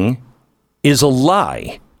feeling is a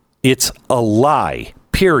lie. It's a lie,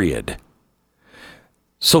 period.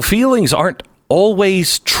 So feelings aren't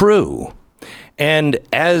always true. And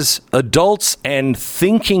as adults and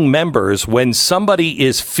thinking members, when somebody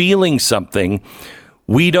is feeling something,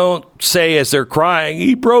 we don't say as they're crying,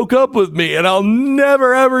 he broke up with me and I'll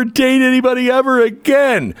never, ever date anybody ever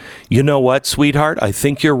again. You know what, sweetheart? I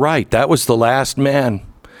think you're right. That was the last man.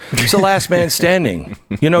 He's the last man standing.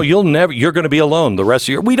 You're going to be alone the rest of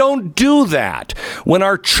your. We don't do that. When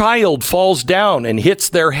our child falls down and hits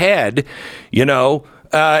their head,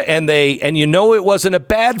 and it wasn't a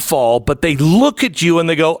bad fall, but they look at you and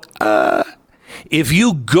they go, if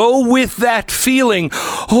you go with that feeling,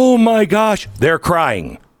 oh my gosh, they're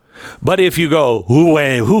crying. But if you go,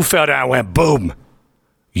 who fell down, went boom,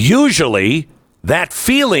 usually that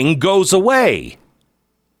feeling goes away.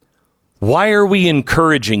 Why are we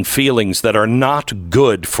encouraging feelings that are not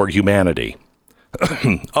good for humanity?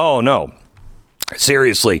 Oh, no.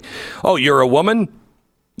 Seriously. Oh, you're a woman?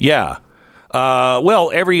 Yeah.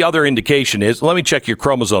 Well, every other indication is, let me check your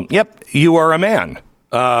chromosome. Yep, you are a man.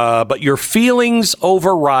 But your feelings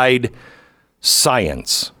override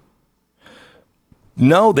science.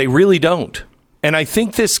 No, they really don't. And I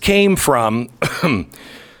think this came from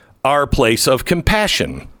our place of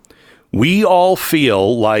compassion. We all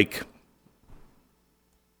feel like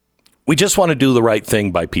we just want to do the right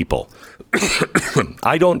thing by people.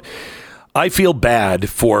 I feel bad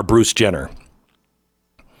for Bruce Jenner.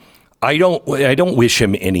 I don't wish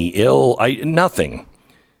him any ill. Nothing.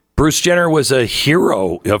 Bruce Jenner was a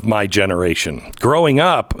hero of my generation. Growing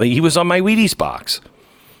up, he was on my Wheaties box.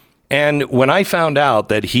 And when I found out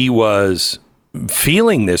that he was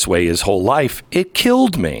feeling this way his whole life, it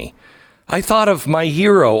killed me. I thought of my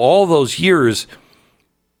hero all those years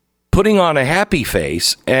putting on a happy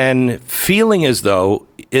face and feeling as though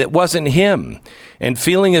it wasn't him, and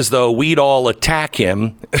feeling as though we'd all attack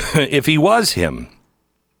him if he was him.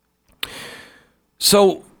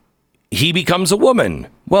 So he becomes a woman.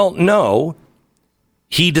 Well, no,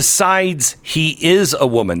 he decides he is a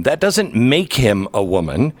woman. That doesn't make him a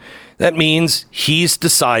woman. That means he's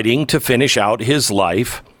deciding to finish out his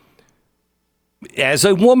life as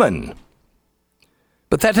a woman.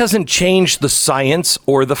 But that doesn't change the science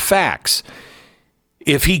or the facts.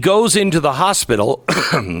 If he goes into the hospital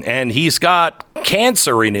and he's got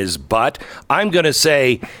cancer in his butt, I'm going to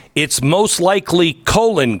say it's most likely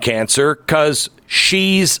colon cancer because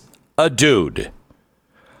she's a dude.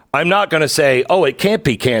 I'm not going to say, oh, it can't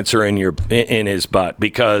be cancer in his butt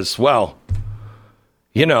because, well,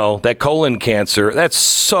 that colon cancer,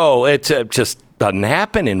 it just doesn't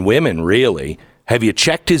happen in women, really. Have you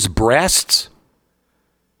checked his breasts?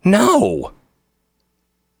 No.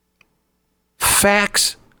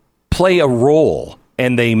 Facts play a role,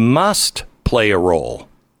 and they must play a role.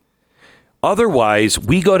 Otherwise,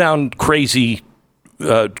 we go down crazy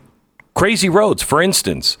roads. For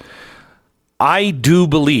instance, I do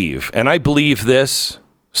believe, and I believe this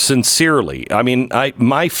sincerely. I mean,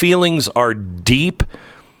 my feelings are deep.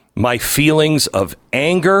 My feelings of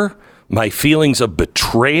anger, my feelings of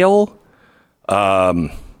betrayal,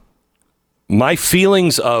 my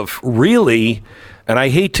feelings of really, and I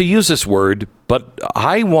hate to use this word, but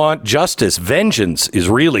I want justice. Vengeance is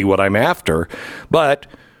really what I'm after, but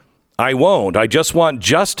I won't. I just want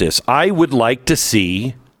justice. I would like to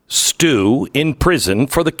see Stu in prison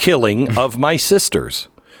for the killing of my sisters.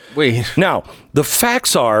 Wait. Now, the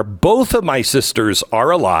facts are both of my sisters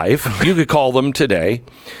are alive. You could call them today.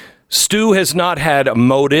 Stu has not had a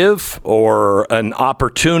motive or an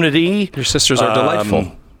opportunity. Your sisters are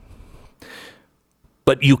delightful.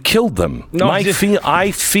 But you killed them. No,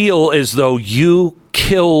 I feel as though you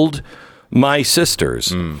killed my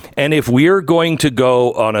sisters. And if we're going to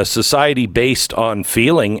go on a society based on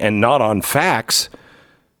feeling and not on facts,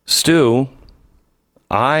 Stu,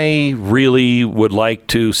 I really would like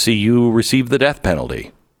to see you receive the death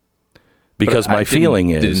penalty. Because my feeling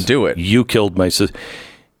is didn't do it. You killed my sister.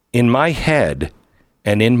 In my head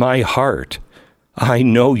and in my heart, I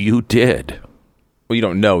know you did. Well, you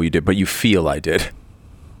don't know you did, but you feel I did.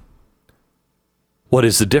 What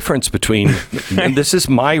is the difference between, and this is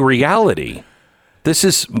my reality. This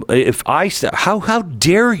is, how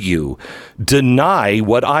dare you deny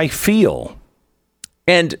what I feel?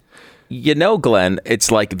 And, Glenn,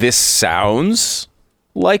 it's like this sounds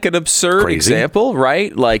like an absurd example,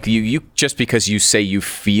 right? Like you just because you say you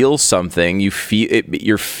feel something,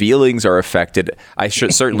 your feelings are affected. I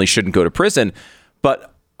certainly shouldn't go to prison,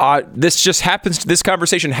 but this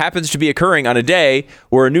conversation happens to be occurring on a day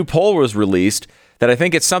where a new poll was released that I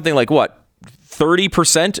think it's something like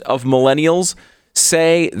 30% of millennials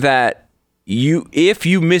say that if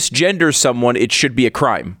you misgender someone, it should be a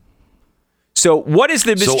crime. So what is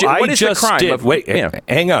the crime?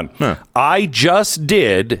 Hang on. Huh. I just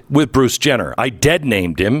did with Bruce Jenner. I dead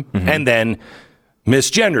named him and then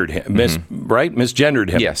misgendered him. Misgendered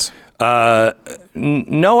him. Yes.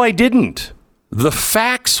 No, I didn't. The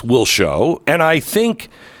facts will show, and I think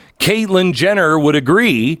Caitlyn Jenner would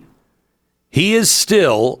agree, he is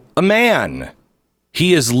still a man.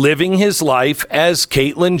 He is living his life as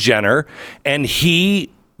Caitlyn Jenner, and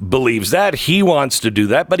he believes that. He wants to do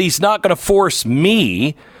that, but he's not going to force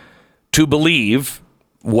me to believe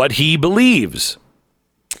what he believes.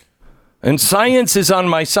 And science is on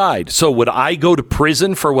my side. So would I go to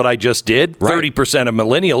prison for what I just did? Right. 30% of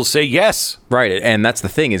millennials say yes. Right. And that's the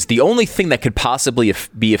thing, is the only thing that could possibly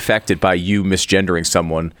be affected by you misgendering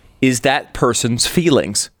someone is that person's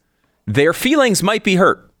feelings. Their feelings might be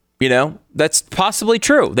hurt. That's possibly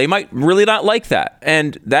true. They might really not like that.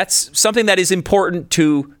 And that's something that is important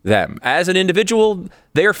to them. As an individual,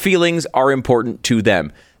 their feelings are important to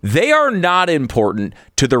them. They are not important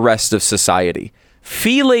to the rest of society.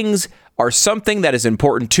 Feelings are something that is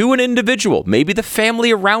important to an individual, maybe the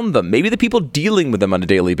family around them, maybe the people dealing with them on a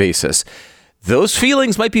daily basis. Those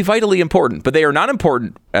feelings might be vitally important, but they are not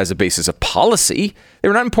important as a basis of policy.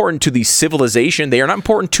 They're not important to the civilization. They are not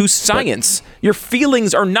important to science. Your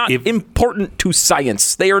feelings are not important to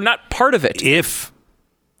science. They are not part of it. If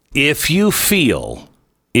you feel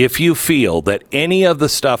that any of the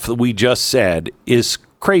stuff that we just said is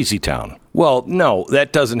crazy town, well, no,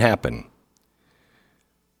 that doesn't happen.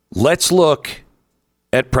 Let's look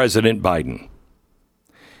at President Biden.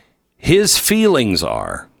 His feelings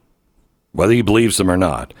are, whether he believes them or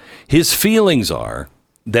not, his feelings are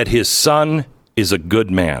that his son is a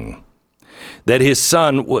good man, that his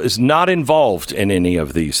son was not involved in any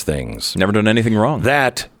of these things. Never done anything wrong.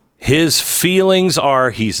 That his feelings are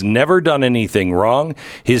he's never done anything wrong.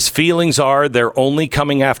 His feelings are they're only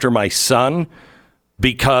coming after my son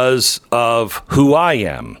because of who I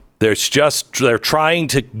am. They're trying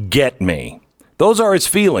to get me. Those are his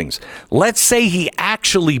feelings. Let's say he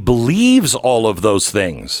actually believes all of those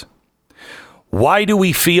things. Why do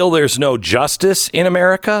we feel there's no justice in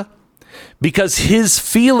America? Because his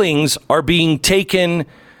feelings are being taken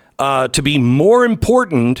to be more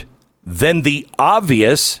important than the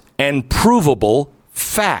obvious and provable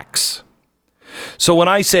facts. So when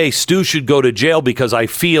I say Stu should go to jail because I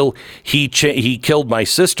feel he killed my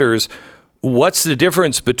sisters, what's the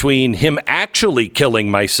difference between him actually killing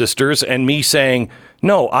my sisters and me saying,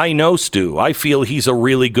 no, I know Stu. I feel he's a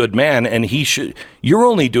really good man, and you're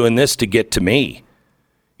only doing this to get to me.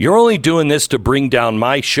 You're only doing this to bring down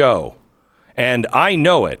my show. And I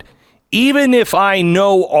know it. even if I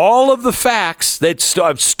know all of the facts that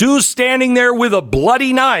Stu's standing there with a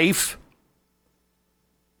bloody knife,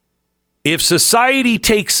 if society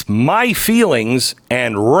takes my feelings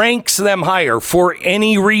and ranks them higher for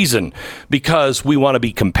any reason, because we want to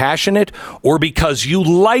be compassionate or because you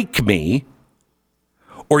like me,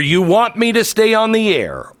 or you want me to stay on the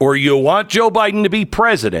air, or you want Joe Biden to be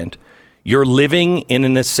president, you're living in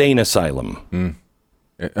an insane asylum.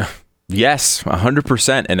 Yes,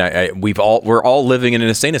 100%. And we're all living in an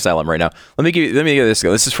insane asylum right now. Let me give you this.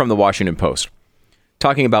 This is from the Washington Post,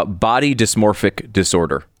 talking about body dysmorphic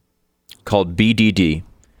disorder called BDD.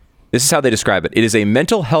 This is how they describe it. It is a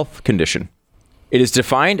mental health condition. It is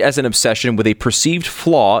defined as an obsession with a perceived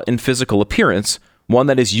flaw in physical appearance, one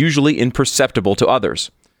that is usually imperceptible to others.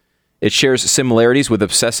 It shares similarities with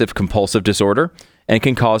obsessive compulsive disorder and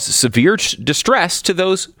can cause severe distress to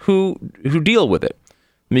those who deal with it.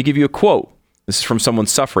 Let me give you a quote. This is from someone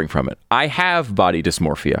suffering from it. I have body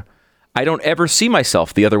dysmorphia. I don't ever see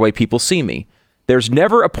myself the other way people see me. There's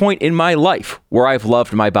never a point in my life where I've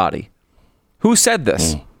loved my body. Who said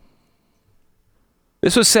this?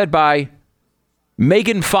 This was said by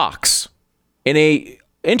Megan Fox in a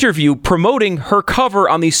interview promoting her cover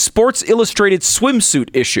on the Sports Illustrated swimsuit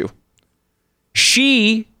issue.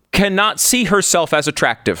 She cannot see herself as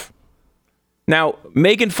attractive. Now,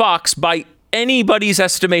 Megan Fox, by anybody's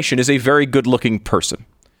estimation, is a very good-looking person.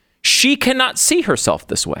 She cannot see herself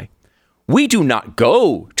this way. We do not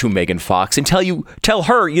go to Megan Fox and tell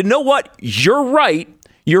her, you know what? You're right.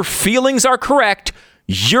 Your feelings are correct.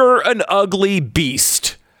 You're an ugly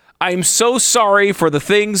beast. I'm so sorry for the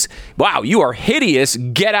things. Wow, you are hideous.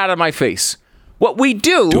 Get out of my face. What we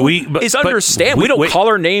do is understand. We don't call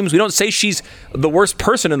her names. We don't say she's the worst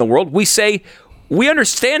person in the world. We say, we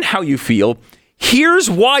understand how you feel. Here's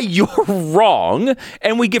why you're wrong.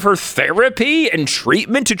 And we give her therapy and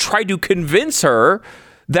treatment to try to convince her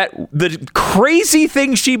that the crazy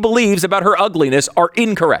things she believes about her ugliness are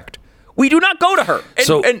incorrect. We do not go to her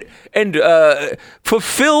and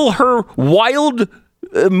fulfill her wild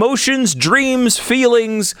emotions, dreams,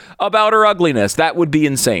 feelings about her ugliness. That would be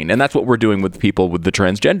insane. And that's what we're doing with people with the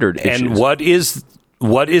transgendered issues. And what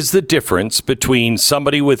is the difference between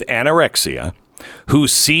somebody with anorexia who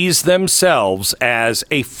sees themselves as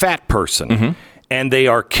a fat person and they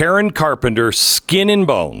are Karen Carpenter, skin and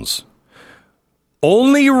bones?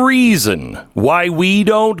 Only reason why we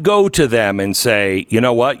don't go to them and say, you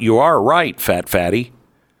know what, you are right, fat fatty.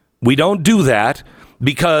 We don't do that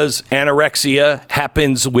because anorexia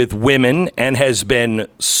happens with women and has been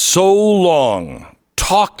so long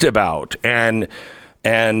talked about, and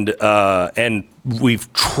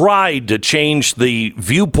we've tried to change the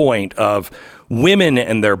viewpoint of women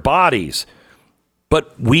and their bodies.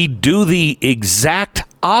 But we do the exact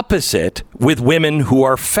opposite with women who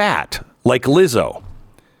are fat, like Lizzo.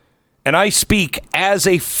 And I speak as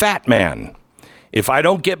a fat man. If I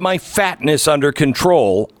don't get my fatness under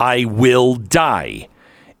control, I will die.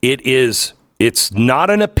 It's not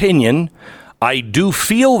an opinion. I do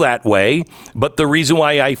feel that way, but the reason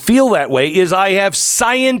why I feel that way is I have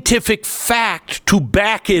scientific fact to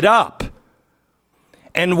back it up.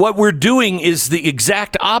 And what we're doing is the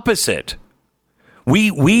exact opposite.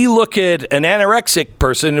 We look at an anorexic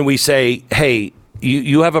person and we say, hey,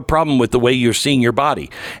 you have a problem with the way you're seeing your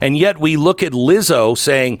body. And yet we look at Lizzo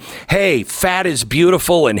saying, hey, fat is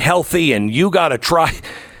beautiful and healthy and you got to try.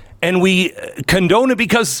 And we condone it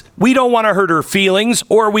because we don't want to hurt her feelings,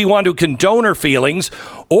 or we want to condone her feelings,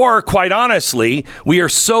 or quite honestly, we are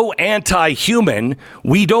so anti-human,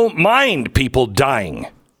 we don't mind people dying.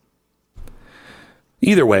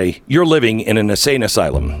 Either way, you're living in an insane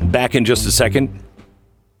asylum. Back in just a second.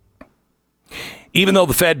 Even though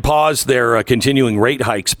the Fed paused their continuing rate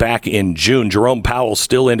hikes back in June, Jerome Powell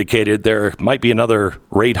still indicated there might be another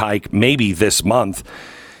rate hike maybe this month.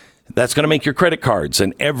 That's going to make your credit cards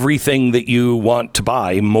and everything that you want to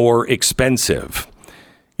buy more expensive.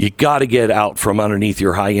 You got to get out from underneath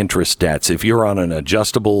your high interest debts. If you're on an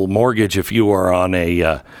adjustable mortgage, if you are on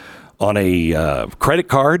a credit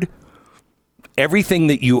card, everything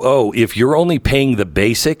that you owe, if you're only paying the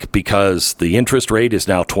basic because the interest rate is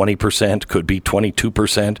now 20%, could be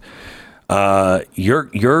 22%,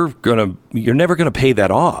 you're never going to pay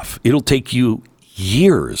that off. It'll take you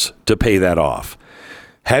years to pay that off.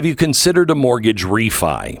 Have you considered a mortgage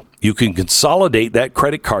refi? You can consolidate that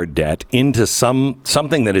credit card debt into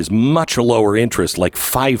something that is much lower interest, like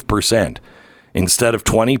 5%. Instead of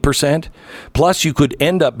 20%. Plus, you could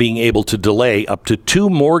end up being able to delay up to 2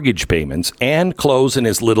 mortgage payments and close in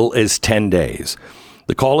as little as 10 days.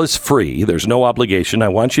 The call is free. There's no obligation. I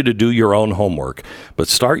want you to do your own homework, but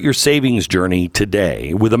start your savings journey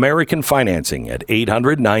today with American Financing at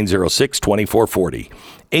 800-906-2440.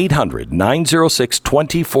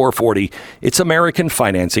 800-906-2440. It's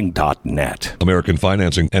AmericanFinancing.net. American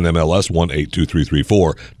Financing, NMLS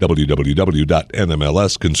 182334,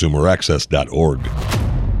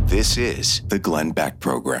 www.nmlsconsumeraccess.org. This is the Glenn Beck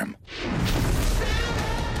Program.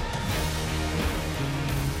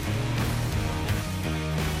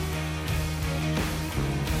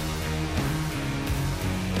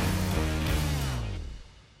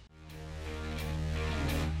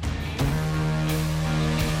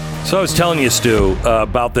 So I was telling you, Stu,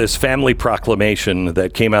 about this family proclamation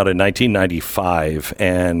that came out in 1995,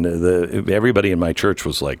 and everybody in my church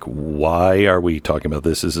was like, why are we talking about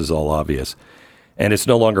this? This is all obvious. And it's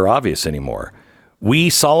no longer obvious anymore. We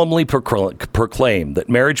solemnly proclaim that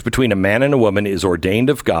marriage between a man and a woman is ordained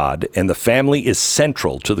of God, and the family is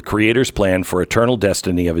central to the Creator's plan for eternal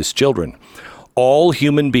destiny of his children. All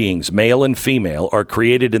human beings, male and female, are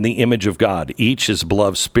created in the image of God. Each is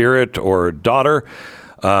beloved spirit or daughter.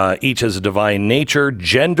 Each has a divine nature.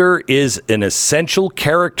 Gender is an essential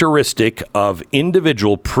characteristic of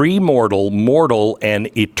individual premortal, mortal,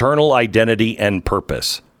 and eternal identity and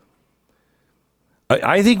purpose.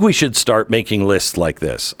 I think we should start making lists like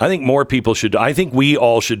this. I think more people should. I think we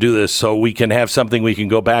all should do this so we can have something we can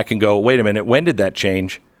go back and go, wait a minute, when did that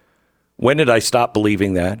change? When did I stop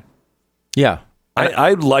believing that? Yeah.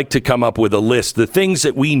 I'd like to come up with a list, the things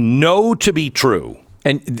that we know to be true.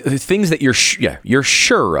 And the things that you're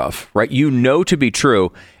sure of, right? You know to be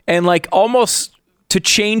true. And like almost to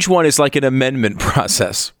change one is like an amendment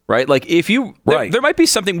process, right? Like if you, there might be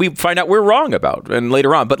something we find out we're wrong about and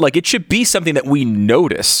later on, but like it should be something that we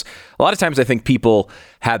notice. A lot of times I think people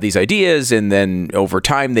have these ideas and then over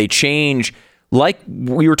time they change, like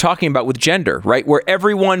we were talking about with gender, right? Where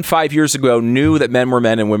everyone 5 years ago knew that men were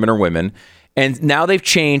men and women are women. And now they've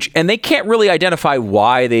changed and they can't really identify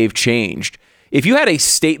why they've changed. If you had a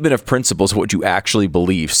statement of principles of what you actually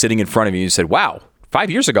believe sitting in front of you, you said, wow, 5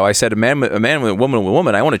 years ago, I said a man with a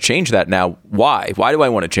woman. I want to change that now. Why? Why do I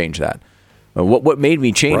want to change that? What made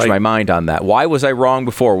me change my mind on that? Why was I wrong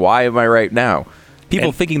before? Why am I right now?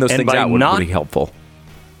 People thinking those things out would be helpful.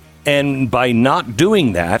 And by not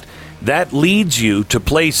doing that, that leads you to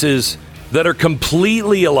places that are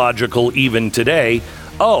completely illogical even today.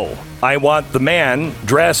 Oh, I want the man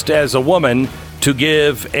dressed as a woman to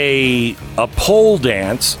give a pole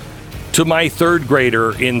dance to my third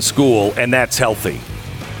grader in school, and that's healthy.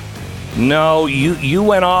 No, you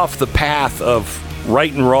went off the path of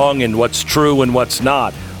right and wrong and what's true and what's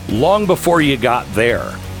not long before you got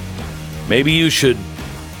there. Maybe you should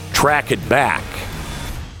track it back.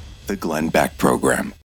 The Glenn Beck Program.